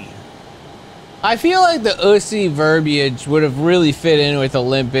 Ussy. I feel like the ussy verbiage would have really fit in with the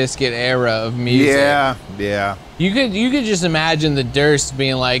Limp Bizkit era of music. Yeah. You could just imagine the Durst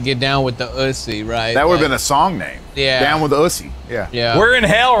being like, get down with the ussy, right? That would have been a song name. Yeah. Down with the ussy. Yeah. We're in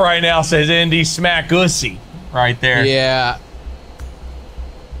hell right now, says Indy Smack Ussy. Right there. Yeah.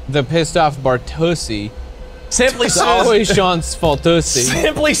 The pissed off Bartosi. Simply it's always Sean's faultosi.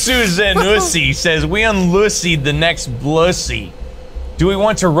 Simply Susan Ussy says, we unlussied the next blussy. Do we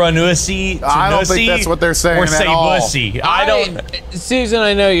want to run Ussy to I don't nussy, think that's what they're saying or at say all. bussy? I don't. Susan,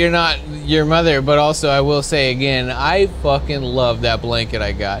 I know you're not your mother, but also I will say again, I fucking love that blanket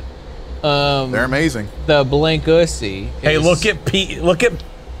I got. They're amazing. The blank ussy. Hey, look at Pete. Look at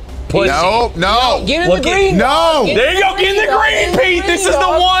pussy. No. Get in the green. No. There you go. Get in the green, Pete. This is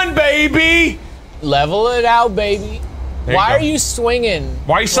the one, baby. Level it out, baby. Why you are go. you swinging?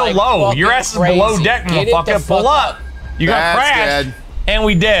 Why are you so like low? Your ass is below deck, motherfucker. Pull up. You got That's crashed. good. And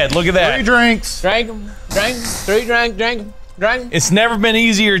we dead. Look at that. 3 drinks. Drank them. Drank them. 3 drank. Drank them. Drank 'em. It's never been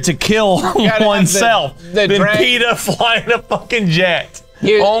easier to kill Gotta oneself have the than drank. PETA flying a fucking jet.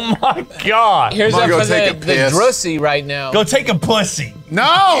 Here- Oh my God. Here's I'm up gonna for go take the a piss. drussy right now. Go take a pussy. No.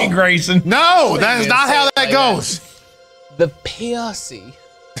 Hey, Grayson. No, that is not how that goes. The pussy.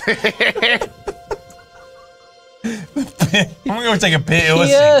 I'm gonna go take a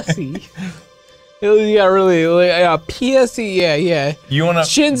piss. Pussy. Yeah, really. Yeah, pussy. Yeah. You wanna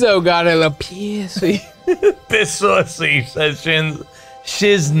Shinzo got it. A pussy. piss pussy? Says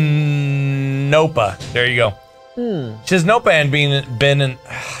Shiznopa. There you go. Shiznopa and been in.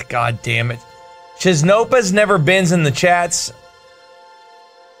 God damn it. Shiznopa's never been in the chats.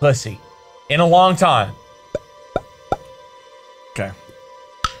 Pussy. In a long time. Okay.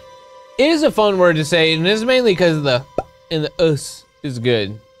 It is a fun word to say, and it's mainly because the and the us is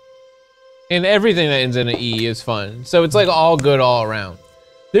good. And everything that ends in an E is fun. So it's like all good all around.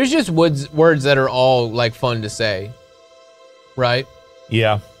 There's just words that are all like fun to say. Right?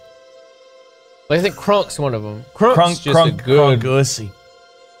 Yeah. Like I think crunk's one of them. Crunk's just a good Crunkussy.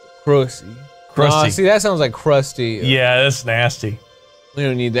 crusty. Crusty. See, that sounds like crusty. Yeah, that's nasty. We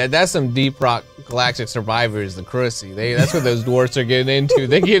don't need that. That's some deep rock galactic survivors, the crusty. That's what those dwarfs are getting into.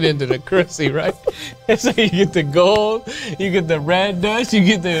 They get into the crusty, right? So you get the gold, you get the red dust, you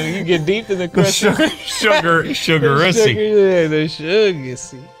get deep in the crusty. Sugarissy. The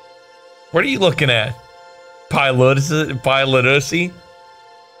sugarsy. What are you looking at? Pilotussy?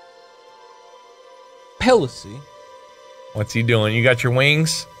 Pelosi. What's he doing? You got your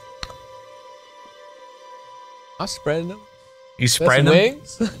wings? I'm spreading them. You spread them?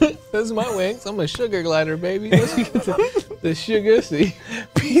 Wings? Those are my wings. I'm a sugar glider, baby. Let's get the sugarsy.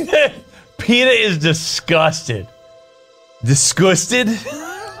 PETA is disgusted. Disgusted?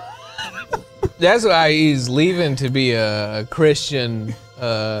 That's why he's leaving to be a Christian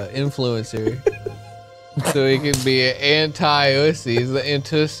influencer. So he can be an anti-ussy. He's the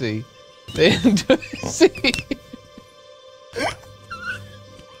antussy. The antussy.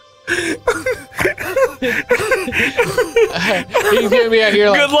 He's gonna be out here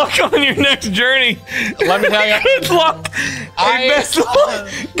like, Good luck on your next journey. Let me tell you. Good luck. Hey, best of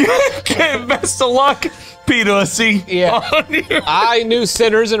luck. Best of luck, PETA. Yeah. I knew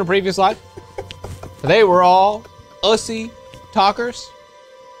sinners in a previous life. They were all ussy talkers.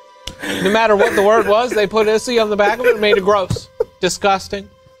 No matter what the word was, they put ussy on the back of it and made it gross. Disgusting.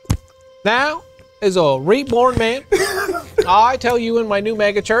 Now, as a reborn man, I tell you in my new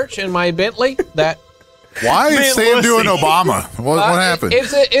mega church in my Bentley that. Why is Sam doing Obama? What happened?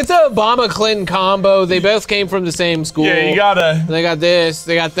 It's a Obama-Clinton combo. They both came from the same school. Yeah, you gotta. They got this.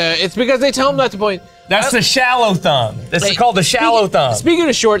 They got the. It's because they tell them not to point. That's the shallow thumb. This is called the shallow thumb. Speaking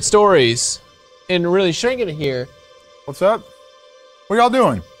of short stories, and really shrinking it here. What's up? What y'all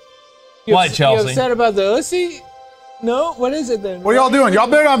doing? What, Chelsea? You upset about the ussy? No? What is it then? What y'all doing? Y'all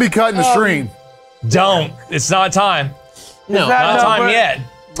better not be cutting the stream. Don't. It's not time. No. Not time yet.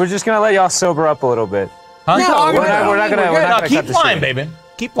 We're just gonna let y'all sober up a little bit. Huh? No, We're not gonna keep cut the flying, stream. baby.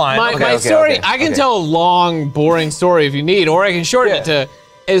 Keep flying. My story, I can tell a long, boring story if you need, or I can shorten it to,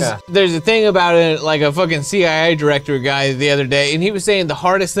 there's a thing about it, like a fucking CIA director guy the other day, and he was saying the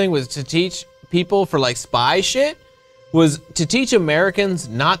hardest thing was to teach people for like spy shit, was to teach Americans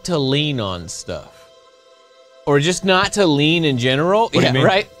not to lean on stuff. Or just not to lean in general. What do you mean?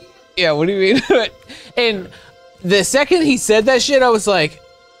 Right? Yeah, what do you mean? And the second he said that shit, I was like,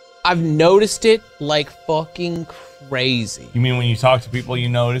 I've noticed it like fucking crazy. You mean when you talk to people, you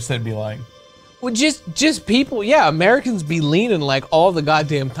notice they'd be like, Well, just people, yeah, Americans be leaning like all the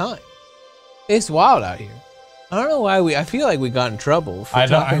goddamn time. It's wild out here. I don't know why I feel like we got in trouble for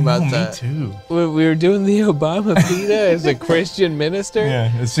talking about that. Me too. We were doing the Obama PETA as a Christian minister.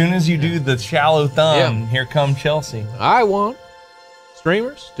 Yeah, as soon as you do the shallow thumb, here come Chelsea. I want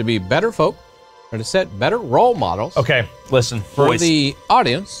streamers to be better folk or to set better role models. Okay, listen. For the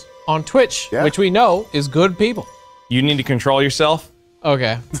audience on Twitch, which we know is good people. You need to control yourself.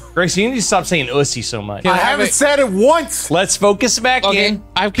 Okay. Grace, you need to stop saying ussy so much. I haven't said it once. Let's focus back in.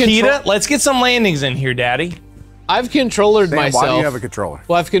 PETA, let's get some landings in here, Daddy. I've controllered Sam, myself. why do you have a controller?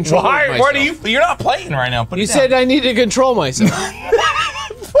 Well, I've controlled myself. Why do you? You're not playing right now. Put You it down. said I need to control myself.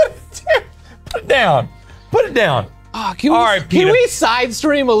 Put it down. Put it down. Oh, can we side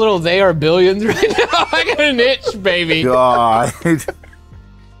stream a little They Are Billions right now? I got an itch, baby. God.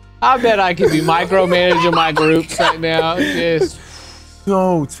 I bet I could be micromanaging my groups right now. Just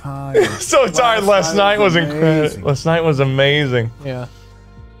So tired. So tired. Last night was incredible. Last night was amazing. yeah.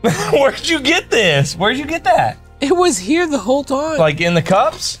 Where'd you get this? Where'd you get that? It was here the whole time. Like in the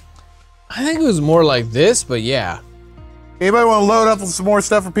cups? I think it was more like this, but yeah. Anybody want to load up some more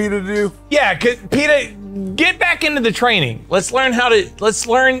stuff for Peter to do? Yeah, Peter, get back into the training. Let's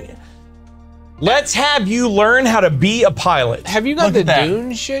have you learn how to be a pilot. Have you got the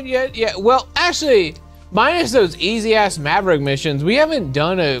Dune shit yet? Yeah. Well, actually, minus those easy ass Maverick missions, we haven't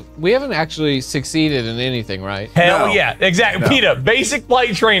actually succeeded in anything, right? Hell yeah, exactly. No. Peter, basic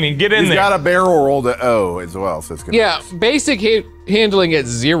flight training. Get in there. He's got a barrel roll to O as well, so it's good. Yeah, basic handling at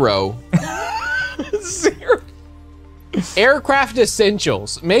 0. 0. Aircraft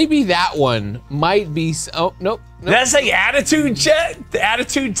essentials. Maybe that one might be. Oh nope. That's like attitude check. The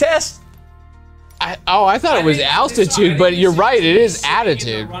attitude test. I thought it was altitude, but you're right. It is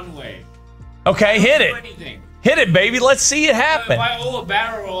attitude. Okay, hit it. Hit it, baby. Let's see it happen. If I owe a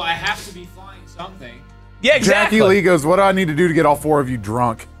barrel roll, I have to be flying something. Yeah, exactly. Jackie Lee goes, what do I need to do to get all 4 of you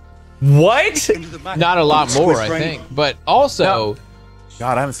drunk? What? Not a lot more, I think. But also,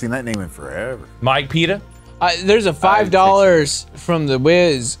 God, I haven't seen that name in forever. Mike Peta. There's a $5 from the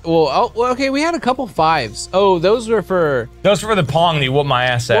Wiz. Well, okay, we had a couple 5s. Oh, those were for the Pong. You whooped my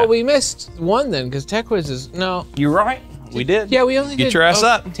ass at. Well, we missed one then because Tech Wiz is no. You're right. We did. Yeah, we only Get did. your ass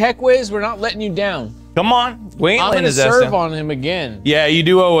up. Tech Wiz, we're not letting you down. Come on. We ain't I'm letting gonna his ass serve down. on him again. Yeah, you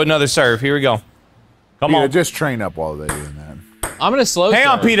do owe another serve. Here we go. Come on. Just train up while they're doing that. I'm gonna slow. Hang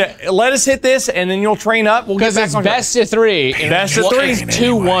on, Peter. Let us hit this, and then you'll train up. We'll get Because back it's on best of 3. and Best of 3. It's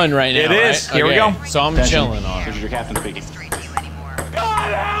 2-1 right now. It is. Right? Here we Okay, go. So I'm chilling on it. This is your captain speaking.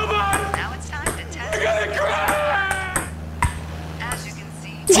 God help us! Now it's time to test. We're gonna cry! As you can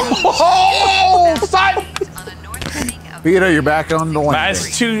see, Oh, son! on a north heading of Peter, you're back on the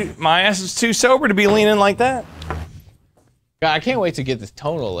landing. My ass is too sober to be leaning like that. God, I can't wait to get this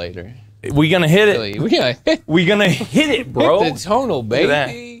tonal later. We gonna hit it. Really, we gonna hit it, bro. Hit the tonal,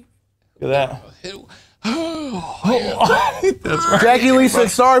 baby. Look at that. That's right. Jackie Lee said,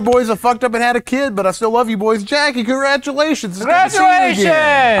 sorry, boys, I fucked up and had a kid, but I still love you, boys. Jackie, congratulations. It's good to see you Congratulations!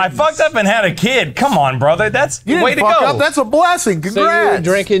 again. I fucked up and had a kid. Come on, brother. That's You way didn't to fuck go. up. That's a blessing. So you Congrats. were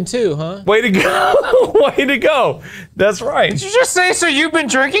drinking too, huh? Way to go. Way to go. That's right. Did you just say so you've been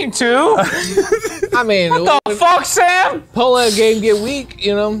drinking too? I mean, What the fuck, Sam? pull-out game get weak,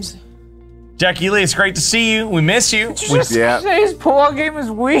 you know? Jackie Lee, it's great to see you. We miss you. Did you just say his pull-out game is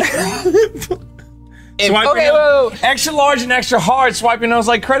weak? Swipe okay, your whoa. nose. Extra large and extra hard. Swipe your nose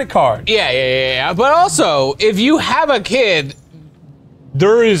like credit card. Yeah. But also, if you have a kid,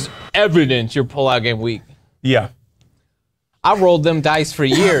 there is evidence your pull-out game weak. Yeah. I rolled them dice for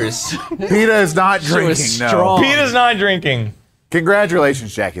years. Peter is not She was drinking, no. strong. Peter's not drinking.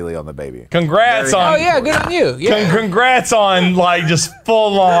 Congratulations, Jackie Lee, on the baby. Congrats on. Oh yeah, good on you. Yeah. Congrats on like just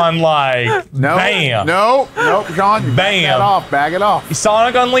full on like No, bam. no, John, you Bam. back that off, bag it off.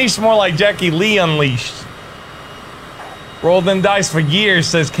 Sonic Unleashed more like Jackie Lee Unleashed. Rolled them dice for years,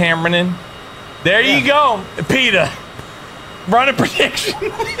 says Cameron. There you go, Peter. Run a prediction.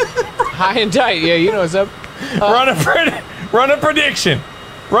 High and tight. Yeah, you know what's up. Run a prediction.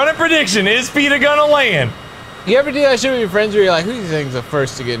 Run a prediction. Is Peter gonna land? You ever do that shit with your friends where you're like, who do you think's the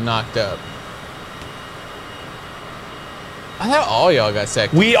first to get knocked up? I thought all y'all got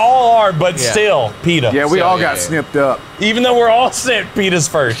second. We all are, but Yeah. still, Peter. Yeah, we all got snipped up. Even though we're all sent, Peter's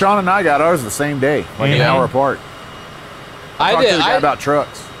first. Sean and I got ours the same day, like an Mhm. hour apart. I Talked to did. the guy about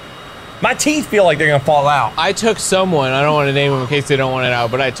trucks. My teeth feel like they're gonna fall out. I took someone, I don't want to name them in case they don't want it out,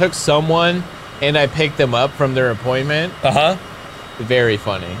 but I took someone and I picked them up from their appointment. Uh-huh. Very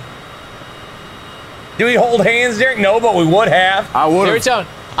funny. Do we hold hands, Derek? No, but we would have. I would Every have. time,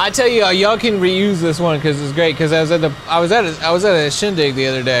 I tell you, y'all can reuse this one because it's great. Because I was at a shindig the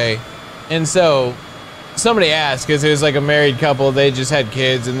other day, and so somebody asked because it was like a married couple. They just had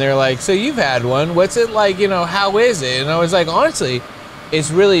kids, and they're like, "So you've had one? What's it like? You know, how is it?" And I was like, "Honestly,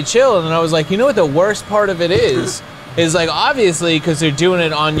 it's really chill." And I was like, "You know what the worst part of it is like obviously because they're doing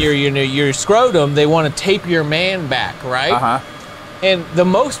it on your scrotum, they want to tape your man back, right?" Uh-huh. And the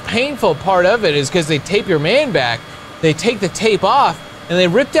most painful part of it is because they tape your man back, they take the tape off, and they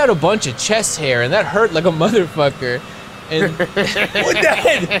ripped out a bunch of chest hair, and that hurt like a motherfucker. And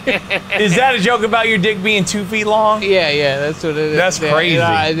Is that a joke about your dick being 2 feet long? yeah, that's what it is. That's Yeah, crazy. you know,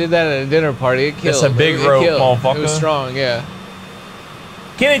 I did that at a dinner party. It killed. That's a big It rope, killed. motherfucker. It was strong, yeah.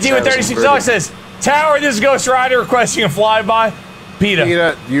 Kenny T with $36 says, Tower, this is Ghost Rider requesting a flyby. PETA.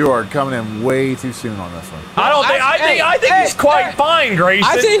 PETA, you are coming in way too soon on this one. I think he's quite fine, Grayson.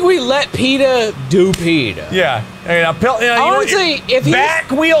 I think we let PETA do PETA. Yeah. Honestly, if he's... Back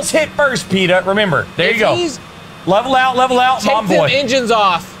wheels hit first, PETA. Remember. There you go. He's, level out, take mom them boy. engines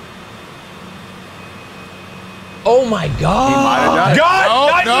off. Oh my God. He might have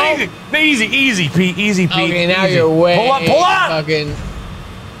done it. God, easy, Pete. Easy, Pete. Okay, now easy. you're way. Pull up. Fucking,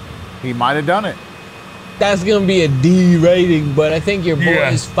 He might have done it. that's gonna be a D rating, but I think your boy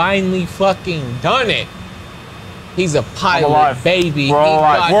has finally fucking done it. He's a pilot, baby. We're all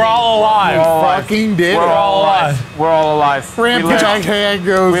alive. We're all alive. We're all alive. Fucking did We're it. all alive. We're all alive. Rampage head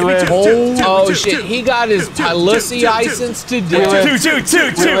goes. We live. Oh shit, he got his pilocy license to do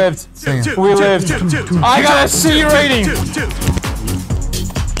it. We lived. We lived. I got a C rating.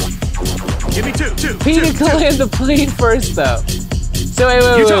 Give me two. PETA can land the plane first though. So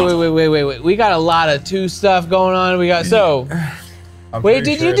wait. We got a lot of 2 stuff going on. We got wait,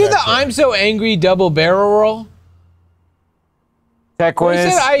 did you do the I'm so angry double barrel roll? Tech Well, he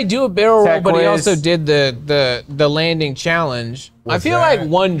quiz. said I do a barrel roll, Tech but he quiz. also did the landing challenge. I feel like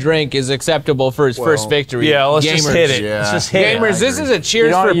 1 drink is acceptable for his first victory. Yeah, let's just Gamers. hit it. Yeah. Let's just hit Gamers, it. this is a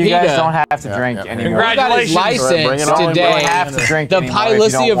cheers for You PETA. guys don't have to drink anymore. He got his license You don't today. have to drink The anymore if you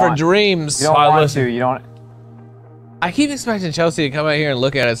pilocy don't of our want. dreams. You don't want to. You don't. I keep expecting Chelsea to come out here and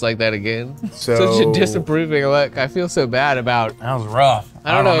look at us like that again. Such a disapproving look. I feel so bad about. That was rough.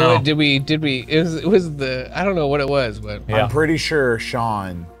 I don't know. Did we? It was the. I don't know what it was, but. I'm pretty sure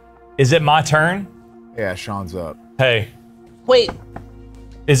Sean. Is it my turn? Yeah, Sean's up. Hey. Wait.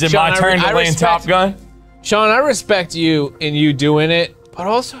 Is it Sean, my turn to land Top Gun? Sean, I respect you and you doing it, but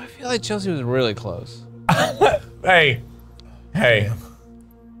also I feel like Chelsea was really close. Hey.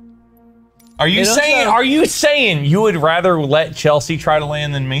 Are you saying you would rather let Chelsea try to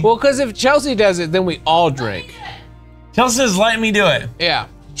land than me? Well, because if Chelsea does it, then we all drink. Chelsea's letting me do it. Yeah.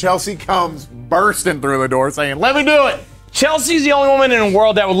 Chelsea comes bursting through the door saying, "Let me do it." Chelsea's the only woman in the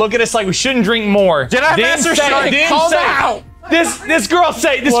world that would look at us like we shouldn't drink more. Did I mess her shit? Calm down. This girl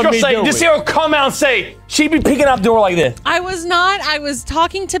will come out and say, she'd be picking up the door like this. I was not. I was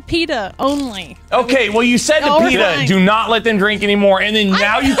talking to PETA only. Okay, well, you said to PETA, do not let them drink anymore, and then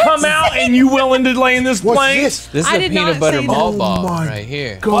now you come out and you willing to lay in this plane? This is a peanut butter malt ball right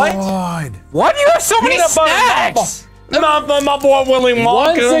here. God. Why do you have so many Peanut butter snacks? My boy Willie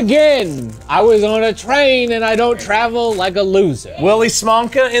Wonka. Once again, I was on a train and I don't travel like a loser. Willie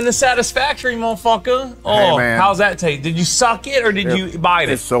Smonka in the Satisfactory, motherfucker. Oh, man. how's that taste? Did you suck it or did you bite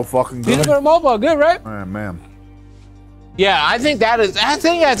it? It's so fucking good. Peanut butter malt ball, good, right? Man. Yeah, I think that's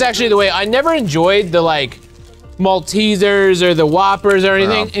actually the way. I never enjoyed the like Maltesers or the Whoppers or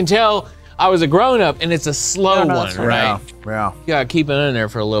anything until I was a grown-up, and it's a slow one, right? Yeah. You gotta keep it in there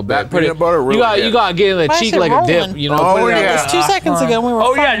for a little bit. That peanut butter really you gotta get in the cheek like a dip, you know? Oh, put it out. yeah. It was 2 seconds ago. We were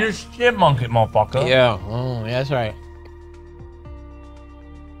Oh, fine. yeah, just chipmunk it, motherfucker. Yeah, oh, yeah, that's right.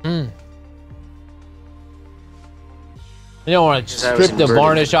 You don't want to strip the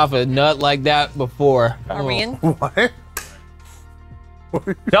varnish off a nut like that before. Are we in? What?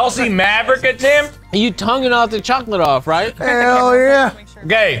 Chelsea Maverick attempt? You tonguing off the chocolate off, right? Hell yeah.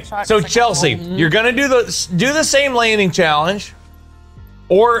 Okay, so Chelsea, you're gonna do the same landing challenge,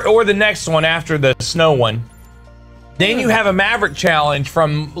 or the next one after the snow one. Then you have a Maverick challenge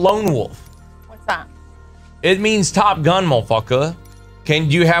from Lone Wolf. What's that? It means Top Gun, motherfucker. Do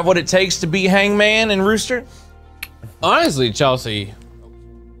you have what it takes to be Hangman and Rooster? Honestly, Chelsea,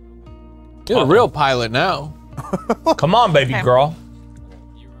 you're a real pilot now. Come on, baby girl.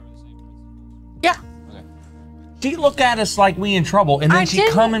 Yeah. She looked at us like we in trouble, and then she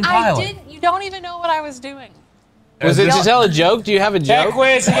come and pilot. I didn't. You don't even know what I was doing. Was it to tell a joke? Do you have a Tech joke?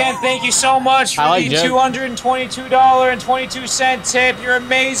 quiz again. Thank you so much for like the jokes. $222.22 tip. You're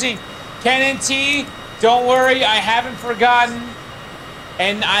amazing. Ken and T, don't worry. I haven't forgotten.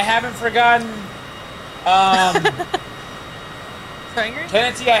 And I haven't forgotten. Ken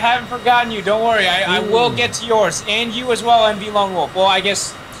and T, I haven't forgotten you. Don't worry. I will get to yours. And you as well, MV Lone Wolf. Well, I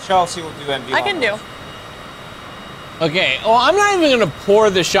guess Chelsea will do MV I can do. Okay, well, I'm not even gonna pour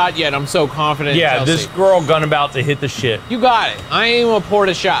the shot yet. I'm so confident. Yeah, Chelsea. this girl gun about to hit the shit. You got it. I ain't gonna pour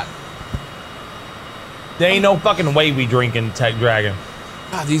the shot. There ain't no fucking way we drinking Tech Dragon.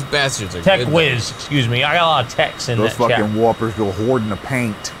 God, these bastards are Tech good. Whiz, excuse me. I got a lot of techs in Those that chat. fucking whoppers go hoarding the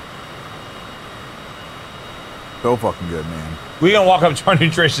paint. So fucking good, man. We gonna walk up to our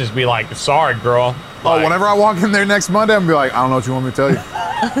nutritionist and be like, sorry, girl. Oh, whenever I walk in there next Monday, I'm gonna be like, I don't know what you want me to tell you.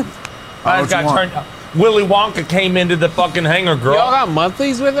 I just got turned. Willy Wonka came into the fucking hangar, girl. Y'all got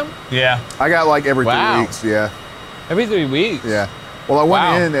monthlies with him? Yeah. I got like every 3 weeks, yeah. Every 3 weeks? Yeah. Well, I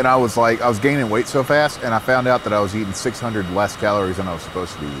went in and I was gaining weight so fast, and I found out that I was eating 600 less calories than I was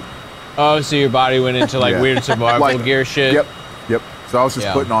supposed to be eating. Oh, so your body went into like weird survival gear shit. Yep. So I was just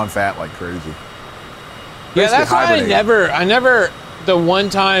putting on fat like crazy. Yeah, that's why I never. The one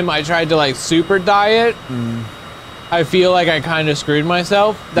time I tried to like super diet, I feel like I kind of screwed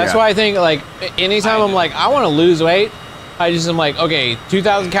myself. That's why I think like anytime I'm like I want to lose weight, I just am like okay,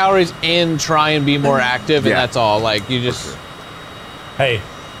 2,000 calories and try and be more active, and that's all. Like you just. Hey.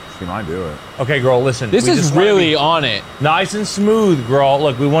 You might do it. Okay, girl, listen. This is really on it. Nice and smooth, girl.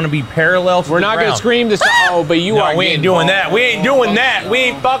 Look, we want to be parallel to We're not going to scream this. Oh, but you are. We ain't doing that. We ain't doing that. We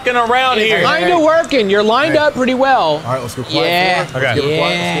ain't fucking around here. Kind of working. You're lined up pretty well. All right, let's go quiet.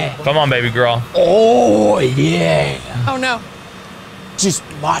 Okay. Come on, baby girl. Oh, yeah. Oh, no. Just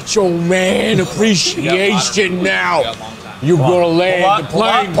macho man appreciation now. You're going to land the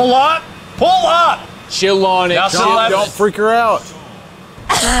plane. Pull up. Pull up. Chill on it. Don't freak her out.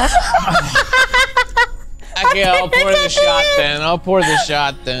 Okay, I'll pour the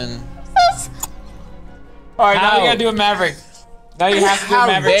shot then. All right, now you gotta do a Maverick. Now you have to do a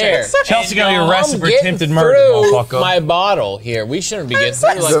Maverick. Dare. Chelsea gonna be arrested for attempted through murder, motherfucker. my bottle here. We shouldn't be getting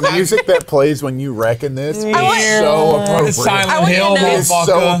through like The that. music that plays when you reckon this is so appropriate. Silent Hill, It's so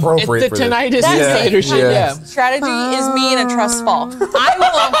motherfucker. appropriate It's the for this. tinnitus That's insider shit. Yeah. Strategy is me in a trust fall.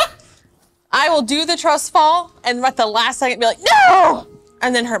 I will do the trust fall and at the last second be like, no!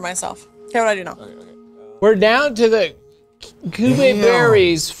 And then hurt myself. Okay, what do I do now? We're down to the Kube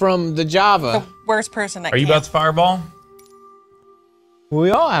berries from the Java. The worst person that Are you about to fireball? We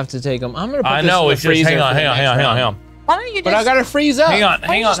all have to take them. I'm gonna put I this know. in the It's just freezer hang on. for the next round. Why don't you just... But I gotta freeze up. Hang on.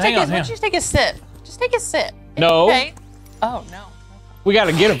 Why don't you take a sip? Just take a sip. No. Okay. Oh, no. We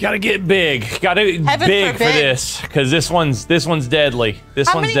gotta get them. Gotta get big. Gotta get Heaven big for forbid. this, because this one's deadly.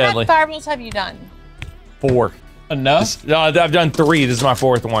 How many fireballs have you done? 4. Enough? No, I've done 3. This is my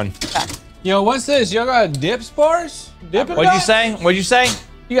 4th one. Yo, what's this? Y'all got dips bars? Dippin' What'd you dots? say? What'd you say?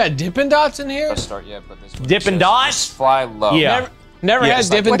 You got Dippin' Dots in here? Start yet, but this one Dippin' says Dots? just fly low. Yeah. Never had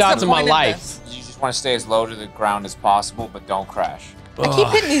Dippin' What's Dots the in my point of life. this? You just want to stay as low to the ground as possible, but don't crash. I keep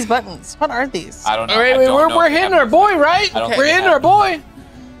hitting these buttons. What are these? I don't know. Wait, we're hitting our boy, right? I don't We're think hitting our boy.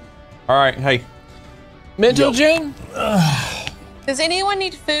 All right, hey. Mental Jen? Does anyone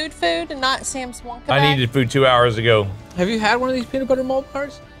need food and not Sam's Wonka I bag? needed food 2 hours ago. Have you had one of these peanut butter mold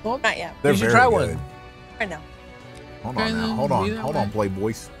bars? Not yet. They're You should very try good. one. Right now. Hold on now. Hold on,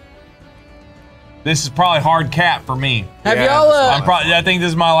 Playboys. This is probably hard cap for me. Have y'all? I think this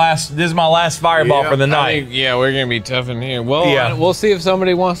is my last fireball for the night. Yeah, we're gonna be tough in here. Well, Yeah. we'll see if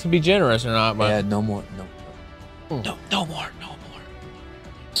somebody wants to be generous or not. But Yeah, no more. No more.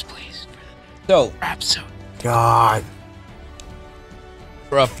 Just please. so Rap soon. God.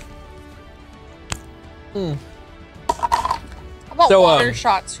 rough. How about So, water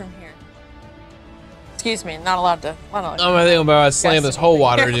shots from here? Excuse me, not allowed to. I'm gonna think about slam this whole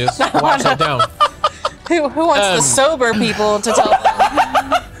water. Just watch that down. Who wants the sober people to tell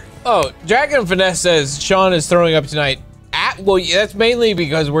them? Oh, Dragon Finesse says Sean is throwing up tonight. Well, that's mainly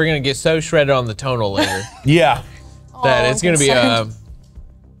because we're gonna get so shredded on the tonal later Yeah. that it's gonna be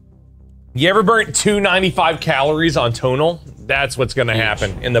You ever burnt 295 calories on tonal? That's what's gonna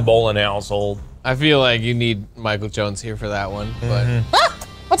happen in the Bolin household. I feel like you need Michael Jones here for that one, but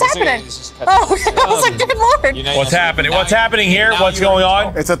What's happening? Oh, I was like, good lord. What's happening? What's happening here? What's going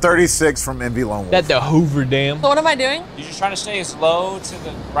on? It's a 36 from MV Lone Wolf. that the Hoover Dam. So what am I doing? You're just trying to stay as low to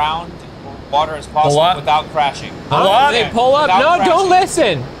the ground or water as possible up. without crashing. Pull up. Hey, pull up. Without No, don't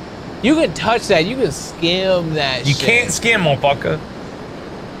crashing. listen. You can touch that. You can skim that You shit. can't skim, motherfucker.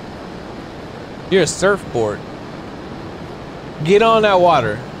 You're a surfboard. Get on that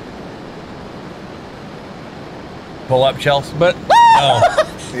water. Pull up, Chelsea. But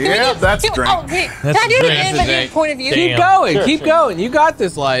Yeah, that's drink. Oh, wait. Can That's I do it drink. again, but your point of view? keep going. Keep going. You got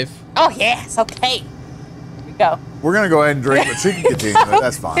this life. Oh, yes. Okay. Here we go. We're gonna go ahead and drink, but she can continue.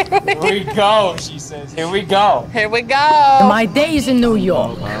 That's fine. Here we go, she says. Here we go. Here we go. My days in New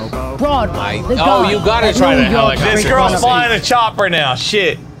York. Broadway. The Oh, Garden, you gotta the try New the York helicopter. This Great girl's One. flying a chopper now.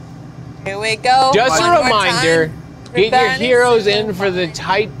 Shit. Here we go. Just One a more reminder, time. get your Return. heroes in for the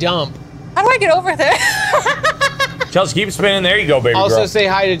tight dump. How do I get over there? Chelsea, keep spinning. There you go, baby Also girl. say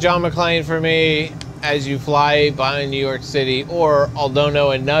hi to John McClane for me as you fly by New York City, or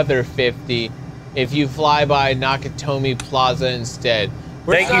Aldono another 50 if you fly by Nakatomi Plaza instead.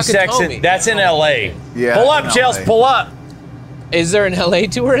 Thank you, Where's Sexton. Nakatomi? That's in LA. Yeah. Pull up, in Chelsea. LA. Pull up. Is there an LA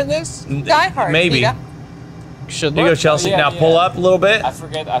tour in this? Die Hard. Maybe. Peter. Should Here you go, look. Chelsea. Yeah, Now yeah. pull up a little bit. I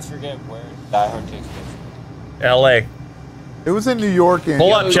forget where Die Hard takes place. LA. It was in New York. And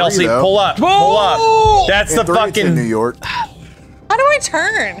Pull up, Chelsea. Pull up. Pull up. That's the in fucking. New York. How do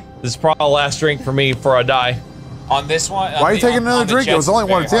turn. This is probably the last drink for me before I die. On this one. Why are you taking another drink? It was only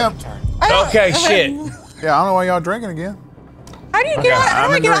one attempt. Okay, shit. Yeah, I don't know why y'all drinking again. How do you get out? How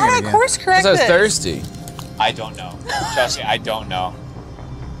do I get out of that course correct? I was thirsty. I don't know. Chelsea, I don't know.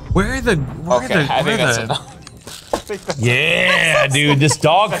 Where are the? Okay, I think that's enough. Yeah, dude, this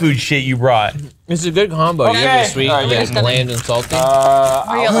dog food shit you brought. It's a good combo. You have the sweet, then bland and salty.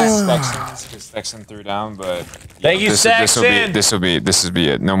 I'll let Stexon, because Stexon threw down, but Thank you, Stexon. This will be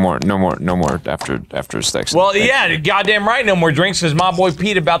it. No more after Stexon. Well, yeah, goddamn right, no more drinks, because my boy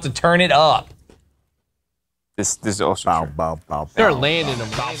Pete about to turn it up. This is also true. They're landing them.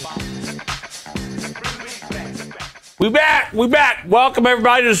 We back. Welcome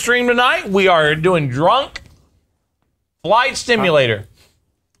everybody to the stream tonight. We are doing Drunk Flight Simulator.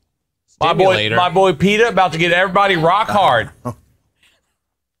 My boy Peter about to get everybody rock hard.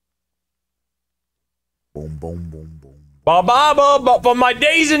 Boom, boom, boom, boom. Ba ba ba ba for my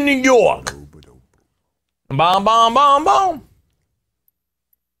days in New York. Bom bom bom bom.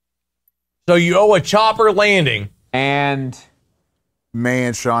 So you owe a chopper landing. And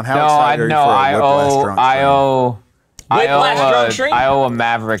man, Sean, how excited are you for a Whiplash drunk stream? I owe a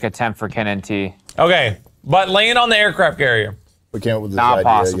Maverick attempt for Ken and T. Okay, but land on the aircraft carrier. We came up with this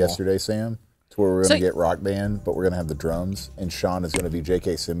idea yesterday, Sam, to where we're going to get Rock Band, but we're going to have the drums, and Sean is going to be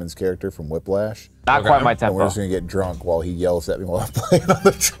J.K. Simmons' character from Whiplash. Not quite my tempo. And we're just going to get drunk while he yells at me while I'm playing on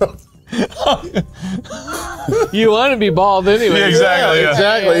the drums. You want to be bald anyway. Yeah, exactly. Yeah.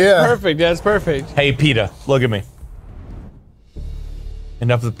 Exactly, yeah. Perfect, that's perfect. Hey, Peter, look at me.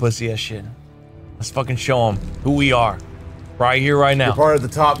 Enough of the pussy ass shit. Let's fucking show them who we are. Right here, right now. You're part of the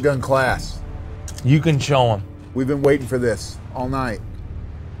Top Gun class. You can show them. We've been waiting for this all night.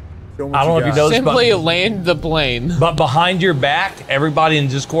 I don't know if you noticed, Simply land the plane. But behind your back, everybody in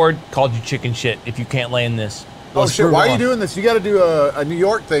Discord called you chicken shit if you can't land this. Oh shit, why are you doing this? You got to do a New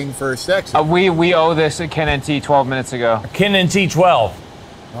York thing for sex. We owe this to Ken and T 12 minutes ago. Ken and T 12.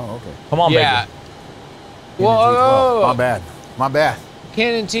 Oh, okay. Come on, yeah. baby. Whoa. My bad. My bad.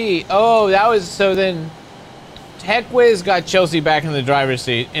 Ken and T. Oh, that was so then. TechWiz got Chelsea back in the driver's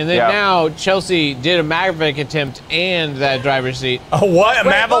seat, and then now Chelsea did a Maverick attempt and that driver's seat. Oh, what?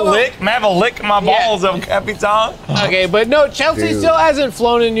 Maverick my balls of Capitan? Okay, but no, Chelsea still hasn't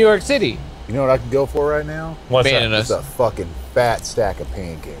flown in New York City. You know what I can go for right now? What's that? It's a fucking fat stack of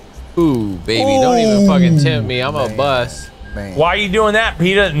pancakes. Ooh, baby, don't even fucking tempt me. I'm a bus. Man. Why are you doing that,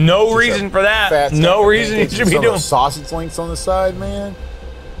 Peter? No reason for that. No reason you should be doing. Sausage links on the side, man.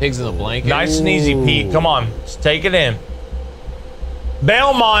 Pigs in the blanket. Nice and easy, Pete. Come on, just take it in.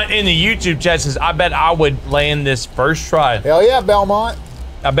 Belmont in the YouTube chat says, I bet I would land this first try. Hell yeah, Belmont.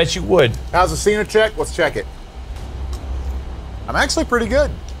 I bet you would. How's the Cena check? Let's check it. I'm actually pretty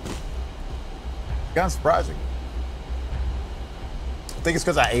good. Kind of surprising. I think it's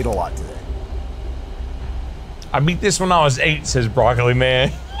because I ate a lot today. I beat this when I was 8, says Broccoli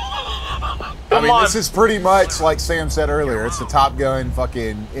Man. This is pretty much like Sam said earlier. It's the Top Gun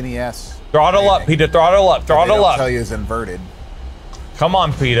fucking NES. Throttle up, Peter. Throttle up. Throttle up. Tell you it's inverted. Come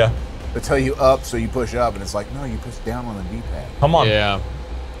on, Peter. They tell you up, so you push up, and it's like, no, you push down on the D-pad. Come on. Yeah.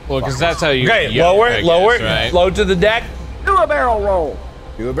 Well, because that's how you. Okay, lower it. Lower it. Right? Load to the deck. Do a barrel roll.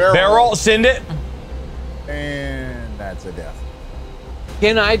 Do a barrel roll. Send it. And that's a death.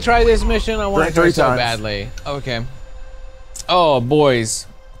 Can I try this mission? I want to try so badly. Okay. Oh, boys.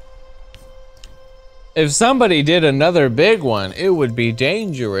 If somebody did another big one, it would be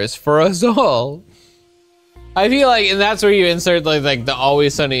dangerous for us all. I feel like, and that's where you insert like the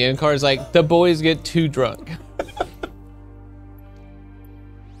Always Sunny in cards, like the boys get too drunk.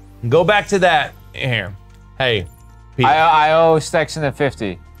 Go back to that here. Hey, Pete. I owe Stexon a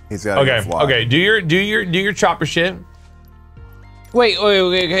 50. He's got to fly. Okay. Do your chopper shit. Wait.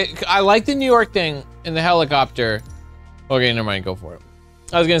 I like the New York thing in the helicopter. Okay, never mind. Go for it.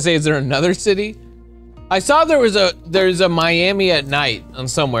 I was gonna say, is there another city? I saw there's a Miami at night on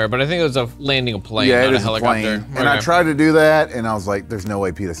somewhere, but I think it was a landing a plane, not a helicopter. Plane. And I tried to do that, and I was like, "There's no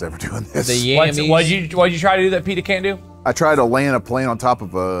way Peter's ever doing this." The what'd you try to do that Peter can't do? I tried to land a plane on top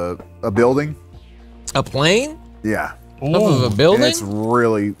of a building. A plane? Yeah. Top of a building? And it's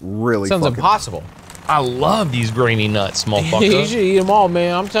really, really sounds impossible. I love these grainy nuts, motherfucker. You should eat them all,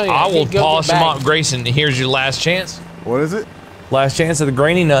 man. I'm telling you. I will polish them up, Grayson. Here's your last chance. What is it? Last chance of the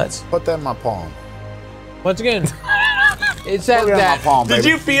grainy nuts. Put that in my palm. Once again, it's that. My palm, Did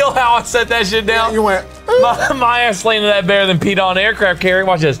you feel how I set that shit down? Yeah, you went. My ass landed that better than Pete on an aircraft carrier.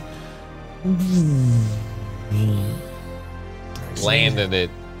 Watch this. Landed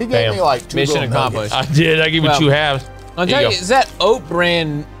it. He gave me like 2 mission accomplished. I did. I gave you 2 halves. I'll tell you, is that oat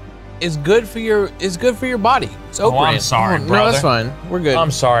bran is good for your body. It's oat brand. I'm sorry, No, brother. that's fine. We're good.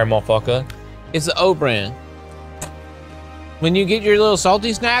 I'm sorry, motherfucker. It's the oat brand. When you get your little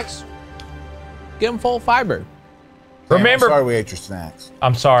salty snacks, get them full fiber. Remember, I'm sorry we ate your snacks.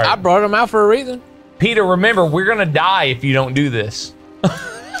 I'm sorry. I brought them out for a reason. Peter, remember, we're gonna die if you don't do this.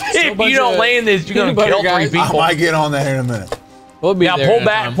 If you don't land this, you're gonna kill 3 people. I might get on that here in a minute. We'll be now there pull in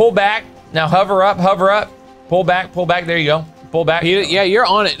back, time. pull back. Now hover up, pull back. There you go. Pull back. Yeah, you're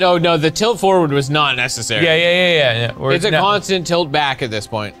on it. No, the tilt forward was not necessary. Yeah. It's a constant tilt back at this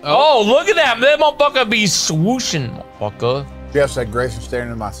point. Oh, look at that. That motherfucker be swooshing, motherfucker. Jeff said, Grace is staring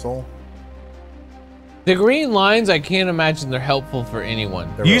into my soul. The green lines, I can't imagine they're helpful for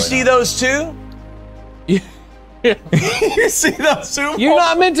anyone. You see those too? You see those two? You're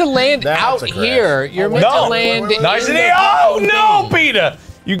not meant to land out here. You're meant to land. Nice and easy. Oh no, Peter!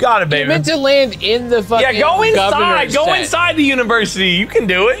 You got it, baby. You're meant to land in the fucking. Yeah, go inside. governor's Go set. inside the university. You can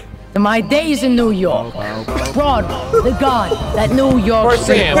do it. My days in New York. Broadway, the God that New York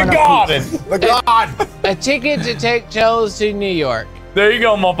Sam. The garden. The God. A ticket to take Charles to New York. There you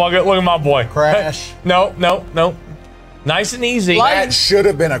go, motherfucker. Look at my boy. Crash. No. Nice and easy. That should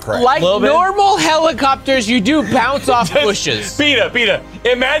have been a crash. Like normal helicopters, you do bounce off bushes. Peter,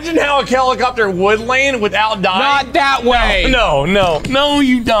 imagine how a helicopter would land without dying. Not that way. No,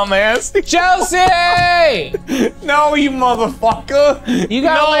 you dumbass. Chelsea! No, you motherfucker. You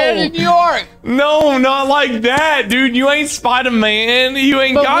gotta land in New York. No, not like that, dude. You ain't Spider-Man. You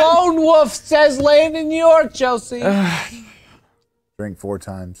ain't The got. lone wolf says land in New York, Chelsea. Drink 4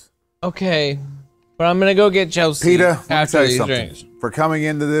 times. Okay. But I'm gonna go get Chelsea Peter, let me tell after you these something. drinks. For coming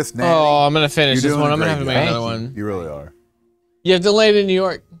into this now. Oh, I'm gonna finish this one. I'm gonna have to make another one. You really are. You have to land in New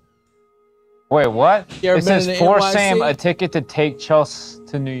York. Wait, what? You ever It been says to for NYC? Sam a ticket to take Chelsea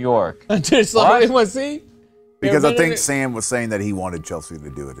to New York. Just What? like NYC? Because I been in think it? Sam was saying that he wanted Chelsea to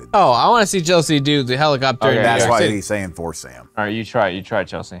do it. Oh, I want to see Chelsea do the helicopter. Okay, in New That's York why City. he's saying for Sam. All right, you try,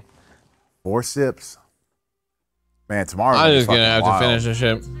 Chelsea. 4 sips. Man, tomorrow. I'm just gonna have to finish this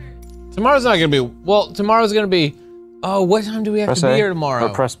shit. Tomorrow's not gonna be. Well, tomorrow's gonna be. Oh, what time do we have Press to be A here tomorrow? Or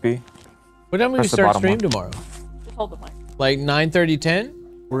press B. What time do we press the start bottom stream one. tomorrow? Just hold the mic. Like 9:30, 10?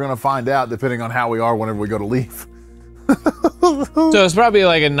 We're gonna find out depending on how we are whenever we go to leave. So it's probably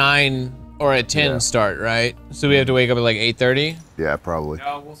like a 9 or a 10 start, right? So we have to wake up at like 8:30. Yeah, probably.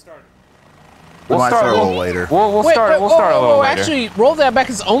 No, we'll start. We might start a little later. We'll start a little later. Actually, roll that back.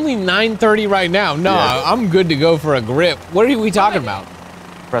 It's only 9:30 right now. No, Yeah. I'm good to go for a grip. What are we talking about?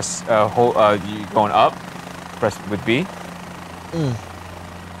 Press hold. You going up? Press with B.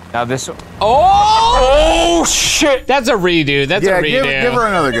 Now this. Oh shit! That's a redo. That's Yeah, a redo. give her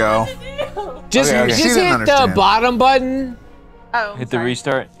another go. Just, Okay. She just didn't hit the understand. bottom button. Oh, Hit the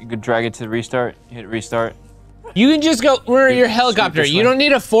restart. You could drag it to the restart. Hit restart. You can just go. We're your helicopter. this You way. don't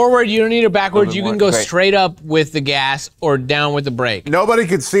need a forward. You don't need a backwards. bit You can more. go Great. straight up with the gas or down with the brake. Nobody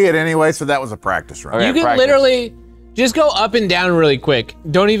could see it anyway, so that was a practice run. Okay, You can practice. literally just go up and down really quick.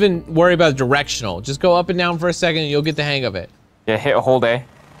 Don't even worry about directional. Just go up and down for a second. And you'll get the hang of it. Yeah, hold A,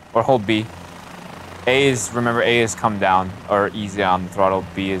 or hold B. Remember A is come down or easy on the throttle.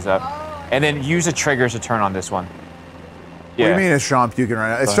 B is up, and then use the triggers to turn on this one. What do Yeah. you mean is Sean puking right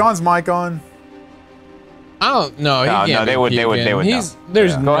now? Is Sean's mic on? I don't know. No, He can't they be would puking. know. He's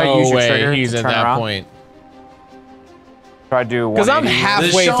there's Go ahead, no use your way trigger he's to at turn that around. point. Try to do 180. Because I'm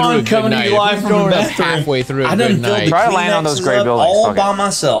halfway Sean through a good coming to night. you live If from I'm the going bathroom. halfway through a I good done filled night. the Try to land on those Kleenexes gray up buildings. all Fuck it. by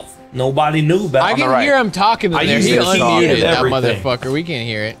myself. Nobody knew about I it. can right. hear him talking in I there. used He the key and unmuted that everything. motherfucker. We can't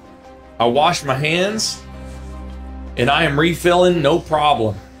hear it. I washed my hands, and I am refilling, no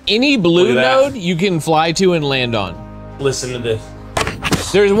problem. Any blue Look at that. node you can fly to and land on. Listen to this.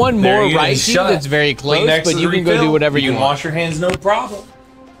 There's one There more you go. right to you Shut. that's very close, Kleenex but is you can go refill. do whatever you can want. wash your hands, no problem.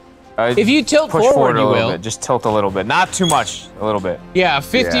 If you tilt push forward, a you little will. bit. Just tilt a little bit, not too much. A little bit. Yeah,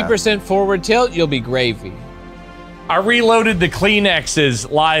 50% forward tilt, you'll be gravy. I reloaded the Kleenexes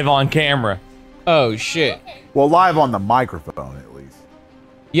live on camera. Oh shit. Well, live on the microphone at least.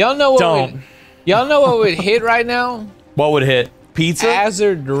 Y'all know what Don't. would, y'all know what would hit right now? What would hit? Pizza?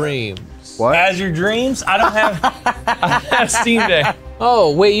 Azure Dreams. What? As your dreams? I don't have. I don't have Steam Deck.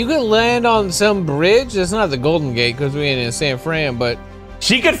 Oh wait, you could land on some bridge? That's not the Golden Gate because we ain't in San Fran, but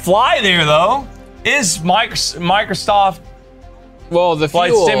She could fly there though. Is Microsoft well the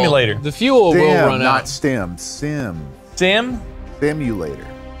Flight fuel Simulator. The fuel will Stim, run not out. STEM. Sim. Sim? Simulator.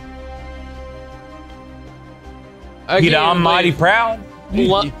 Peter, I'm mighty proud.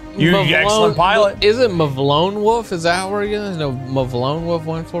 You're an excellent pilot. Is it Mavlone Wolf? Is that how we're getting? No, Mavlone Wolf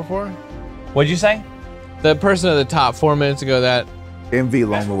 144. What'd you say? The person at the top 4 minutes ago. That MV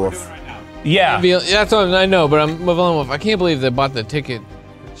Lone Wolf. Yeah. that's what I know. But I'm Mavlone Wolf. I can't believe they bought the ticket.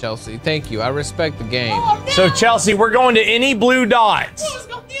 Chelsea. Thank you. I respect the game. So Chelsea, we're going to any blue dots.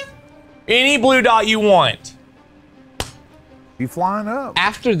 Any blue dot you want. You flying up.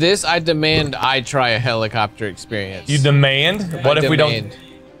 After this, I demand I try a helicopter experience. You demand? What if we don't?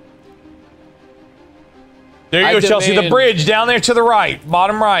 There you go, Chelsea. The bridge down there to the right,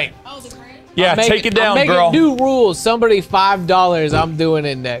 bottom right. Yeah, take it down, girl. I'm making new rules. Somebody $5. I'm doing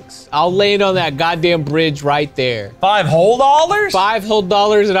it next. I'll land on that goddamn bridge right there. $5 whole dollars? $5 whole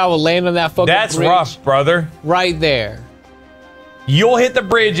dollars, and I will land on that fucking bridge. That's rough, brother. Right there. You'll hit the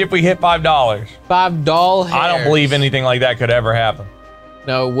bridge if we hit $5. $5 I don't believe anything like that could ever happen.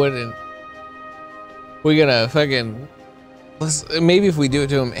 No, it wouldn't. We're gonna fucking. Maybe if we do it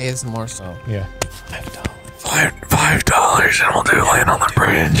to him ASMR style. Yeah. $5 and we'll do land on the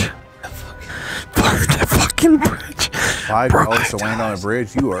bridge. The fucking bridge. $5 to land on a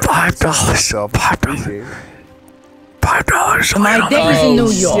bridge. You are $5. $5 to My land on the days bridge. in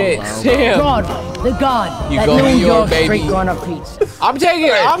New York. Shit, Sam. God, the God You that go to New New York, York baby. straight on a pizza. I'm taking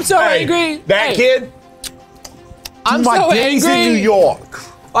it. I'm so angry. That kid? I'm My so days angry. in New York.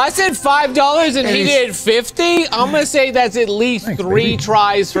 I said $5 and he did 50. I'm gonna say that's at least 3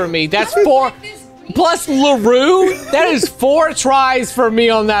 tries for me. That's 4 plus LaRue. That is 4 tries for me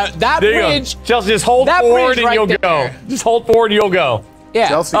on that bridge. Chelsea, just hold forward and you'll go. Just hold forward and you'll go. Yeah.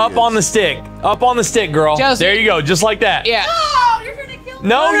 Chelsea Up on the stick. Up on the stick, girl. Chelsea. There you go. Just like that. Yeah.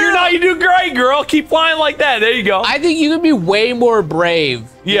 No, you're not. You do great, girl. Keep flying like that. There you go. I think you could be way more brave.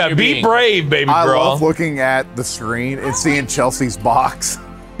 Yeah, be brave, baby girl. I love looking at the screen and seeing Chelsea's box.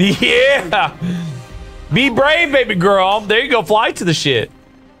 Yeah. Be brave, baby girl. There you go. Fly to the shit.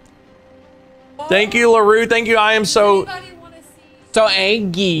 Thank you, LaRue. Thank you. I am so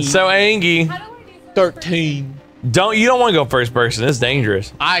angry. So angry. 13. You don't want to go first person. It's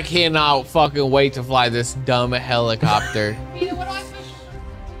dangerous. I cannot fucking wait to fly this dumb helicopter.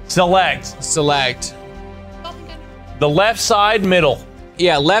 Select. The left side, middle.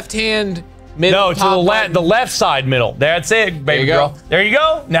 Yeah, left hand, middle. No, to the left side, middle. That's it, baby girl. There you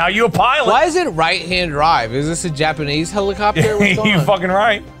go. Now you a pilot. Why is it right hand drive? Is this a Japanese helicopter? What's going You on? fucking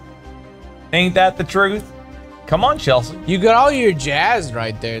right. Ain't that the truth? Come on, Chelsea. You got all your jazz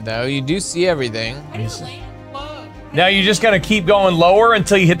right there, though. You do see everything. Now you're just gonna keep going lower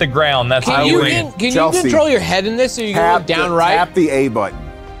until you hit the ground. That's how Can you Chelsea, control your head in this, or you go down right? Tap the A button.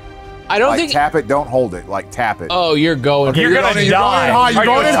 I don't like, think. Tap it. Don't hold it. Like tap it. Oh, you're going. Okay, you're gonna die. You're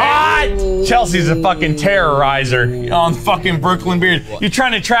going in hot. Chelsea's a fucking terrorizer on fucking Brooklyn Beard. You're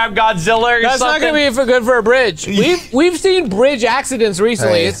trying to trap Godzilla or That's something? not gonna be good for a bridge. We've seen bridge accidents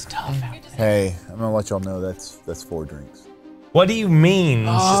recently. Hey. It's tough. Hey, I'm gonna let y'all know that's 4 drinks. What do you mean?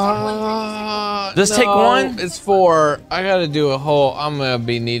 Just take one? It's 4. I gotta do a whole. I'm gonna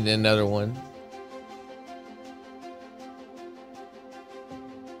be needing another one.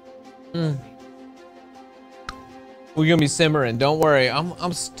 We're gonna be simmering. Don't worry.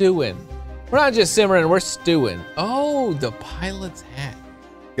 I'm stewing. We're not just simmering. We're stewing. Oh, the pilot's hat.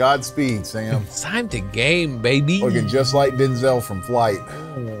 Godspeed, Sam. It's time to game, baby. Looking just like Denzel from Flight.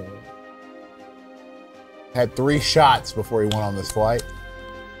 Oh. Had 3 shots before he went on this flight.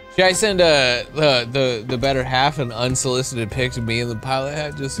 Should I send the better half an unsolicited pic of me and the pilot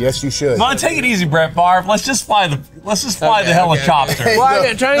hat? Just yes, you should. Come on, take it easy, Brett Favre. Let's just fly the helicopter. Hey, Well,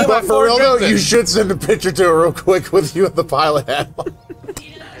 I'm trying to get but my for real though, drinks you in. should send a picture to her real quick with you and the pilot hat.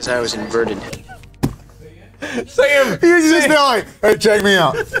 As I was inverted. Sam, you just be like, hey, check me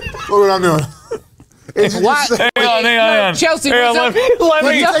out. Look what I'm doing. It's What? just, Hang on. Chelsea, Hang on, what's up? let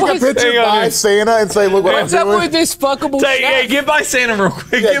me take a picture by Santa and say, look what What's I'm up doing. with this fuckable Hey, chef? get by Santa real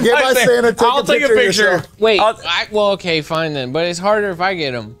quick. Yeah, get by Santa, take I'll a take a picture of picture. yourself. Wait, I'll- well, okay, fine then. But it's harder if I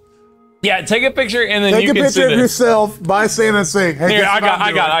get them. Yeah, take a picture and then Take you a can picture send of it. yourself by Santa and say, hey, Here, guess I what got I'm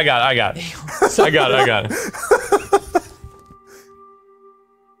it. doing? I got it.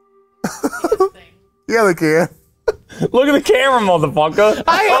 Yeah, they can. Look at the camera, motherfucker.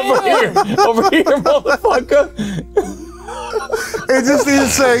 Over here, motherfucker. It just needs to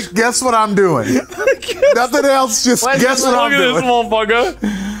say, guess what I'm doing. Nothing else, just guess what I'm doing. Look at this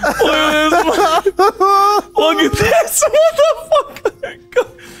motherfucker. Look at this motherfucker.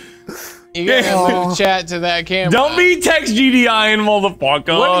 You gotta have to chat to that camera. Don't be text GDIing,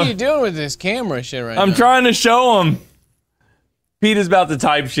 motherfucker. What are you doing with this camera shit right now? I'm trying to show him. Peter's about to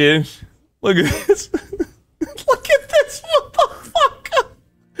type shit. Look at this. Look at this motherfucker.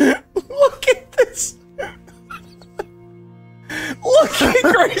 Look at this. Look at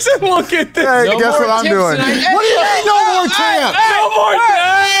Grayson. Look at this. Hey, guess what I'm doing? What do you mean, no more tips? No more.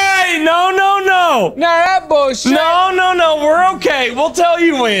 Hey, no. No, that bullshit. No. We're okay. We'll tell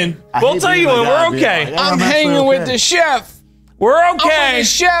you when. We'll tell you when. We're okay. I'm hanging with the chef. We're okay.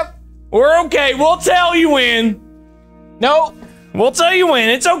 Ship. We're okay. We'll tell you when. Nope. We'll tell you when.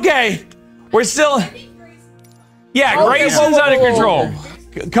 It's okay. We're still. Yeah, Grayson's under control.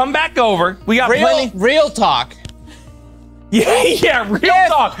 Come back over. We got plenty. Real talk. Yeah, real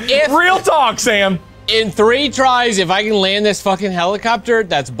talk. Real talk, Sam. In 3 tries, if I can land this fucking helicopter,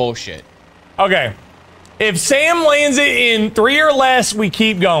 that's bullshit. Okay. If Sam lands it in 3 or less, we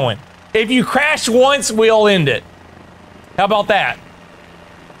keep going. If you crash once, we'll end it. How about that?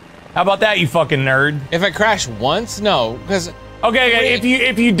 How about that, you fucking nerd? If I crash once, no, because okay.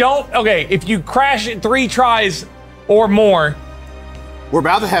 If you don't, okay. If you crash it 3 tries or more, we're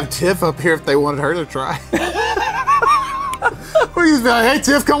about to have Tiff up here if they wanted her to try. What are you like? Hey,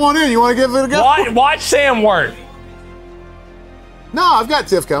 Tiff, come on in. You want to give it a go? Watch Sam work. No, I've got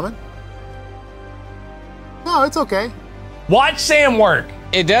Tiff coming. No, it's okay. Watch Sam work.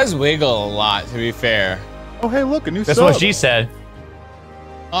 It does wiggle a lot, to be fair. Oh, hey, look, a new That's sub. what she said.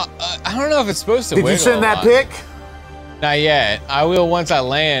 I don't know if it's supposed to wiggle. Did you send that pic? Not yet. I will once I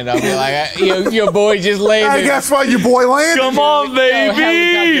land. I'll be like, your boy just landed. Hey, guess what? Your boy landed. Come on,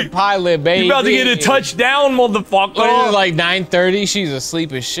 baby. Pilot, baby. You about to get a touchdown, motherfucker. What is it, like 9:30? She's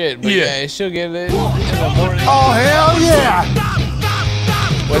asleep as shit. But yeah, she'll get it in the morning. Oh, hell yeah.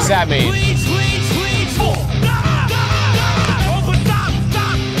 What's that mean?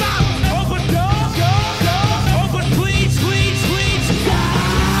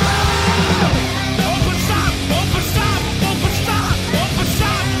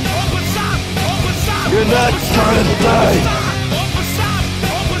 You're not starting to die.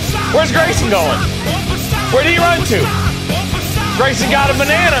 Where's Grayson going? Where did he run to? Grayson got a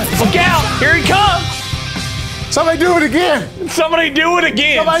banana. Look out! Here he comes. Somebody do it again. Somebody do it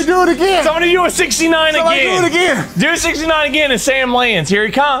again. Somebody do it again. Somebody do a 69 Somebody again. do it again. Do a 69 again and Sam lands. Here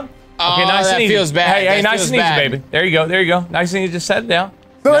he comes. Okay, nice that and easy. feels bad. Hey, That nice feels and easy, bad. baby. There you go. There you go. Nice and easy. Just set it down.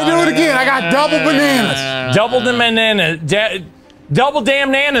 Somebody do it again. I got double bananas. Double the banana. Double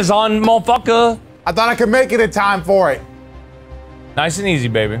damn nanas on motherfucker. I thought I could make it in time for it. Nice and easy,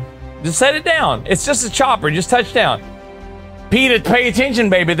 baby. Just set it down. It's just a chopper. Just touch down. Peter, pay attention,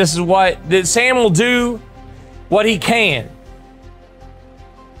 baby. This is what Sam will do. What he can.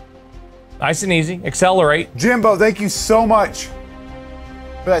 Nice and easy. Accelerate. Jimbo, thank you so much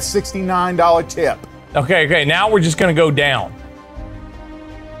for that $69 tip. Okay. Now we're just gonna go down.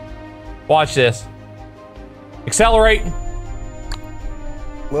 Watch this. Accelerate. A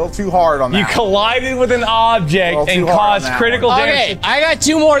little too hard on that. You collided with an object and hard on caused that critical one. damage. Okay, I got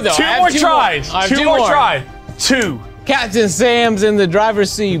 2 more though. Two more tries. Two more tries. 2. Captain Sam's in the driver's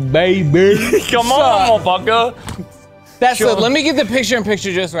seat, baby. Come on, motherfucker. That's it. Let me get the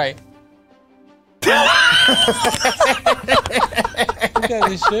picture-in-picture just right.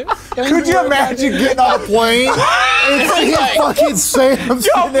 Could you imagine getting on a plane and seeing fucking Sam? Go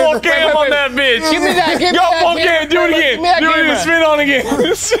full cam on that bitch. Give me that. Give me Go that. full cam. Do it again. Do it again. Spin on again.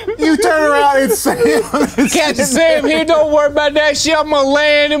 You turn around and Sam. Captain Sam here. Don't worry about that shit. I'm gonna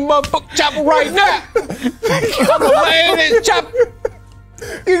land in my chopper right now. I'm gonna land and chop.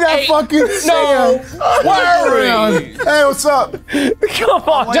 You got fucking Sam. Worry. Hey, what's up? Come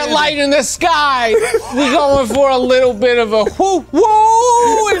on. The light in the sky. We going for a little bit of a whoo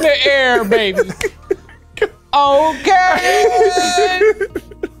whoo in the air, baby. Okay.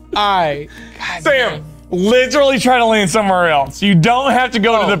 All right. Sam, literally try to land somewhere else. You don't have to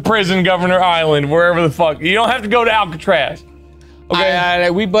go to the prison, Governor Island, wherever the fuck. You don't have to go to Alcatraz.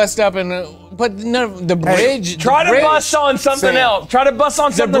 Okay. We bust up in but no, the bridge. Try to bust on something else. Try to bust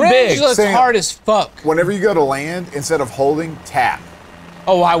on something big. The bridge big. looks hard as fuck. Whenever you go to land, instead of holding, tap.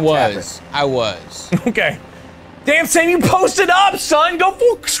 Oh, I was. Okay. Damn, Sam, you posted up, son. Go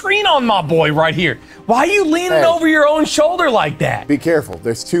full screen on my boy right here. Why are you leaning over your own shoulder like that? Be careful.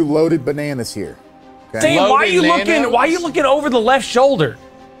 There's 2 loaded bananas here. Okay? Sam, why are you looking over the left shoulder?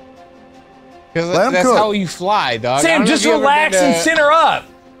 Because that's how you fly, dog. Sam, just relax and center up.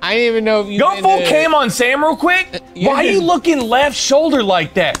 I didn't even know if you go full cam on Sam real quick. Why are you looking left shoulder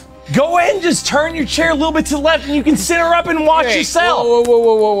like that? Go ahead and just turn your chair a little bit to the left and you can center up and watch yourself.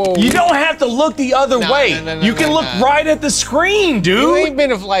 Whoa. You don't have to look the other way. You can look right at the screen, dude. You ain't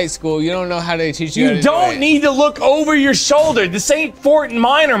been to flight school. You don't know how they teach you how to don't need to look over your shoulder. This ain't Fort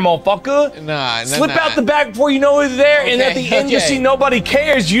Minor, motherfucker. Slip out the back before you know it's there, and at the end you see nobody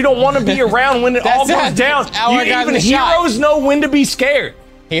cares. You don't want to be around when it all goes down. Even heroes know when to be scared.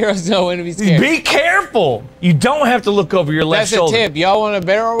 Heroes know when to be scared. Be careful. You don't have to look over your left shoulder. That's a tip. Y'all want a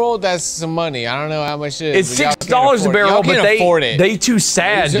barrel roll? That's some money. I don't know how much it is. It's $6 a barrel roll, but they too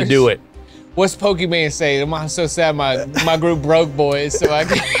sad to do it. What's Pokemon say? I'm so sad my group broke, boys, so I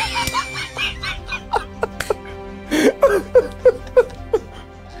can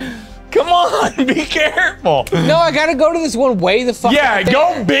Be careful. No, I gotta go to this one way the fuck. Yeah, out there.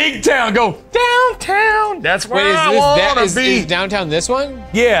 go big town. Go downtown. That's where Wait, I want to be. Is downtown this one?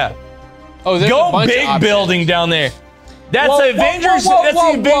 Yeah. Oh, there's a go bunch big of building down there. That's Whoa, the whoa, Avengers. whoa, whoa, that's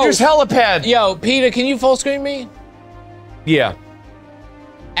whoa, the Avengers helipad. Yo, Peter, can you full screen me? Yeah.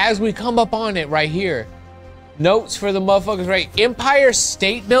 As we come up on it right here, notes for the motherfuckers, right? Empire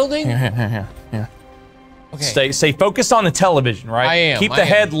State Building. Yeah. Okay. Stay focused on the television, right? I am. Keep the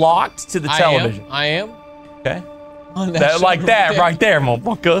head locked to the television. I am. Okay. On Like that, right there,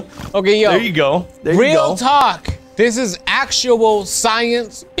 motherfucker. Okay, yo. There you go. There Real you go. talk. This is actual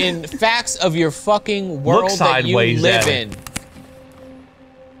science and facts of your fucking world that you live in.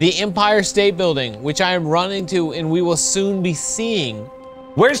 The Empire State Building, which I am running to and we will soon be seeing.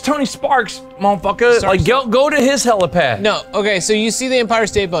 Where's Tony Sparks, motherfucker? Like, go to his helipad. No, okay, so you see the Empire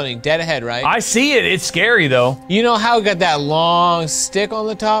State Building dead ahead, right? I see it. It's scary, though. You know how it got that long stick on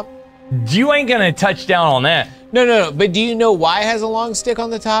the top? You ain't gonna touch down on that. No, but do you know why it has a long stick on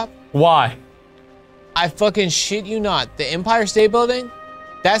the top? Why? I fucking shit you not. The Empire State Building,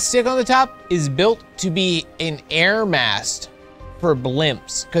 that stick on the top is built to be an air mast for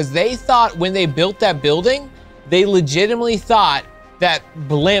blimps. Because they thought when they built that building, they legitimately thought that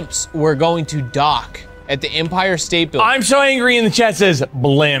blimps were going to dock at the Empire State Building. I'm so angry in the chat says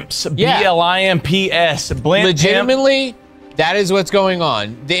blimps. Yeah. B-L-I-M-P-S. Blimp. Legitimately, that is what's going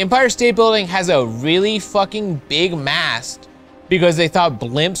on. The Empire State Building has a really fucking big mast because they thought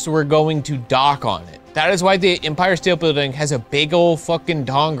blimps were going to dock on it. That is why the Empire State Building has a big old fucking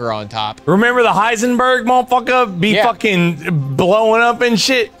donger on top. Remember the Heisenberg motherfucker be fucking blowing up and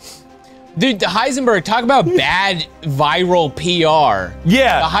shit? Dude, the Heisenberg, talk about bad viral PR.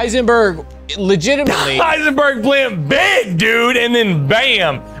 Yeah. The Heisenberg, legitimately. Heisenberg blimp big, dude, and then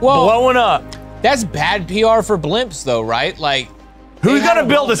bam, blowing up. That's bad PR for blimps, though, right? Like, who's gonna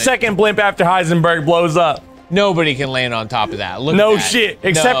build a second blimp after Heisenberg blows up? Nobody can land on top of that. Look no at that. shit,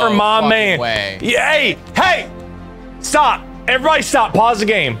 except No for my fucking man. way. Yeah, hey, stop! Everybody, stop! Pause the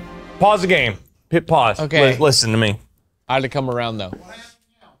game. Pause the game. Hit pause. Okay. Listen to me. I had to come around though.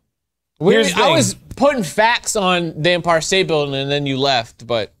 Here's the I thing. was putting facts on the Empire State Building and then you left,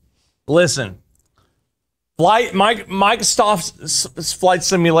 but listen. Microsoft's flight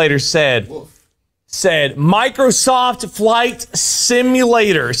simulator said Microsoft Flight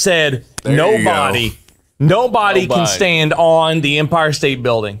Simulator said nobody can stand on the Empire State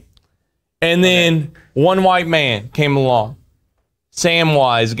Building. And then one white man came along.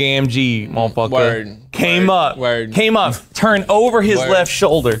 Samwise Gamgee, motherfucker. Came up, turned over his left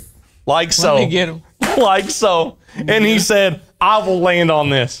shoulder. Like so. Let me get him. Like so. And he said, I will land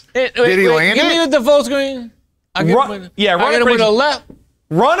on this. Did he land it? Give me the full screen. Run a left.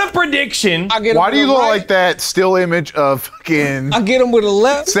 Run a prediction. Why do you look like that still image of fucking I get him with a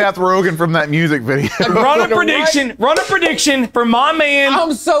left. Seth Rogen from that music video? Run a prediction. Right. Run a prediction for my man.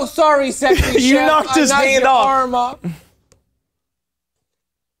 I'm so sorry, sexy You chef. knocked his I hand your off. Arm off.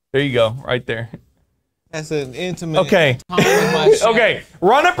 There you go, right there. That's an intimate. Okay. Okay.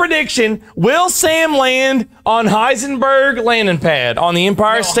 Run a prediction. Will Sam land on Heisenberg landing pad on the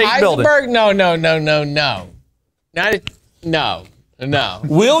Empire State Building? Heisenberg? No. No.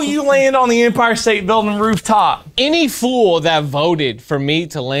 Will you land on the Empire State Building rooftop? Any fool that voted for me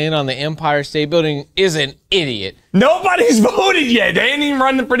to land on the Empire State Building is an idiot. Nobody's voted yet. They ain't even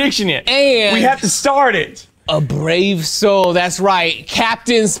run the prediction yet. And we have to start it. A brave soul. That's right.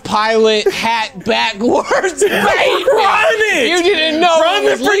 Captain's pilot hat backwards. Run it. You didn't know. Run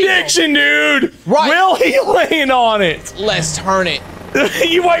the prediction, dude. Right. Will he land on it? Let's turn it.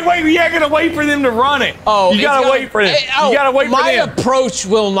 You wait. You gotta wait for them to run it. Oh, you gotta wait for them. You gotta wait for them. My approach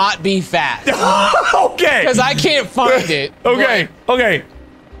will not be fast. Okay. Because I can't find it. Okay.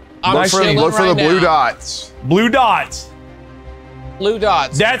 I'm look for the blue dots. Blue dots. Blue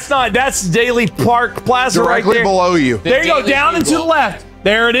dots. That's Daily Park Plaza Directly right there. below you. There you go, down and to the left.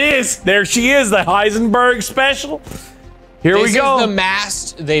 There it is. There she is, the Heisenberg special. Here we go. This is the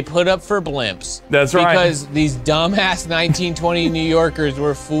mast they put up for blimps. That's right. Because these dumbass 1920 New Yorkers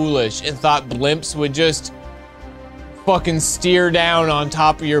were foolish and thought blimps would just fucking steer down on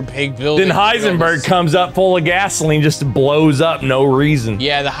top of your big building. Then Heisenberg comes up full of gasoline, just blows up, no reason.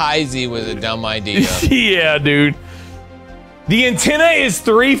 Yeah, the Heisey was a dumb idea. Yeah, dude. The antenna is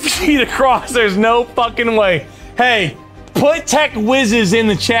 3 feet across. There's no fucking way. Hey, put Tech Whizzes in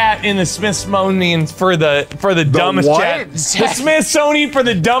the chat in the Smithsonian for the dumbest what? chat. The Smithsonian for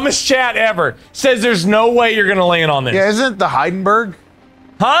the dumbest chat ever. Says there's no way you're gonna land on this. Yeah, isn't it the Heidenberg?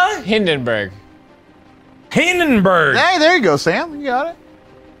 Huh? Hindenburg. Hindenburg. Hey, there you go, Sam. You got it.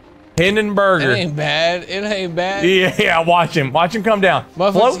 Hindenburger. It ain't bad. It ain't bad. Yeah, watch him. Watch him come down.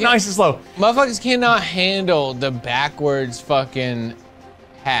 Float nice and slow. Motherfuckers cannot handle the backwards fucking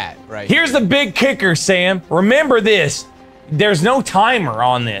hat right Here's the big kicker, Sam. Remember this. There's no timer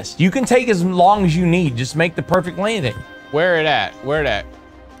on this. You can take as long as you need. Just make the perfect landing. Where it at? Where it at?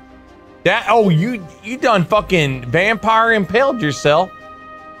 That, oh, you done fucking vampire impaled yourself.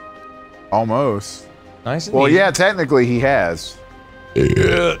 Almost. Nice and Well, easy. yeah, technically he has.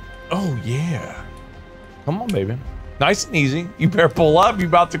 Oh, yeah. Come on, baby. Nice and easy. You better pull up. You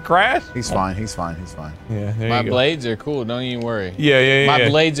about to crash? He's fine. He's fine. He's fine. Yeah, there My you go. blades are cool. Don't even worry. Yeah. My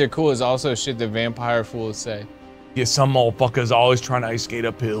blades are cool is also shit the vampire fools say. Yeah, some motherfuckers always trying to ice skate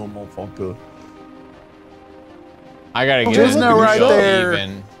uphill, motherfucker. I gotta get Just know right there.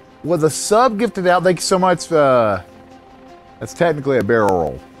 Even. With a sub gifted out, thank you so much. That's technically a barrel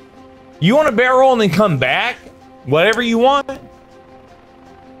roll. You want a barrel roll and then come back? Whatever you want?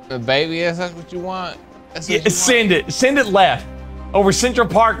 Baby, that's what you want. That's what Yeah, you want. send it. Send it left. Over Central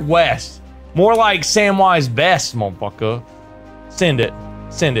Park West. More like Samwise Best, motherfucker. Send it.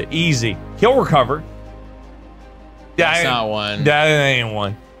 Send it. Easy. He'll recover. That's not one. That ain't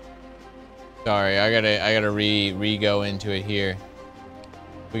one. Sorry, I gotta re-go into it here.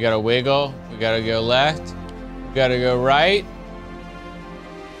 We gotta wiggle. We gotta go left. We gotta go right.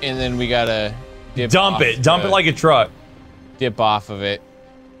 And then we gotta dip Dump it. Dump it like a truck. Dip off of it.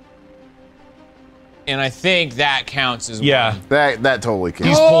 And I think that counts as Yeah. one. That totally counts.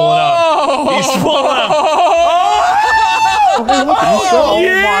 He's pulling up. He's pulling up. Oh,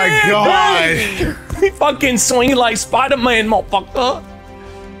 yeah, my God. He fucking swinging like Spider-Man, motherfucker.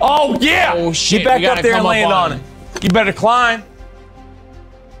 Oh, yeah. Oh, shit. Get back We up gotta there and come up land on on it. You better climb.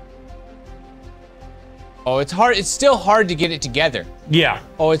 Oh, it's hard. It's still hard to get it together. Yeah.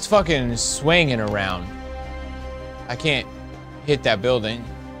 Oh, it's fucking swinging around. I can't hit that building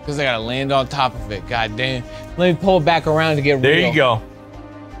because I gotta land on top of it. God damn. Let me pull it back around to get There real. you go.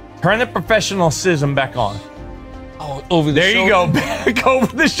 Turn the professionalism back on. Oh, over the there shoulder. you go. Back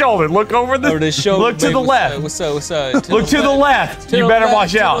over the shoulder. Look over the, Over the shoulder. Look to Wait, the left. What's up? What's up? Look to the left. To You the better left,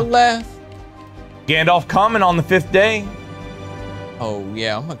 watch to out. the left. Gandalf coming on the 5th day. Oh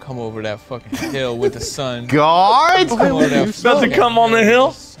yeah, I'm gonna come over that fucking hill with the sun. God! Come over that About to come on the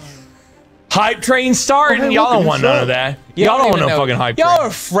hill. Hype train starting. Oh, hey, Y'all look don't at want yourself. none of that. Yeah, Y'all I don't want even no know. fucking hype Y'all train. are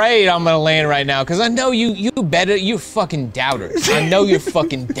afraid I'm gonna land right now because I know you better. You fucking doubters. I know you're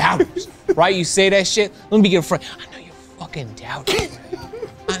fucking doubters. Right? You say that shit. Let me get afraid. I know you're fucking doubters.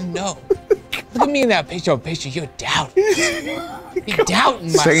 I know. Look at me in that picture. You're doubting. You're doubting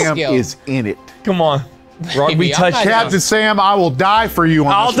my Sam skill. is in it. Come on. Rugby Baby, I'm not touchdown. Captain Sam, I will die for you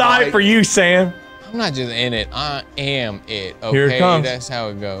on I'll this die fight. for you, Sam. I'm not just in it. I am it. Okay, Here it comes. That's how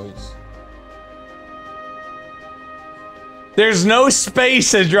it goes. There's no space,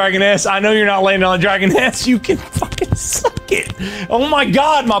 says Dragon S. I know you're not landing on the Dragon S. You can fucking suck it. Oh my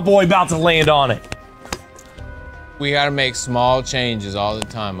God, my boy about to land on it. We gotta make small changes all the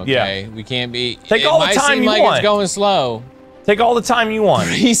time. Okay, we can't be. Take all the time It might seem you like want. it's going slow. Take all the time you want.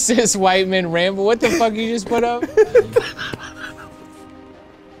 Racist white men ramble. What the fuck you just put up?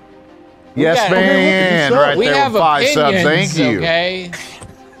 Yes, got- man. Right we there have with 5 subs. opinions, Thank you. Okay.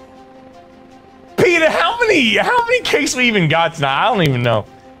 Peter, how many cakes we even got tonight? I don't even know.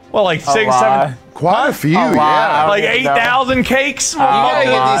 Well, like 6, lot. 7, Quite a few, A lot. yeah. like don't know. 8,000 cakes. You gotta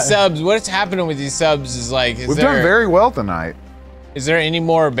get lot. these subs. What's happening with these subs is like, We've done very well tonight. is there any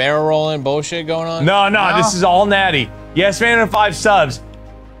more barrel rolling bullshit going on? No, No. this is all natty. Yes, man, and 5 subs.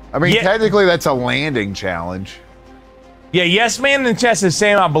 I mean, Yeah. technically, that's a landing challenge. Yeah, yes, man, and chest is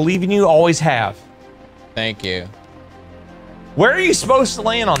Sam. I believe in you. Always have. Thank you. Where are you supposed to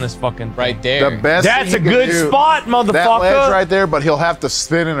land on this fucking? Right there. The best That's a thing he good can do- spot, That ledge motherfucker. right there, but he'll have to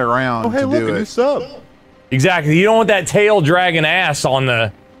spin it around to do it. sub. Exactly. You don't want that tail dragging ass on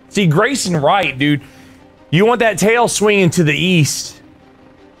the. See, Grayson, right, dude. You want that tail swinging to the east.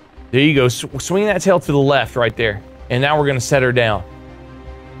 There you go. Swing that tail to the left, right there. And now we're gonna set her down.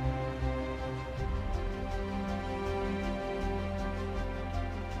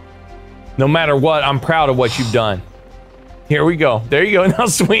 No matter what, I'm proud of what you've done. Here we go. There you go. Now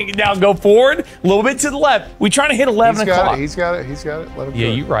swing. Now go forward. A little bit to the left. We trying to hit 11 o'clock. He's got it. He's got it. Let him Yeah,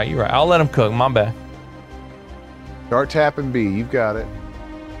 cook. you're right. You're right. I'll let him cook. My bad. Start tapping B. You've got it.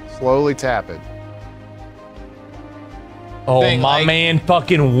 Slowly tap it. Oh, Thing, my like- man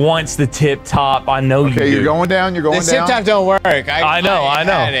fucking wants the tip top. I know you do. Okay, you're going down. You're going The zip down. top don't work. I know.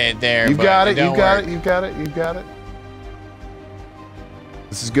 had it there. You've but got it. don't You've got work. it. You've got it. You've got it.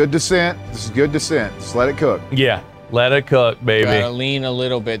 This is good descent. This is good descent. Just let it cook. Yeah, let it cook, baby. Gotta lean a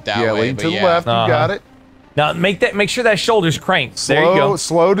little bit that Yeah, way. lean but to the yeah. left. You got it. Now make sure that shoulder's cranked. There you go.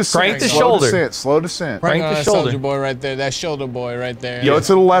 Slow descent. Crank the shoulder. Slow descent. Crank the shoulder. Soldier boy right there. That shoulder boy right there. Yo, it's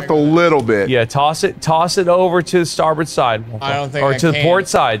to the left a little bit. Yeah, toss it over to the starboard side. I don't think or I to the can. port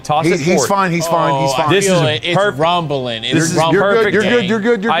side. Toss it He's forward. fine. He's fine. He's fine. I This feel is it's perfect. rumbling. This is rumbling. perfect. You're good. You're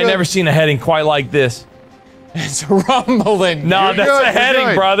good. You're I good. never seen a heading quite like this. It's rumbling. No, You're that's good, a you're heading,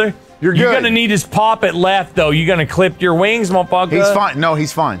 good. brother. You're You're good. gonna need his pop it left though. You're gonna clip your wings, motherfucker. He's fine. No,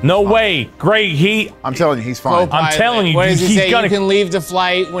 he's fine. No way. Great. I'm telling you, he's fine. I'm telling you, What does he he's say? gonna. You can leave the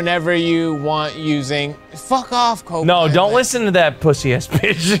flight whenever you want using. Fuck off, co-pilot. No, don't listen to that pussy ass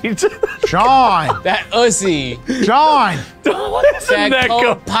bitch. Sean. That ussy. Sean. Don't listen to That that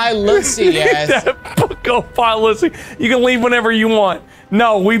co-pilotsy ass. That co-pilotsy. You can leave whenever you want.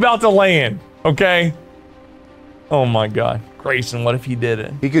 No, we about to land. Okay. Oh my God, Grayson, what if he did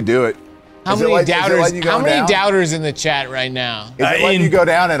it? He could do it. How many doubters? How many doubters in the chat right now? Is it letting you go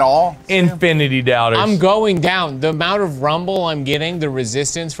down at all? Infinity doubters. I'm going down. The amount of rumble I'm getting, the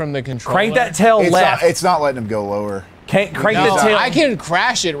resistance from the controller. Crank that tail left. It's not letting him go lower. Crank No, the tail. I can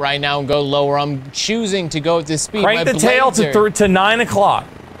crash it right now and go lower. I'm choosing to go at this speed. Crank the tail to 9 o'clock.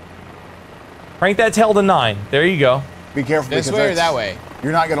 Crank that tail to 9. There you go. Be careful. This because way or that's- that way?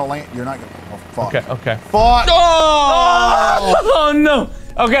 You're not gonna land. You're not gonna. Oh, fuck. Okay. Fuck. Oh no.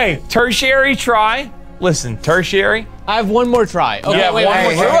 Okay, tertiary try. Listen, tertiary. I have one more try. Okay, Yeah, wait.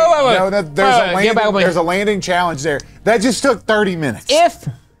 wait. No, Get back up. there's a landing challenge there. That just took 30 minutes.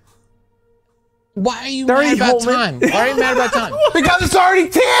 Why are you mad about time? Why are you mad about time? Because it's already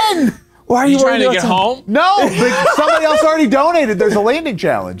 10. Why are you trying to get home? No, but somebody else already donated. There's a landing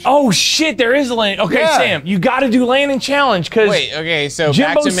challenge. Oh shit, there is a landing. Okay, Yeah. Sam, you got to do landing challenge because. Wait, okay, so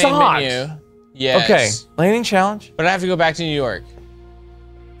Jimbo back to main socks. menu. Yes. Okay, landing challenge. But I have to go back to New York.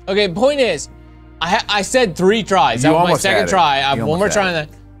 Okay, point is, I said 3 tries. You That was my almost second had it. try. I have You one more almost try on that.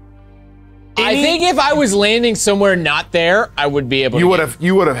 I think if I was landing somewhere not there, I would be able to.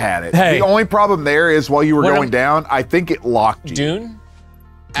 You would have had it. Hey. The only problem there is while you were What going am- down, I think it locked you. Dune?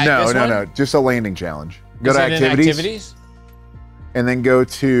 No. Just a landing challenge. Go Is to it in activities, and then go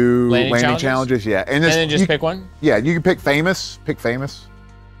to Landing landing challenges? challenges. Yeah, And then just pick one? Yeah, you can pick famous. Pick famous.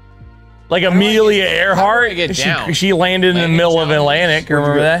 Like Amelia Earhart. get down? She landed in the middle of Atlantic.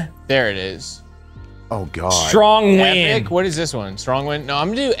 Remember that? There it is. Oh God. Strong wind. Epic? What is this one? Strong wind? No, I'm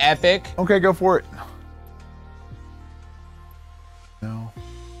gonna do epic. Okay, go for it.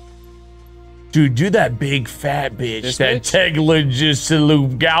 Dude, do that big fat bitch. This That bitch?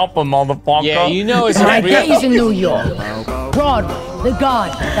 Teglagisaloo Galpa motherfucker. Yeah, you know it's My not real. days in New York. Broadway, the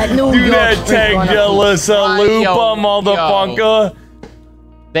god that New Do York that street runner. Teglagisaloopa Yo, motherfucker.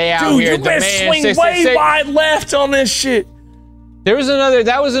 They out Dude, here. you The better man swing 666. way wide left on this shit. There was another.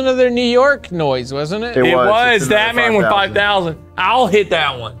 That was another New York noise, wasn't it? It was. It's That another man with 5,000. 5,000. I'll hit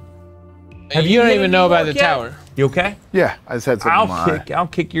that one. Have You don't hit even New know about the York yet? tower. You okay? Yeah, I just had something in my eye. I'll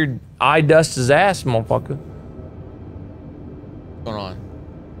kick your eye dust's ass, motherfucker. What's going on?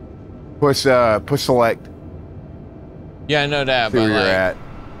 Push select. Yeah, I know that, See but where you're like, at.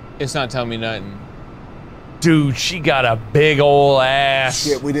 it's not telling me nothing. Dude, she got a big old ass.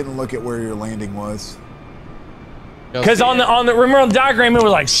 Shit, we didn't look at where your landing was. Because on the remember on the diagram it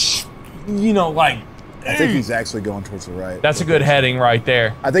was like, you know, like. I think he's actually going towards the right. That's a good heading right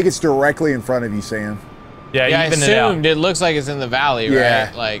there. I think it's directly in front of you, Sam. Yeah, Yeah, I even it out. assumed it looks like it's in the valley, Yeah.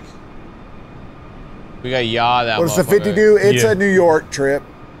 right? Like, we got yaw that. What does the motherfucker. 50 do? It's Yeah. a New York trip.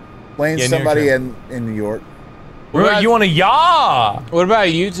 Land Yeah, New York somebody trip. in New York. You want to yaw? What about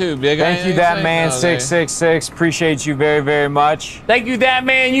YouTube? They got Thank you, anything that to say? man No, they- 666. Appreciate you very, very much. Thank you, that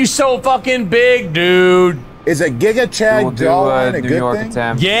man. You so fucking big, dude. Is a Giga Chad We'll do jawline a New good York thing?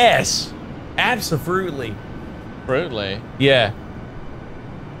 attempt. Yes, absolutely. Brutally. Yeah.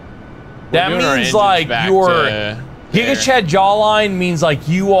 We're That doing our means engines like back your to Giga there. Chad jawline means like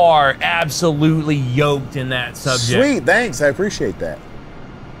you are absolutely yoked in that subject. Sweet, thanks. I appreciate that.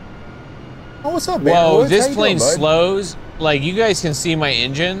 Oh, what's up, man? Whoa, Woods? How this you plane doing, bud? slows. Like, you guys can see my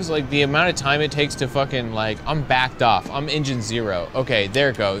engines. Like, the amount of time it takes to fucking, like, I'm backed off. I'm engine 0. Okay, there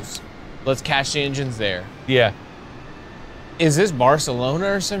it goes. Let's cache the engines there. Yeah. Is this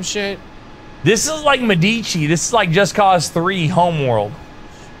Barcelona or some shit? This is like Medici. This is like Just Cause 3 Homeworld.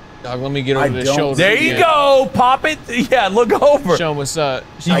 Dog, let me get over I the don't shoulder. There you go. Pop it. Yeah, look over. Show 'em what's up.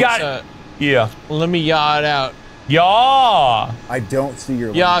 You got it. Yeah. Let me yaw it out. Yaw. I don't see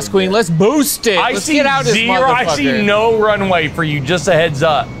your Yaw, landing Queen. yet. Let's boost it. I Let's see get out this zero. I see motherfucker. no runway for you. Just a heads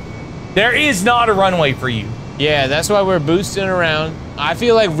up. There is not a runway for you. Yeah, that's why we're boosting around. I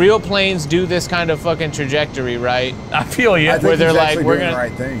feel like real planes do this kind of fucking trajectory, right? I feel you. I think Where they're he's like, actually we're doing gonna, the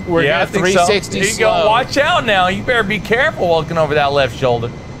right thing. we're Yeah, I gonna think so. 360 There you slow. go. Watch out now. You better be careful looking over that left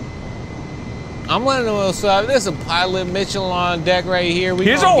shoulder. I'm letting them know. So there's a pilot Mitchell on deck right here. We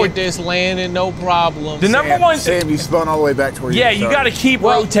Here's gonna what get this landing, no problem. The number one. Sam, you spun all the way back to where you Yeah, you got to keep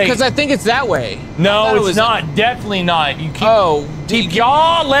rotating. Because I think it's that way. No, it's not. Definitely not. You keep. Keep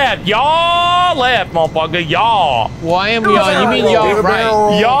y'all left, motherfucker, y'all. Well, I am y'all. You mean y'all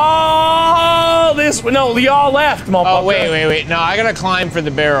right? Y'all this way. No, y'all left, motherfucker. Oh wait. No, I gotta climb for the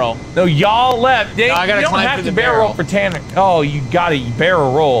barrel. No, y'all left. No, I gotta climb for the barrel. Roll for Tanner. Oh, you gotta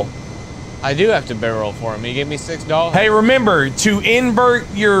barrel roll. I do have to barrel roll for him. He gave me $6. Hey, remember to invert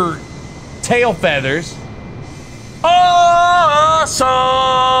your tail feathers. Oh, so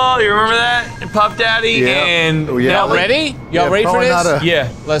you remember that? Puff Daddy and Y'all ready? Y'all ready for this?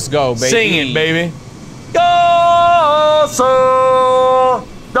 Yeah. Let's go, baby. Sing it, baby. Go so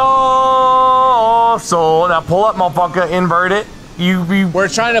now pull up, motherfucker. Invert it. We're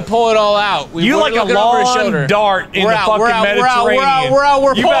trying to pull it all out. You like a lawn dart in the fucking Mediterranean. We're out.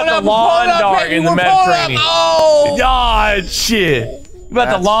 We're you pulling got up. the lawn dart in the Mediterranean. Oh, God, shit. You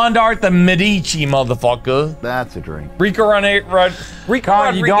about the lawn dart, the Medici, motherfucker. That's a drink. Rico Rodriguez. You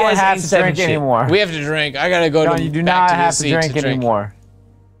don't have to drink anymore. We have to drink. I gotta go to. You do not have to drink anymore.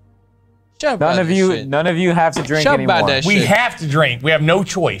 None of you have to drink anymore. We have to drink. We have no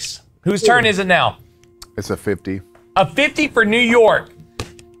choice. Whose turn is it now? It's a 50. A 50 for New York.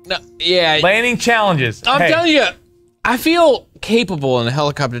 No, yeah. Landing challenges. I'm telling you, I feel capable in a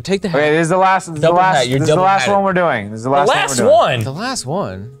helicopter. Take the hat. Okay, this is the last. This is the last one we're doing. This is the last one. The last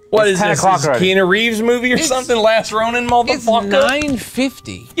one. What is 10 this? o'clock Is Keanu Reeves movie or something? Last Ronin, motherfucker. It's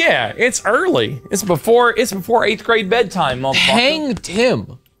 9:50. Yeah, it's early. It's before 8th grade bedtime, motherfucker. Hang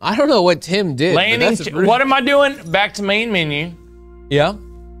Tim. I don't know what Tim did. Landing. What am I doing? Back to main menu. Yeah.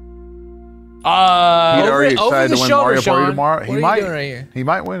 He's already excited to win Mario Sean. Party tomorrow. What are you doing right here? He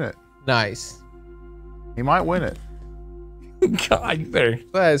might win it. Nice. He might win it. God, you better.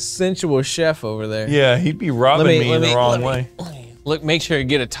 That sensual chef over there. Yeah, he'd be robbing me in the wrong way. Look, make sure you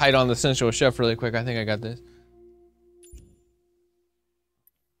get a tight on the sensual chef really quick. I think I got this.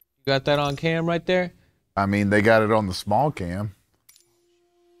 You got that on cam right there? I mean, they got it on the small cam.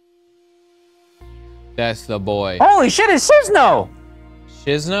 That's the boy. Holy shit, it's Shizno!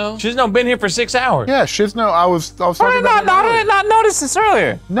 Shizno? Shizno been here for 6 hours. Yeah, Shizno. I was talking about how did I not notice this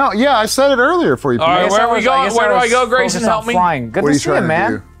earlier? No, yeah, I said it earlier for you. All right, where are we going? Where do I go, Grayson? Help me. Flying. Good to see you,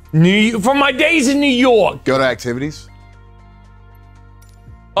 man. From my days in New York. Go to activities.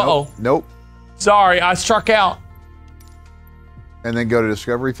 Uh-oh. Nope. Sorry, I struck out. And then go to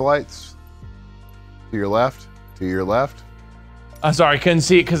Discovery Flights. To your left. To your left. I'm sorry, couldn't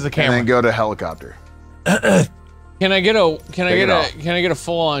see it because of the camera. And then go to helicopter. Can I get a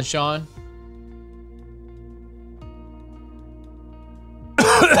full on Sean?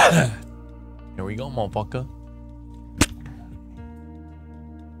 Here we go, motherfucker.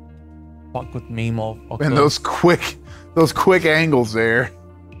 Fuck with me, motherfucker. And those quick angles there.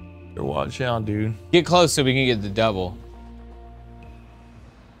 Watch out, dude. Get close so we can get the double.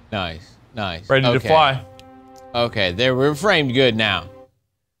 Nice. Ready to fly. Okay, there, we're framed good now.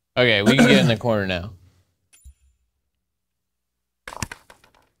 Okay, we can get in the corner now.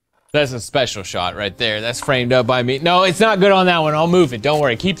 That's a special shot right there. That's framed up by me. No, it's not good on that one. I'll move it. Don't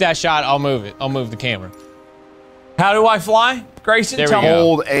worry. Keep that shot. I'll move it. I'll move the camera. How do I fly, Grayson? There we go.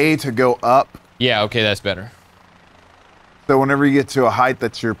 Hold A to go up. Yeah, okay, that's better. So whenever you get to a height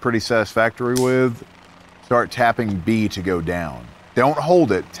that you're pretty satisfactory with, start tapping B to go down. Don't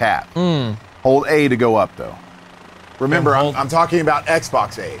hold it, tap. Hold A to go up, though. Remember, I'm talking about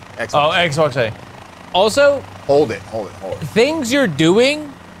Xbox A. Xbox A. Also, hold it. Things you're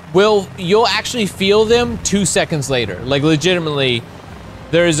doing, you'll actually feel them 2 seconds later. Like, legitimately,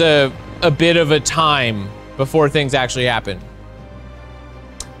 there's a bit of a time before things actually happen.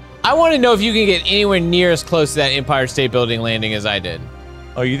 I want to know if you can get anywhere near as close to that Empire State Building landing as I did.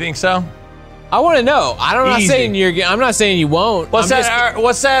 Oh, you think so? I want to know. I'm not saying I'm not saying you won't. What's that? I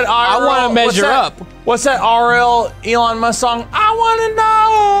want to measure up. What's that RL Elon Musk song? I want to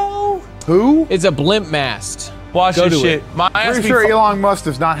know. Who? It's a blimp mast. Watch this shit. Pretty sure Elon Musk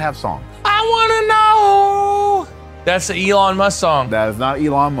does not have songs. I want to know. That's the Elon Musk song. That is not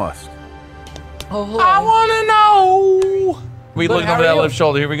Elon Musk. Oh, I want to know. We look over that left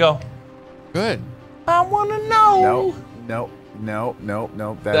shoulder. Here we go. Good. I want to know. No.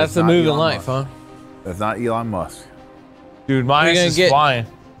 That's the move in life, huh? That's not Elon Musk. Dude, my ass is flying.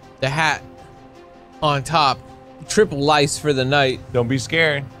 The hat on top. Triple lice for the night. Don't be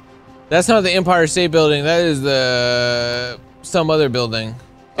scared. That's not the Empire State Building. That is some other building.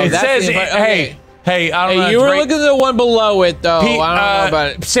 Oh, it says, hey, I don't know. You were looking at the one below it, though. I don't know about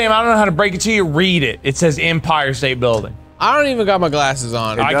it. Sam, I don't know how to break it to you. Read it. It says Empire State Building. I don't even got my glasses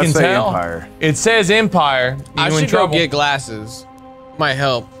on. I can tell. Empire. It says Empire. I You in should go trouble. get glasses. Might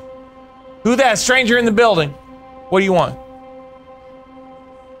help. Who that stranger in the building? What do you want?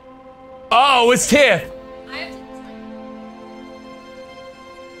 Oh, it's Tiff.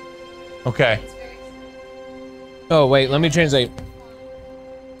 Okay. Oh, wait, let me translate.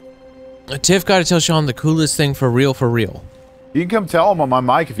 Tiff got to tell Sean the coolest thing for real, for real. You can come tell him on my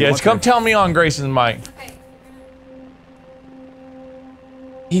mic if you Yes, want come to. tell me on Grayson's mic.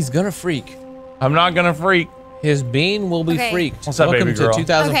 He's gonna freak. I'm not gonna freak. His bean will be Okay. freaked. What's up, Welcome baby to girl?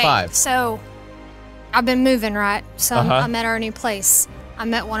 2005. Okay, so I've been moving, right? So Uh-huh. I'm at our new place. I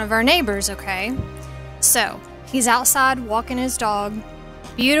met one of our neighbors, okay? So he's outside walking his dog.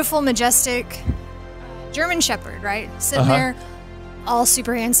 Beautiful, majestic German Shepherd, right? Sitting Uh-huh. there, all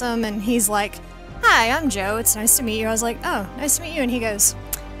super handsome, and he's like, "Hi, I'm Joe. It's nice to meet you." I was like, "Oh, nice to meet you." And he goes,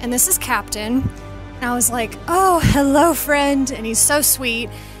 "And this is Captain." And I was like, "Oh, hello, friend." And he's so sweet.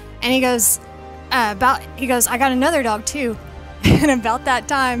 And he goes, "I got another dog too." And about that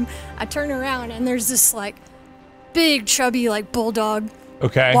time, I turn around and there's this like big, chubby, like bulldog.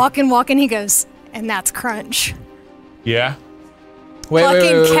 Okay. Walking. He goes, "And that's Crunch." Yeah.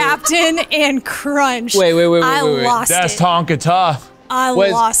 Fucking Captain and Crunch. Wait. I lost That's it. Tonka Tough. I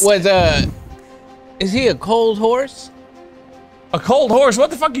lost it. Is he a cold horse? A cold horse? What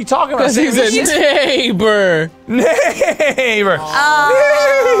the fuck are you talking about? Because he's a neighbor. Neighbor.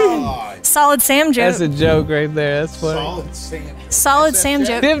 Solid Sam joke. That's a joke right there. That's funny. Solid Sam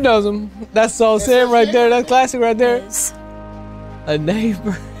joke. Div knows him. That's Solid Sam right there. That's classic right there. A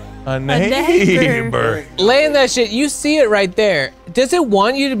neighbor. A neighbor. Laying that shit, you see it right there. Does it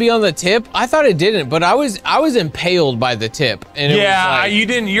want you to be on the tip? I thought it didn't, but I was impaled by the tip. And it was like, you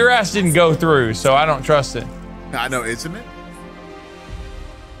didn't. Your ass didn't go through, so I don't trust it. I know, isn't it?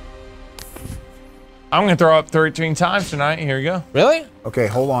 I'm gonna throw up 13 times tonight. Here we go. Really? Okay,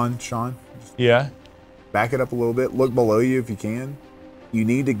 hold on, Sean. Yeah. Back it up a little bit. Look below you if you can. You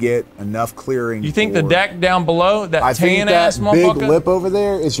need to get enough clearing. You think the for- deck down below, that I think tan that ass big motherfucker? lip over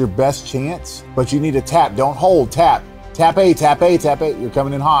there is your best chance, but you need to tap. Don't hold. Tap. Tap A. Tap A. Tap A. You're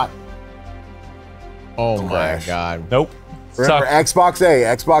coming in hot. Oh my god. Nope. Remember, Xbox A.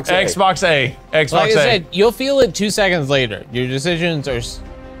 Xbox A. Xbox A. Xbox Like I A. said, you'll feel it 2 seconds later. Your decisions are.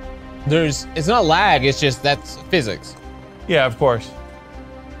 It's not lag. It's just that's physics. Yeah, of course.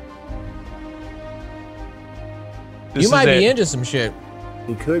 This You is might be it. into some shit.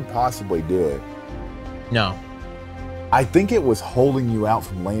 He could possibly do it. No. I think it was holding you out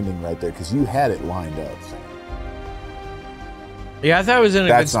from landing right there because you had it lined up. Yeah, I thought it was in a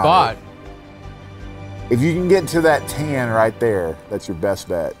That's good not spot. If you can get to that tan right there, that's your best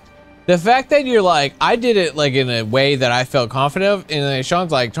bet. The fact that you're like, I did it like in a way that I felt confident of, and then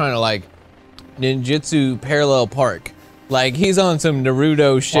Sean's like trying to like ninjutsu parallel park. Like he's on some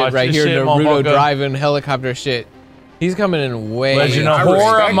Naruto shit Watch right this here, shit, Naruto motherfucker. driving helicopter shit. He's coming in way. Legend of I Horror,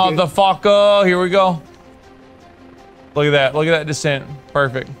 respect it. motherfucker. Here we go. Look at that. Look at that descent.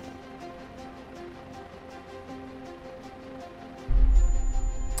 Perfect.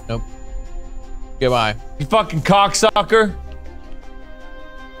 Nope. Goodbye. You fucking cocksucker.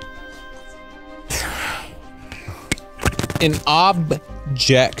 An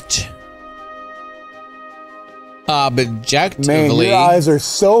object. Objectively. Man, your eyes are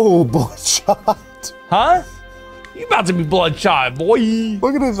so bloodshot. Huh? You about to be bloodshot, boy.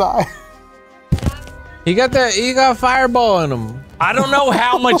 Look at his eye. He got fireball in him. I don't know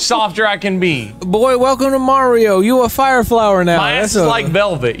how much softer I can be. Boy, welcome to Mario. You a fire flower now. My ass is like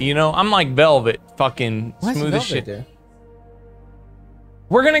velvet, you know? I'm like velvet. Fucking What's smooth as velvet shit. do?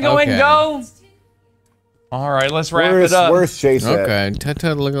 We're gonna go ahead and go. All right, let's wrap it up. Where's Chase at? Okay, Tut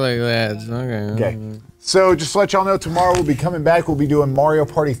look like that. Okay. Okay. So just to let y'all know, tomorrow we'll be coming back. We'll be doing Mario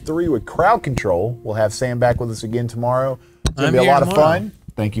Party 3 with crowd control. We'll have Sam back with us again tomorrow. It's going to be a lot of fun.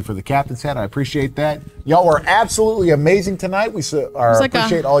 Thank you for the captain's hat. I appreciate that. Y'all were absolutely amazing tonight. We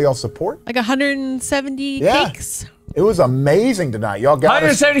appreciate all y'all's support. Like 170 cakes. It was amazing tonight. Y'all got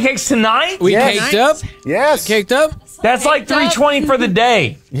 170 cakes tonight? We caked up? Yes. Caked up? That's like 320 for the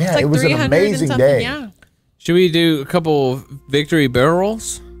day. Yeah, Like it was an 300 and amazing something, day. Yeah. Should we do a couple victory barrel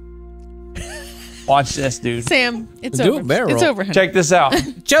rolls? Watch this, dude. Sam, it's Do over. a barrel It's roll. over. Check this out.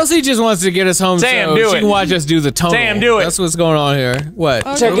 Chelsea just wants to get us home Sam, so do she it. can watch us do the tunnel. Sam, do it. That's what's going on here. What?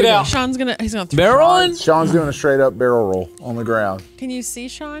 Oh, Check no, it out. Sean's he's gonna Barrel rolling? Sean's doing a straight up barrel roll on the ground. Can you see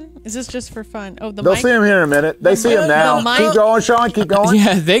Sean? Is this just for fun? Oh, the They'll mic. see him here in a minute. They see him now. the mic- Keep going, Sean. Keep going.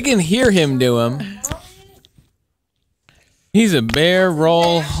 Yeah, they can hear him do them. He's a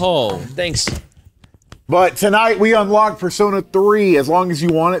barrel hole. Thanks. But tonight we unlocked Persona 3 as long as you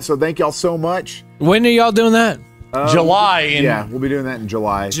want it. So thank y'all so much. When are y'all doing that? July. Yeah, we'll be doing that in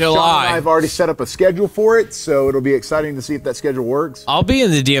July. July. Sean and I have already set up a schedule for it, so it'll be exciting to see if that schedule works. I'll be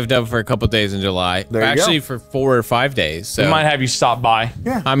in the DFW for a couple days in July. There you Actually, go. for 4 or 5 days. So We might have you stop by.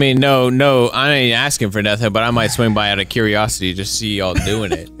 Yeah. I mean, no, I ain't asking for nothing, but I might swing by out of curiosity just see y'all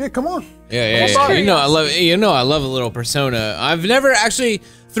doing it. Yeah, come on. Yeah. You know, I love a little Persona. I've never actually.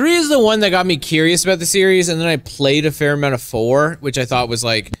 3 is the one that got me curious about the series, and then I played a fair amount of 4, which I thought was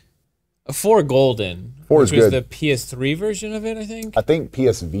like a 4 Golden. 4 is which was good. the PS3 version of it, I think. I think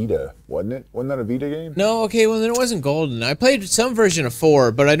PS Vita, wasn't it? Wasn't that a Vita game? No, okay, well then it wasn't Golden. I played some version of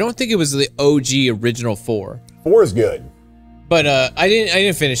 4, but I don't think it was the OG original 4. 4 is good. But I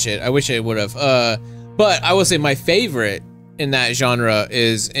didn't finish it. I wish I would have. But I will say my favorite in that genre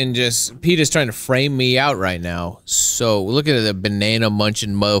is, and just Pete is trying to frame me out right now. So look at the banana munching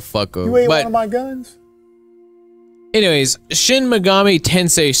motherfucker. You ate one of my guns? Anyways, Shin Megami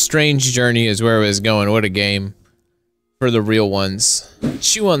Tensei Strange Journey is where it was going. What a game for the real ones.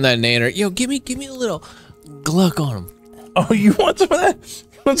 Chew on that nanner. Yo, give me a little gluck on him. Oh, you want some of that?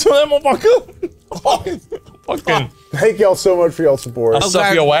 You want some of that, motherfucker? Fucking. Thank y'all so much for y'all's support. I'll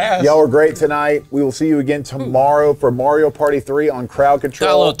suck your ass. Y'all were great tonight. We will see you again tomorrow for Mario Party 3 on Crowd Control.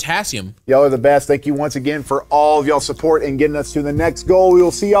 Got a little potassium. Y'all are the best. Thank you once again for all of y'all's support and getting us to the next goal. We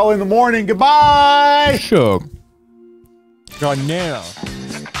will see y'all in the morning. Goodbye. Sure. God now.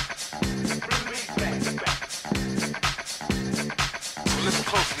 Listen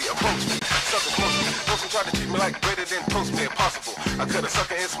closely, approach me, sucker closely. Person try to treat me like greater than post me impossible. I cut a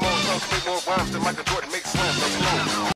sucker in small chunks, make more rhymes than Michael Jordan makes slams.